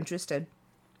 if you're interested.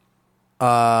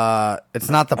 It's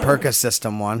not the Percus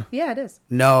system one. Yeah, it is.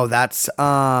 No, that's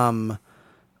the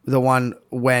one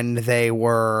when they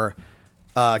were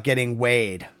getting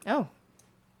weighed, Oh,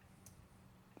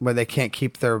 where they can't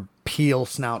keep their peel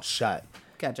snouts shut.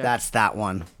 gotcha. That's that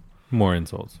one. More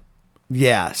insults.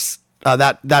 Yes.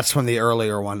 That's from the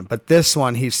earlier one. But this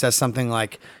one, he says something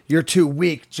like, "You're too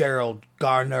weak, Gerald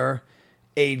Garner,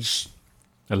 age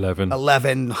 11.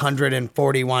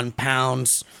 1,141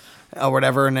 pounds," or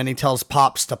whatever. And then he tells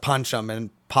Pops to punch him, and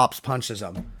Pops punches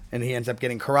him. And he ends up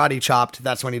getting karate chopped.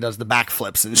 That's when he does the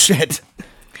backflips and shit.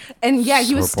 And yeah, he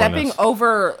So was stepping pointless.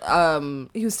 over.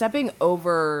 He was stepping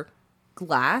over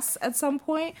glass at some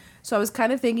point. So I was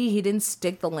kind of thinking he didn't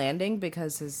stick the landing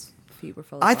because his feet were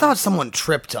full of I glass. thought someone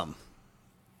tripped him.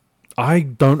 I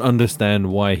don't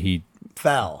understand why he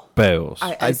Fell. bails.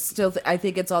 I still I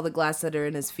think it's all the glass that are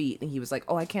in his feet, and he was like,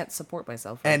 "Oh, I can't support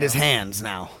myself." right And his now." hands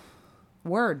now.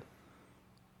 Word.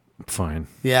 Fine.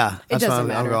 Yeah, that's what doesn't I'm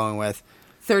matter. going with.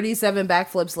 37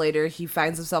 backflips later, he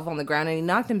finds himself on the ground and he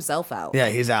knocked himself out. Yeah,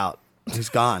 he's out. He's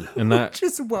gone. And that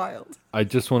Just wild. I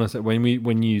just want to say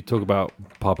when you talk about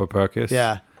Papa Perkis,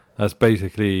 Yeah. that's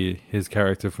basically his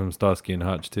character from Starsky and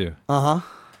Hutch too. Uh-huh.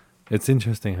 It's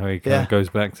interesting how he kind Yeah. of goes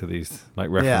back to these, like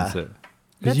reference Yeah. it.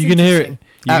 That's Because you can hear it. interesting.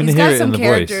 You can He's hear got it some in the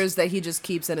characters voice. that he just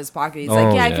keeps in his pocket. He's Oh,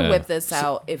 like, yeah, I can yeah. whip this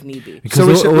out if need be. Because So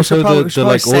we should also probably the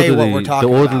like say what orderly, we're the talking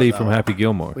orderly about, from though. Happy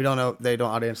Gilmore. We don't know.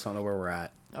 Audience don't know where we're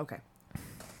at. Okay.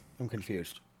 I'm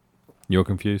confused. You're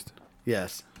confused.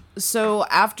 Yes. So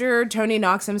after Tony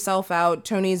knocks himself out,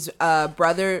 Tony's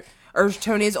brother or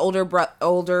Tony's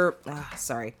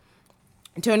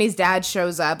Tony's dad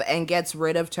shows up and gets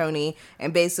rid of Tony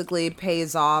and basically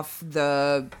pays off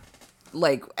the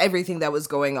everything that was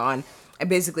going on and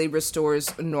basically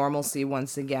restores normalcy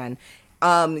once again.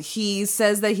 He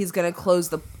says that he's going to close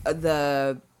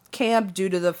the camp due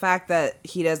to the fact that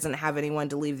he doesn't have anyone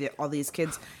to leave all these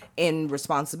kids in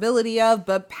responsibility of,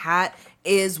 but Pat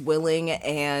is willing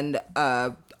and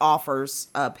offers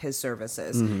up his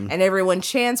services. And everyone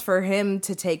chants for him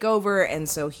to take over, and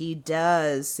so he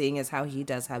does, seeing as how he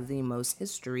does have the most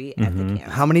history at the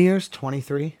camp. How many years?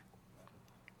 23?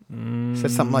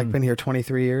 Said something like been here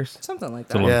 23 years. Something like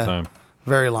It's a that. long Yeah. time.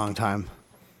 Very long time.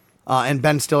 And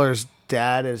Ben Stiller's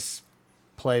dad is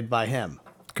played by him.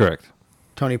 Correct.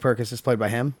 Tony Perkis is played by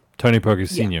him. Tony Perkis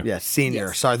Senior. Yes, senior.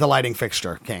 Yes. Sorry, the lighting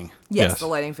fixture king. Yes, Yes. the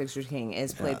lighting fixture king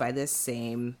is played by this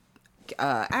same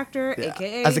actor,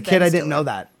 aka As a kid, Ben I didn't Stiller. know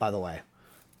that, by the way.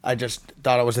 I just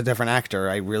thought it was a different actor.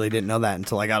 I really didn't know that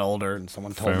until I got older and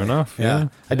someone told Fair me. enough, yeah.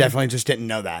 I definitely just didn't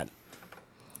know that.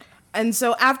 And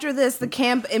so after this, the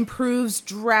camp improves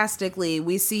drastically.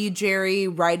 We see Jerry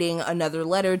writing another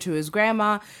letter to his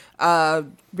grandma,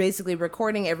 basically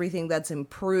recording everything that's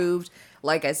improved.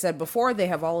 Like I said before, they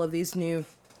have all of these new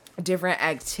different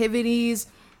activities.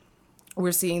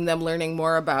 We're seeing them learning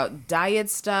more about diet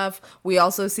stuff. We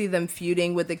also see them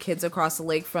feuding with the kids across the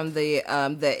lake from the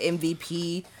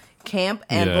MVP camp.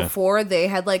 And Yeah. before, they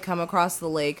had come across the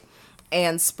lake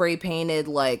and spray painted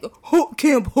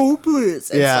Camp Hopeless.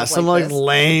 And Yeah, stuff some like this.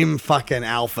 lame fucking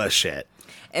alpha shit.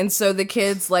 And so the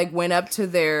kids like went up to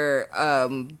their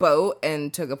boat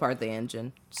and took apart the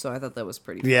engine. So I thought that was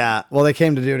pretty fun. Yeah. Well, they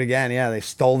came to do it again. Yeah, they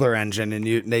stole their engine and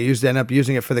they ended up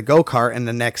using it for the go-kart in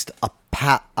the next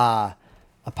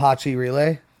Apache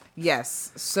relay.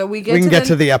 Yes. So we We can get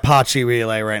to the Apache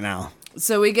relay right now.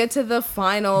 So we get to the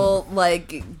final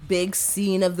like big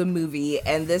scene of the movie,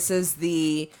 and this is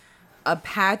the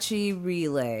Apache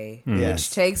relay, Yes.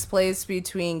 which takes place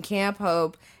between Camp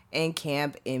Hope and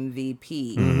Camp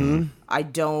MVP. I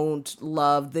don't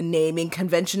love the naming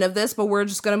convention of this, but we're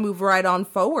just gonna move right on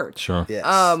forward. Sure. Yes.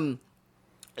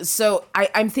 So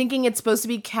I'm thinking it's supposed to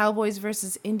be Cowboys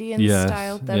versus Indians Yes.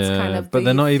 style. That's kind of but the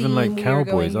they're not even theme like we're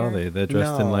cowboys, going are here. they? They're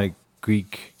dressed in No. like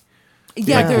Greek.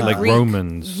 Yeah, like, they're like Greek.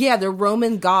 Romans. Yeah, they're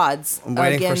Roman gods I'm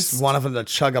waiting against for one of them to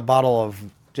chug a bottle of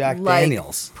Jack like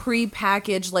Daniels.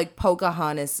 pre-packaged like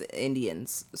Pocahontas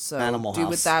Indians. So Animal do House.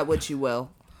 with that what you will.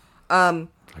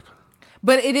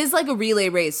 But it is like a relay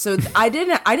race. So I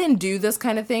didn't do this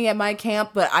kind of thing at my camp,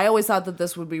 but I always thought that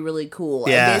this would be really cool.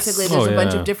 Yes. And basically there's Oh, a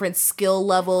bunch yeah. of different skill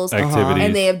levels. Activities.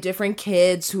 And they have different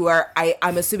kids who are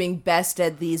I'm assuming best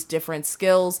at these different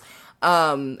skills.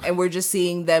 And we're just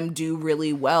seeing them do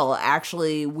really well.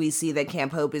 Actually, we see that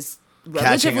Camp Hope is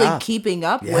relatively up. keeping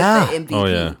up Yeah. with the MVP. Oh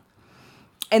yeah.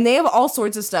 And they have all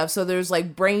sorts of stuff. So there's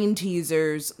like brain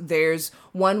teasers. There's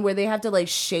one where they have to like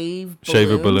shave Shave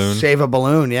a balloons. balloon. Shave a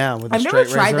balloon, yeah. With a I've never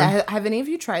straight tried razor. that. Have any of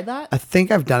you tried that? I think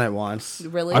I've done it once.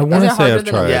 Really? I Is wanna it say harder I've than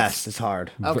it tried. looks? Yes, it's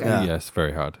hard. Okay. Yeah. Yes,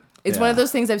 very hard. It's one of Yeah.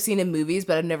 those things I've seen in movies,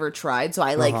 but I've never tried. So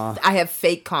I like I have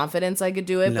fake confidence I could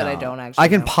do it, but I No. don't actually. I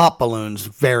can know. pop balloons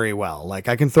very well. Like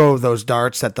I can throw those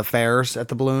darts at the fairs at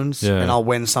the balloons, Yeah. and I'll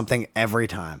win something every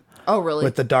time Oh, really?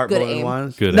 with the dart Good balloon aim.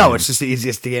 ones. Good no, aim. it's just the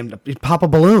easiest game. You pop a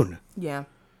balloon, Yeah.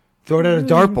 throw it at a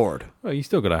dartboard. Well, you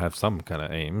still gotta have some kind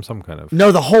of aim, some kind of.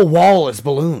 No, the whole wall is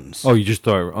balloons. Oh, you just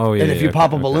throw. Oh yeah. and if yeah, you okay,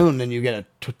 pop a okay. balloon, then you get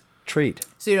a treat.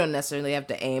 So you don't necessarily have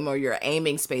to aim, or your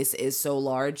aiming space is so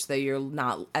large that you're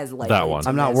not as likely. That one. to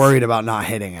I'm not miss. worried about not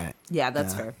hitting it. Yeah,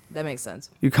 that's fair. That makes sense.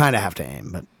 You kind of have to aim,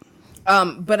 but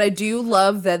But I do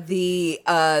love that the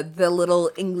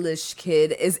little English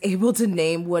kid is able to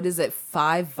name, what is it,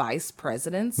 5 vice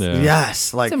presidents? Yeah.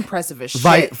 yes, like It's impressive as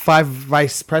shit. 5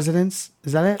 vice presidents.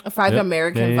 Is that it? 5 Yep.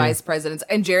 American Yeah, yeah. vice presidents.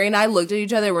 And Jerry and I looked at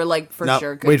each other. We're like, for No,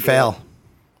 sure, could we'd do fail. it.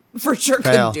 For sure,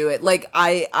 Fail. couldn't do it. Like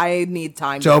I need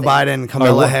time. Joe to think. Biden,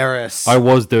 Kamala I wa- Harris. I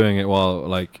was doing it while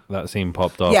like that scene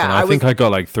popped up, Yeah, and I I think was- I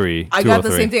got like 3. I 2 got or the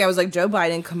 3. same thing. I was like Joe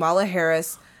Biden, Kamala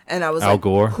Harris, and I was Al like,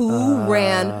 Gore. who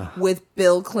ran with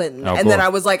Bill Clinton? Al And then Gore. I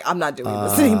was like, I'm not doing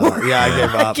this anymore. yeah, I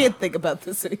gave I up. can't think about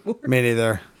this anymore. Me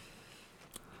neither.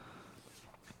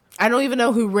 I don't even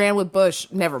know who ran with Bush.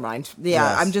 Never mind. Yeah,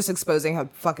 Yes. I'm just exposing how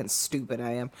fucking stupid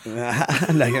I am.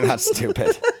 No, you're not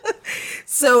stupid.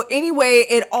 So anyway,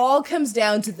 it all comes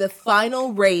down to the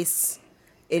final race.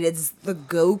 It is the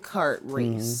go-kart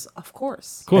race, of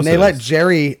course. Of course And they it let is.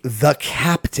 Jerry, the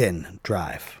captain,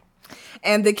 drive.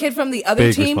 And the kid from the other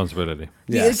Big team, responsibility.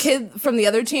 Yes. the kid from the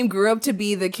other team grew up to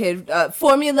be the kid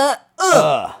Formula.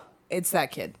 It's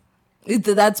that kid.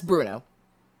 That's Bruno,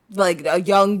 like a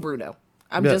young Bruno.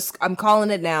 Yeah. I'm calling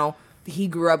it now. He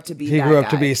grew up to be. He that grew up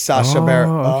to guy. be Sasha Oh, Baron.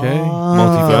 okay. Oh.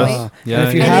 Multiverse. Yeah. And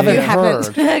if you yeah, And if you haven't haven't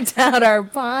heard. checked out our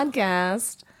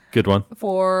podcast Good one.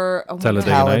 for oh my Talladega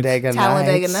God, Nights. Talladega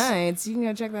Talladega Nights. Nights, you can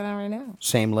go check that out right now.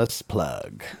 Shameless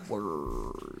plug.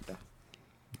 Word.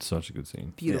 Such a good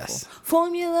scene. Beautiful. Yes.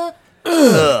 Formula.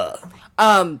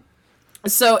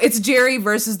 So it's Jerry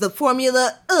versus the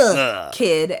Formula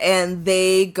kid, and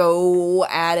they go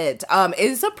at it.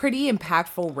 It's a pretty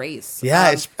impactful race. Yeah,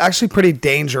 it's actually pretty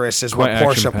dangerous, is what Quite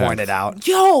Portia action-packed. pointed out.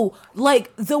 Yo,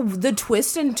 like the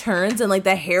twists and turns and like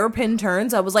the hairpin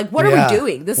turns. I was like, what Yeah. are we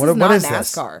doing? This What- is what not is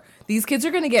this? NASCAR. These kids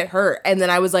are gonna get hurt. And then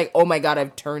I was like, oh my god,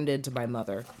 I've turned into my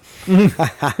mother.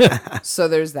 So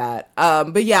there's that.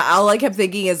 But yeah, all I kept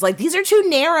thinking is like, these are too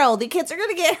narrow. The kids are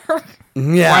gonna get hurt.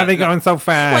 Yeah. Why are they going so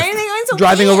fast? Why are they going so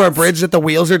Driving over a fast? bridge that the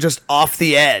wheels are just off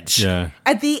the edge. Yeah.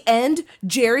 At the end,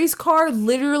 Jerry's car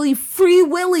literally free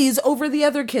willies over the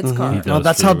other kid's car. does. Well,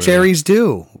 that's free how will. Jerry's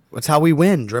do. That's how we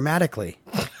win dramatically.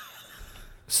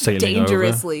 Sailing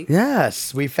Dangerously.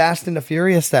 Yes, we Fast and the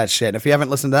Furious that shit. If you haven't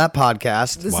listened to that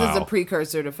podcast, This is Wow. a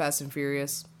precursor to Fast and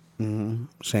Furious.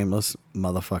 shameless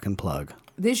motherfucking plug.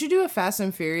 They should do a Fast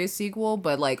and Furious sequel,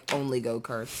 but like only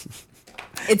go-karts.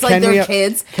 It's Can like we- their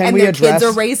kids, can and we their kids address-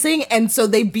 are racing, and so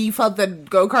they beef up the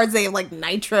go-karts. They have like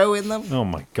nitro in them. over. Oh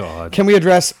my god. Can we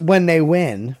address when they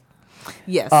win?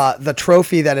 Yes. The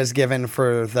trophy that is given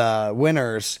for the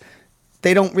winners,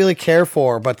 they don't really care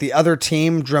for, but the other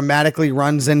team dramatically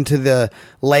runs into the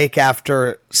lake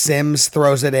after Sims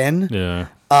throws it in Yeah.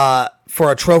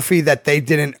 for a trophy that they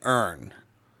didn't earn.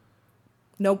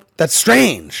 Nope. That's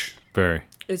strange. Very.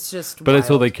 It's just. But it's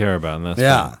all wild. they care about, and that's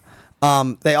Yeah.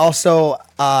 fine. They also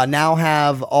now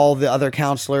have all the other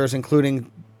counselors, including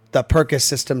the Perkis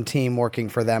system team, working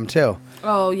for them too.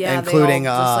 Oh yeah, including, they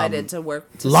all decided to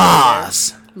work. To Lars.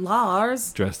 stay there.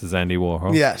 Lars. Dressed as Andy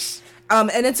Warhol. Yes.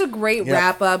 And it's a great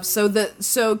wrap up.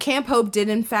 So Camp Hope did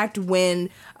in fact win.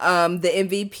 The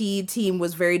MVP team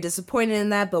was very disappointed in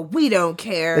that, but we don't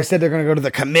care. They said they're going to go to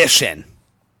the commission.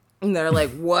 And they're like,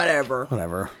 whatever.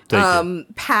 Whatever. Take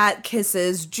it. Pat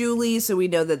kisses Julie, so we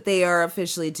know that they are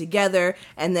officially together.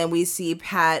 And then we see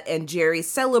Pat and Jerry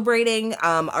celebrating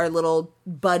our little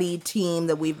buddy team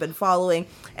that we've been following.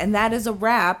 And that is a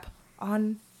wrap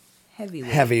on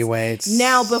Heavyweights. Heavyweights.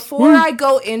 Now, before I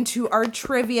go into our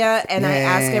trivia and I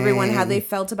ask everyone how they Yay.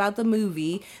 felt about the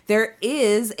movie, there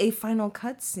is a final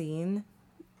cutscene.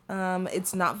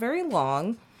 It's not very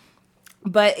long.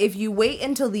 But if you wait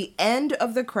until the end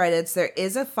of the credits, there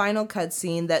is a final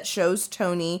cutscene that shows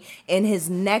Tony in his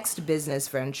next business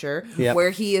venture, Yep. where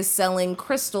he is selling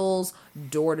crystals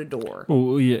door to door.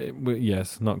 Oh yeah,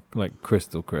 yes, not like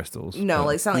crystals. No, but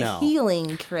like selling No.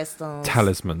 healing crystals.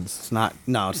 talismans. It's not.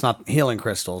 No, it's not healing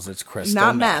crystals. It's crystal.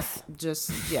 Not meth, just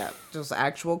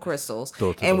actual crystals.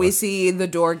 Door to And we door. see the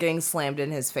door getting slammed in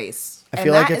his face. I And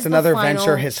feel like that it's is the another final-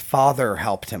 venture his father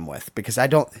helped him with, because I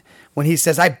don't. When he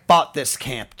says, "I bought this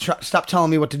camp," stop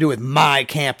telling me what to do with my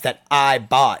camp that I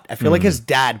bought. I feel like his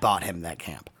dad bought him that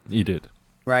camp, You did.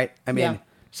 right? I mean, Yeah.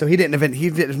 so he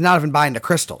was not even buying the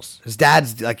crystals. His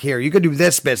dad's like, "Here, you could do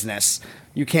this business.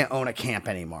 You can't own a camp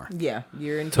anymore." Yeah,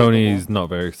 you're in. Tony's not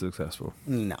very successful.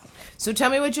 No. So tell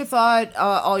me what you thought.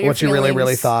 All your What you really,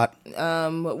 really feelings. thought?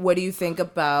 What do you think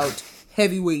about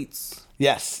Heavyweights?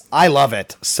 Yes, I love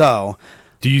it. So,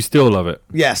 Do you still love it?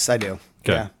 yes, I do.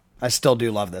 Okay. Yeah, I still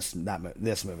do love this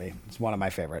movie. It's one of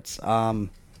my favorites. I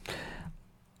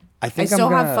I think still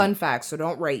I'm gonna, have fun facts, so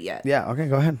don't rate yet. Yeah. Okay.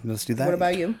 Go ahead. Let's do that. What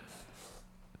about you?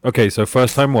 Okay, so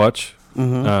first time watch.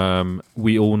 Mm-hmm.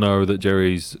 We all know that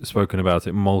Jerry's spoken about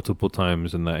it multiple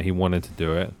times and that he wanted to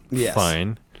do it. Yes.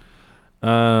 Fine.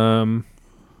 I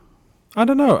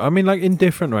don't know. I mean, like,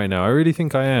 indifferent right now. I really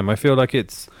think I am. I feel like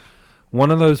it's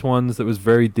one of those ones that was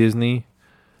very Disney.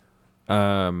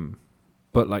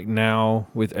 But like now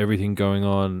with everything going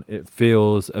on, it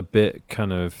feels a bit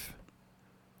kind of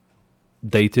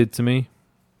dated to me.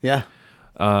 Yeah.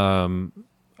 I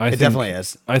It think, definitely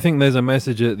is. I think there's a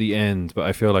message at the end, but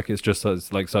I feel like it's just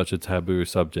such a taboo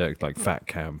subject, like fat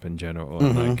camp in general,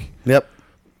 and like Yep.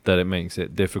 that it makes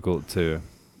it difficult to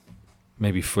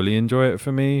maybe fully enjoy it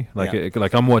for me. Like, Yeah.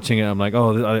 like I'm watching it, I'm like,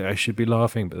 oh, I should be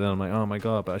laughing, but then I'm like, oh my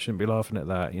god, but I shouldn't be laughing at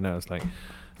that. You know, it's like,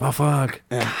 oh fuck.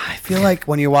 Yeah, I feel like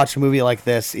when you watch a movie like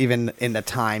this, even in the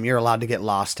time, you're allowed to get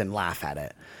lost and laugh at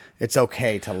it. It's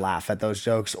okay to laugh at those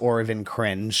jokes or even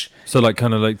cringe. So like,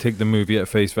 kind of like take the movie at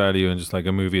face value and just like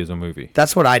a movie is a movie.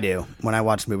 That's what I do when I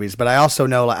watch movies. But I also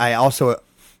know, I also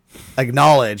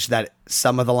acknowledge that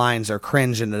some of the lines are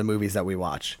cringe in the movies that we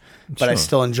watch. But I Sure.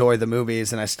 still enjoy the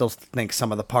movies, and I still think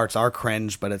some of the parts are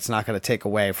cringe, but it's not going to take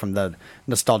away from the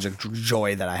nostalgic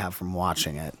joy that I have from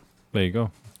watching it. There you go.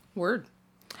 Word.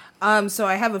 So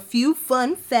I have a few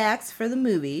fun facts for the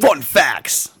movie. Fun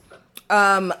facts!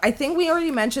 I think we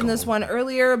already mentioned this one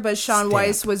earlier, but Sean Stamp.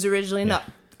 Weiss was originally not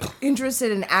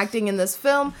interested in acting in this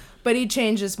film, but he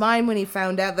changed his mind when he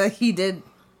found out that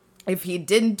if he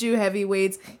didn't do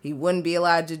Heavyweights, he wouldn't be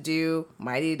allowed to do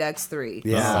Mighty Ducks 3.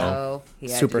 Yeah. So he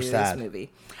had Super to do sad. this movie.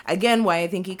 Again, why I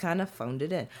think he kind of phoned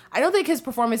it in. I don't think his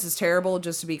performance is terrible,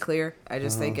 just to be clear. I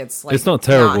just think it's like It's not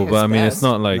terrible, his but I mean, it's best.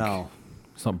 not like No.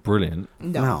 it's not brilliant.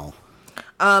 No.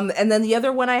 And then the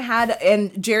other one I had,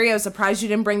 and Jerry, I was surprised you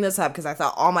didn't bring this up because I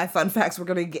thought all my fun facts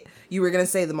you were gonna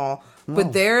say them all.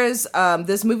 But there is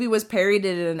this movie was parodied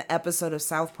in an episode of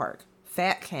South Park,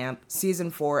 Fat Camp, season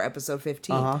 4, episode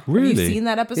 15. Have Really? you seen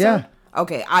that episode? Yeah.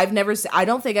 Okay, I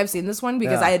don't think I've seen this one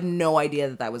because Yeah. I had no idea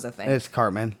that was a thing. It's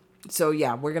Cartman. So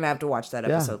yeah, we're gonna have to watch that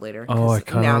Yeah. episode later. Oh, I 'cause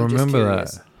kind now of I'm just remember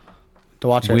curious. that. To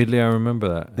watch it. Weirdly, I remember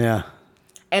that. Yeah.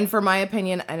 And for my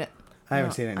opinion, I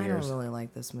haven't seen it in I years. don't really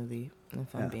like this movie,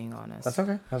 if I'm being honest. That's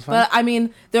okay. That's fine. But I mean,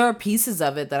 there are pieces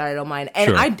of it that I don't mind, and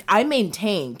Sure. I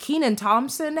maintain Kenan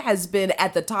Thompson has been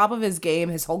at the top of his game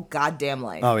his whole goddamn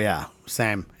life. Oh, yeah.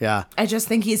 Same. Yeah. I just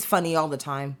think he's funny all the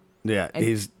time. Yeah.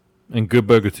 He's. And Good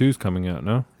Burger 2's coming out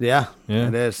now. Yeah. Yeah.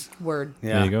 It is. Word.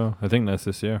 Yeah. There you go. I think that's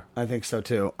this year. I think so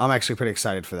too. I'm actually pretty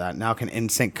excited for that. Now can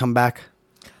NSYNC come back?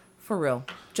 For real.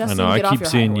 I Justin, know. I get off keep your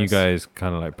high seeing you horse. guys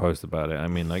kind of like post about it. I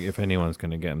mean, like, if anyone's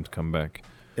going to get him to come back,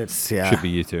 It's should be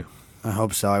you two. I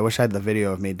hope so. I wish I had the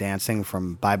video of me dancing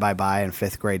from Bye Bye Bye and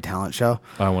 5th grade talent show.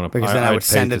 I want to. Because then I would I'd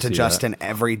send pay it to see Justin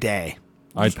every day.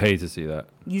 I'd pay to see that.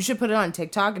 You should put it on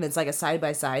TikTok, and it's like a side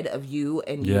by side of you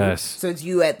and you. Yes. So it's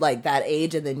you at like that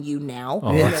age, and then you now. Oh,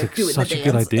 and that's like, doing such the a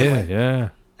good dance. idea. Yeah.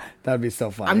 That'd be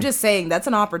so funny. I'm just saying that's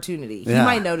an opportunity. He Yeah.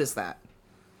 might notice that.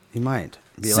 He might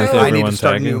be So- like, With I need to everyone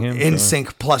start tagging new him,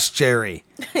 NSYNC plus Jerry.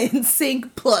 In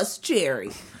Sync plus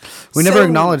Jerry. We never So-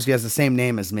 acknowledged he has the same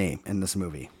name as me in this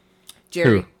movie.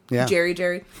 Jerry. Who? Yeah.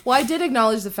 Jerry. Well, I did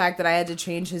acknowledge the fact that I had to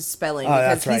change his spelling Oh, because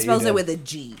that's right, he you spells it did. with a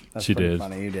G. That's She pretty did.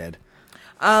 funny. You did.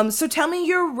 So tell me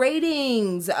your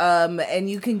ratings. And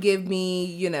you can give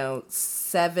me,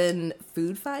 7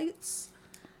 food fights,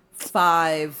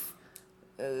 5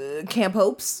 Camp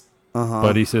Hopes,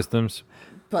 Buddy systems.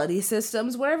 buddy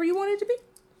systems, whatever you want it to be.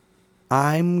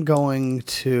 I'm going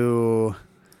to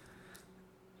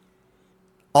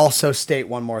also state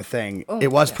one more thing. Oh,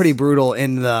 It was yes. pretty brutal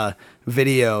in the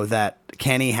video that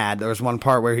Kenny had. There was one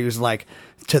part where he was like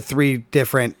to 3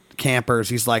 different campers.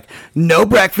 He's like, no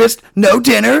breakfast, no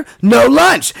dinner, no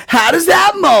lunch. How does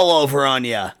that mull over on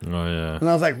you? Oh yeah. And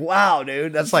I was like, wow,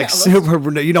 dude, that's like Yeah, that's-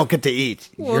 super. You don't get to eat.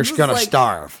 Well, You're just going to like-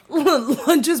 starve.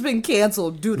 Lunch has been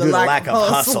canceled due to Due to lack of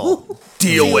hustle.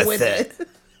 Deal with it.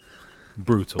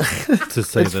 Brutal, to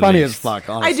say It's the funny least. as fuck,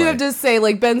 honestly. I do have to say,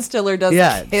 like, Ben Stiller does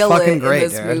Yeah, it's kill fucking it great, in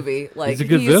this dude. movie. Like, He's a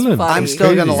good villain. funny. I'm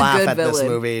still going to He's a laugh good at this villain.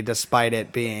 movie despite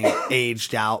it being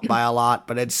aged out by a lot,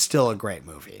 but it's still a great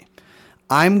movie.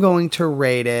 I'm going to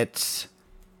rate it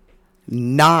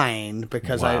 9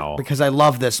 because Wow. I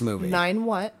love this movie. 9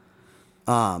 what?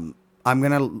 I'm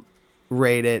going to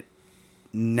rate it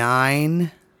 9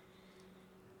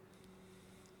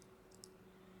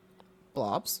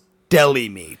 Blobs. deli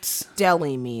meats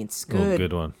Deli meats. Oh, Good.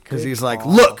 good one. because he's like,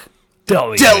 look,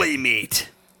 deli meat.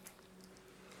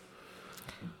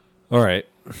 All right.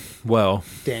 Well,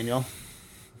 Daniel,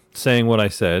 saying what I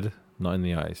said, not in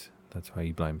the eyes. That's how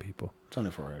you blind people. it's on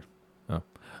your forehead.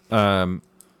 I'm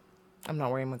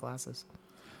not wearing my glasses.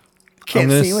 Can't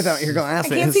gonna see without your I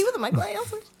glasses. can't see with my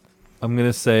glasses. I'm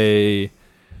gonna say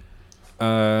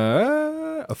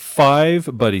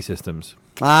 5 buddy systems.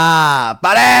 Ah,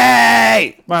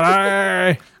 buddy!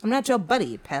 Buddy. I'm not your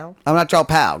buddy, pal. I'm not your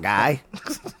pal, guy.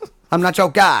 I'm not your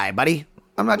guy, buddy.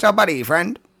 I'm not your buddy,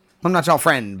 friend. I'm not your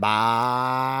friend. Bye.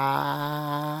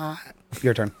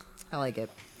 Your turn. I like it.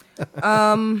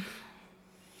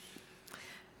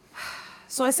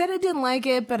 So I said I didn't like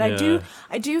it, but I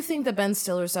do think the Ben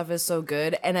Stiller stuff is so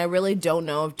good, and I really don't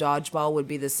know if Dodgeball would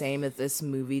be the same if this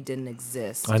movie didn't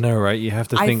exist. I know, right? You have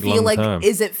to I think feel long like, term.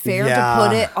 is it fair Yeah. to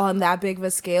put it on that big of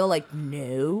a scale? Like,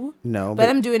 no. No, But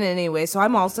I'm doing it anyway, so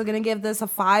I'm also going to give this a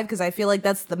 5 because I feel like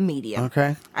that's the medium.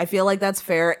 Okay. I feel like that's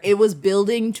fair. It was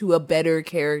building to a better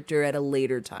character at a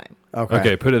later time.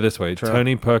 Okay, put it this way: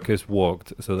 Tony Perkis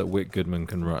walked so that Whit Goodman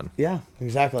can run. Yeah,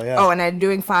 exactly. Yeah. Oh, and I'm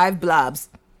doing 5 blobs.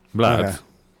 Blabs. Okay.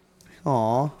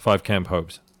 Aw. 5 Camp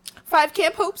Hopes. 5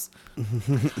 Camp Hopes. So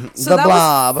The that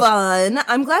blob. was fun.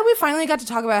 I'm glad we finally got to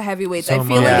talk about heavyweights. So I am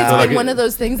feel I. like Yeah. it's Like been it- one of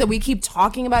those things that we keep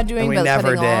talking about doing, And we but never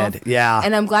putting off. did. Yeah.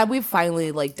 And I'm glad we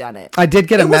finally done it. I did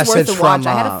get a It was worth message the from. watch.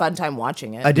 I had a fun time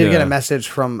watching it. I did get Yeah. a message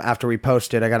from after we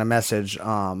posted. I got a message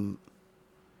on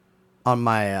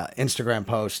my Instagram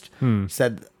post.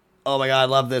 Said, "Oh my god, I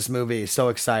love this movie! So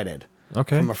excited!"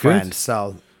 Okay, from a good. friend.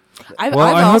 So I've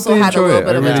Well, I hope also they had a enjoy little it.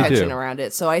 bit I of really attention do. around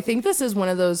it. So I think this is one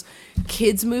of those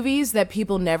kids movies that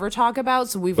people never talk about.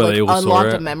 So we've But like they all saw unlocked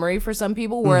a it. memory for some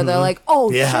people where they're like,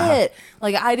 "Oh Yeah. shit!"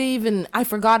 Like I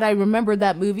forgot I remembered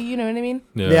that movie. You know what I mean?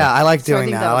 yeah, I like So I doing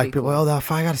think that. that I would like be people. cool. Oh,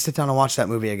 if I got to sit down and watch that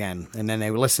movie again, and then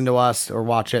they listen to us or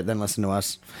watch it, then listen to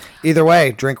us. Either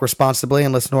way, drink responsibly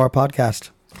and listen to our podcast.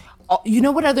 Oh, you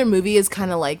know what other movie is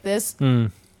kind of like this? Hmm.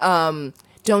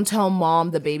 Don't Tell Mom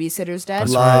the Babysitter's Dead.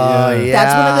 That's right, yeah.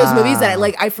 That's one of those movies that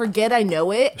I forget I know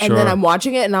it, and then Sure. I'm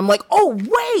watching it, and I'm like, oh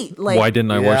wait, like Why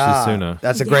didn't I watch this sooner?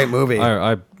 That's a great movie.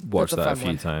 I watched a that a fun few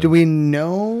one. times. Do we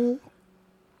know?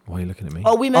 Why are you looking at me?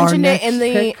 Oh, we mentioned it in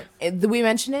next we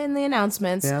mentioned it in the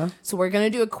announcements. Yeah. So we're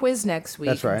gonna do a quiz next week.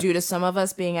 That's right. Due to some of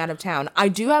us being out of town, I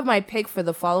do have my pick for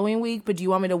the following week. But do you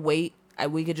want me to wait?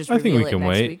 We could just I think reveal we it can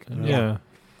next wait. week. Yeah.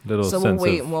 Little So we'll sense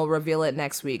wait of and we'll reveal it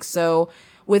next week. So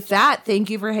with that, thank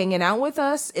you for hanging out with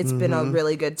us. It's been a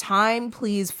really good time.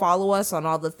 Please follow us on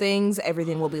all the things.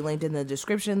 Everything will be linked in the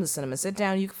description. The Cinema Sit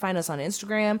Down. You can find us on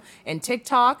Instagram and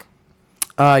TikTok.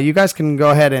 You guys can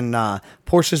go ahead and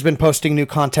Portia's been posting new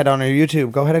content on her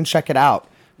YouTube. Go ahead and check it out.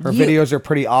 Her Yeah. videos are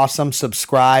pretty awesome.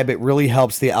 Subscribe. It really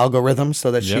helps the algorithm so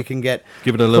that she Yep. can get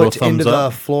Give it a little put thumbs into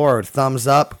up. the floor. Thumbs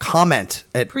up. Comment.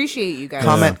 Appreciate you guys.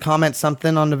 Comment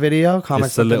something on the video. Comment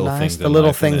It's the something little nice. things The in little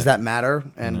life, things innit? that matter.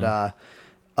 And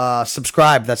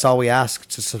subscribe. That's all we ask.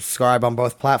 To subscribe on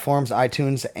both platforms,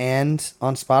 iTunes and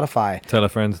on Spotify. Tell a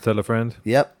friend to tell a friend.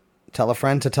 Yep. Tell a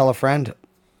friend to tell a friend.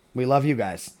 We love you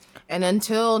guys. And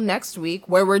until next week,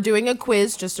 where we're doing a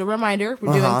quiz, just a reminder,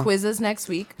 we're doing quizzes next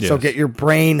week. Yes. So get your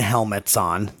brain helmets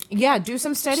on. Yeah, do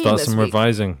some studying Start this some week.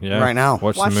 revising. Yeah. Right now.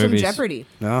 Watch Watch some some movies. Jeopardy.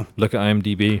 Yeah. Look at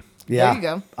IMDb. Yeah. There you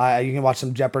go. You can watch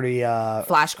some Jeopardy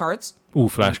Flashcards. Ooh,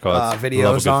 flashcards. Love a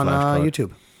videos good on flashcard.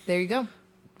 YouTube. There you go.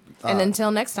 And until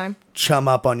next time, Chum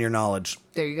up on your knowledge.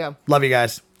 there you go. Love you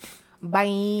guys. Bye.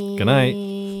 Good night.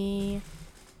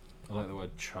 I like the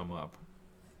word chum up.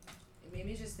 It made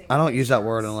me just think I don't use that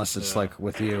word unless it's like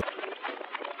with you.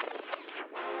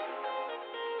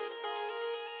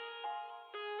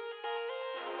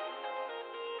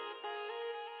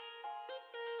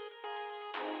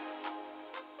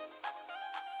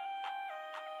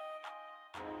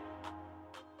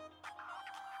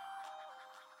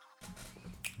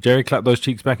 Jerry, clap those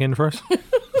cheeks back in for us.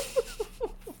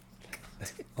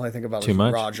 All I think about Too is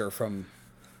much? Roger from.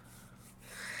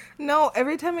 No,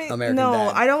 every time American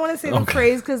Dad. I don't want to say the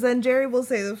phrase because then Jerry will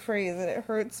say the phrase and it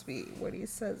hurts me when he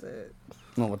says it.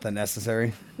 Not with the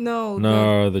necessary. No.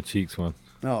 No, the cheeks one.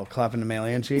 No, clapping the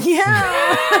alien cheek. Yeah,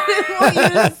 I didn't want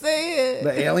you to say it.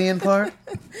 The alien part.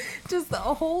 Just the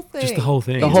whole thing. Just the whole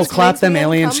thing. The whole just clap makes them me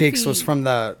alien uncomfy. cheeks was from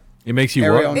the It makes you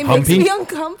Area what? It Humpy? makes me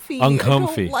uncomfy.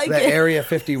 Uncomfy. I don't like the it. Area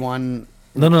 51.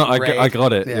 No, I Ray.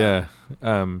 got it. Yeah.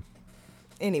 Yeah.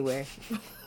 Anyway.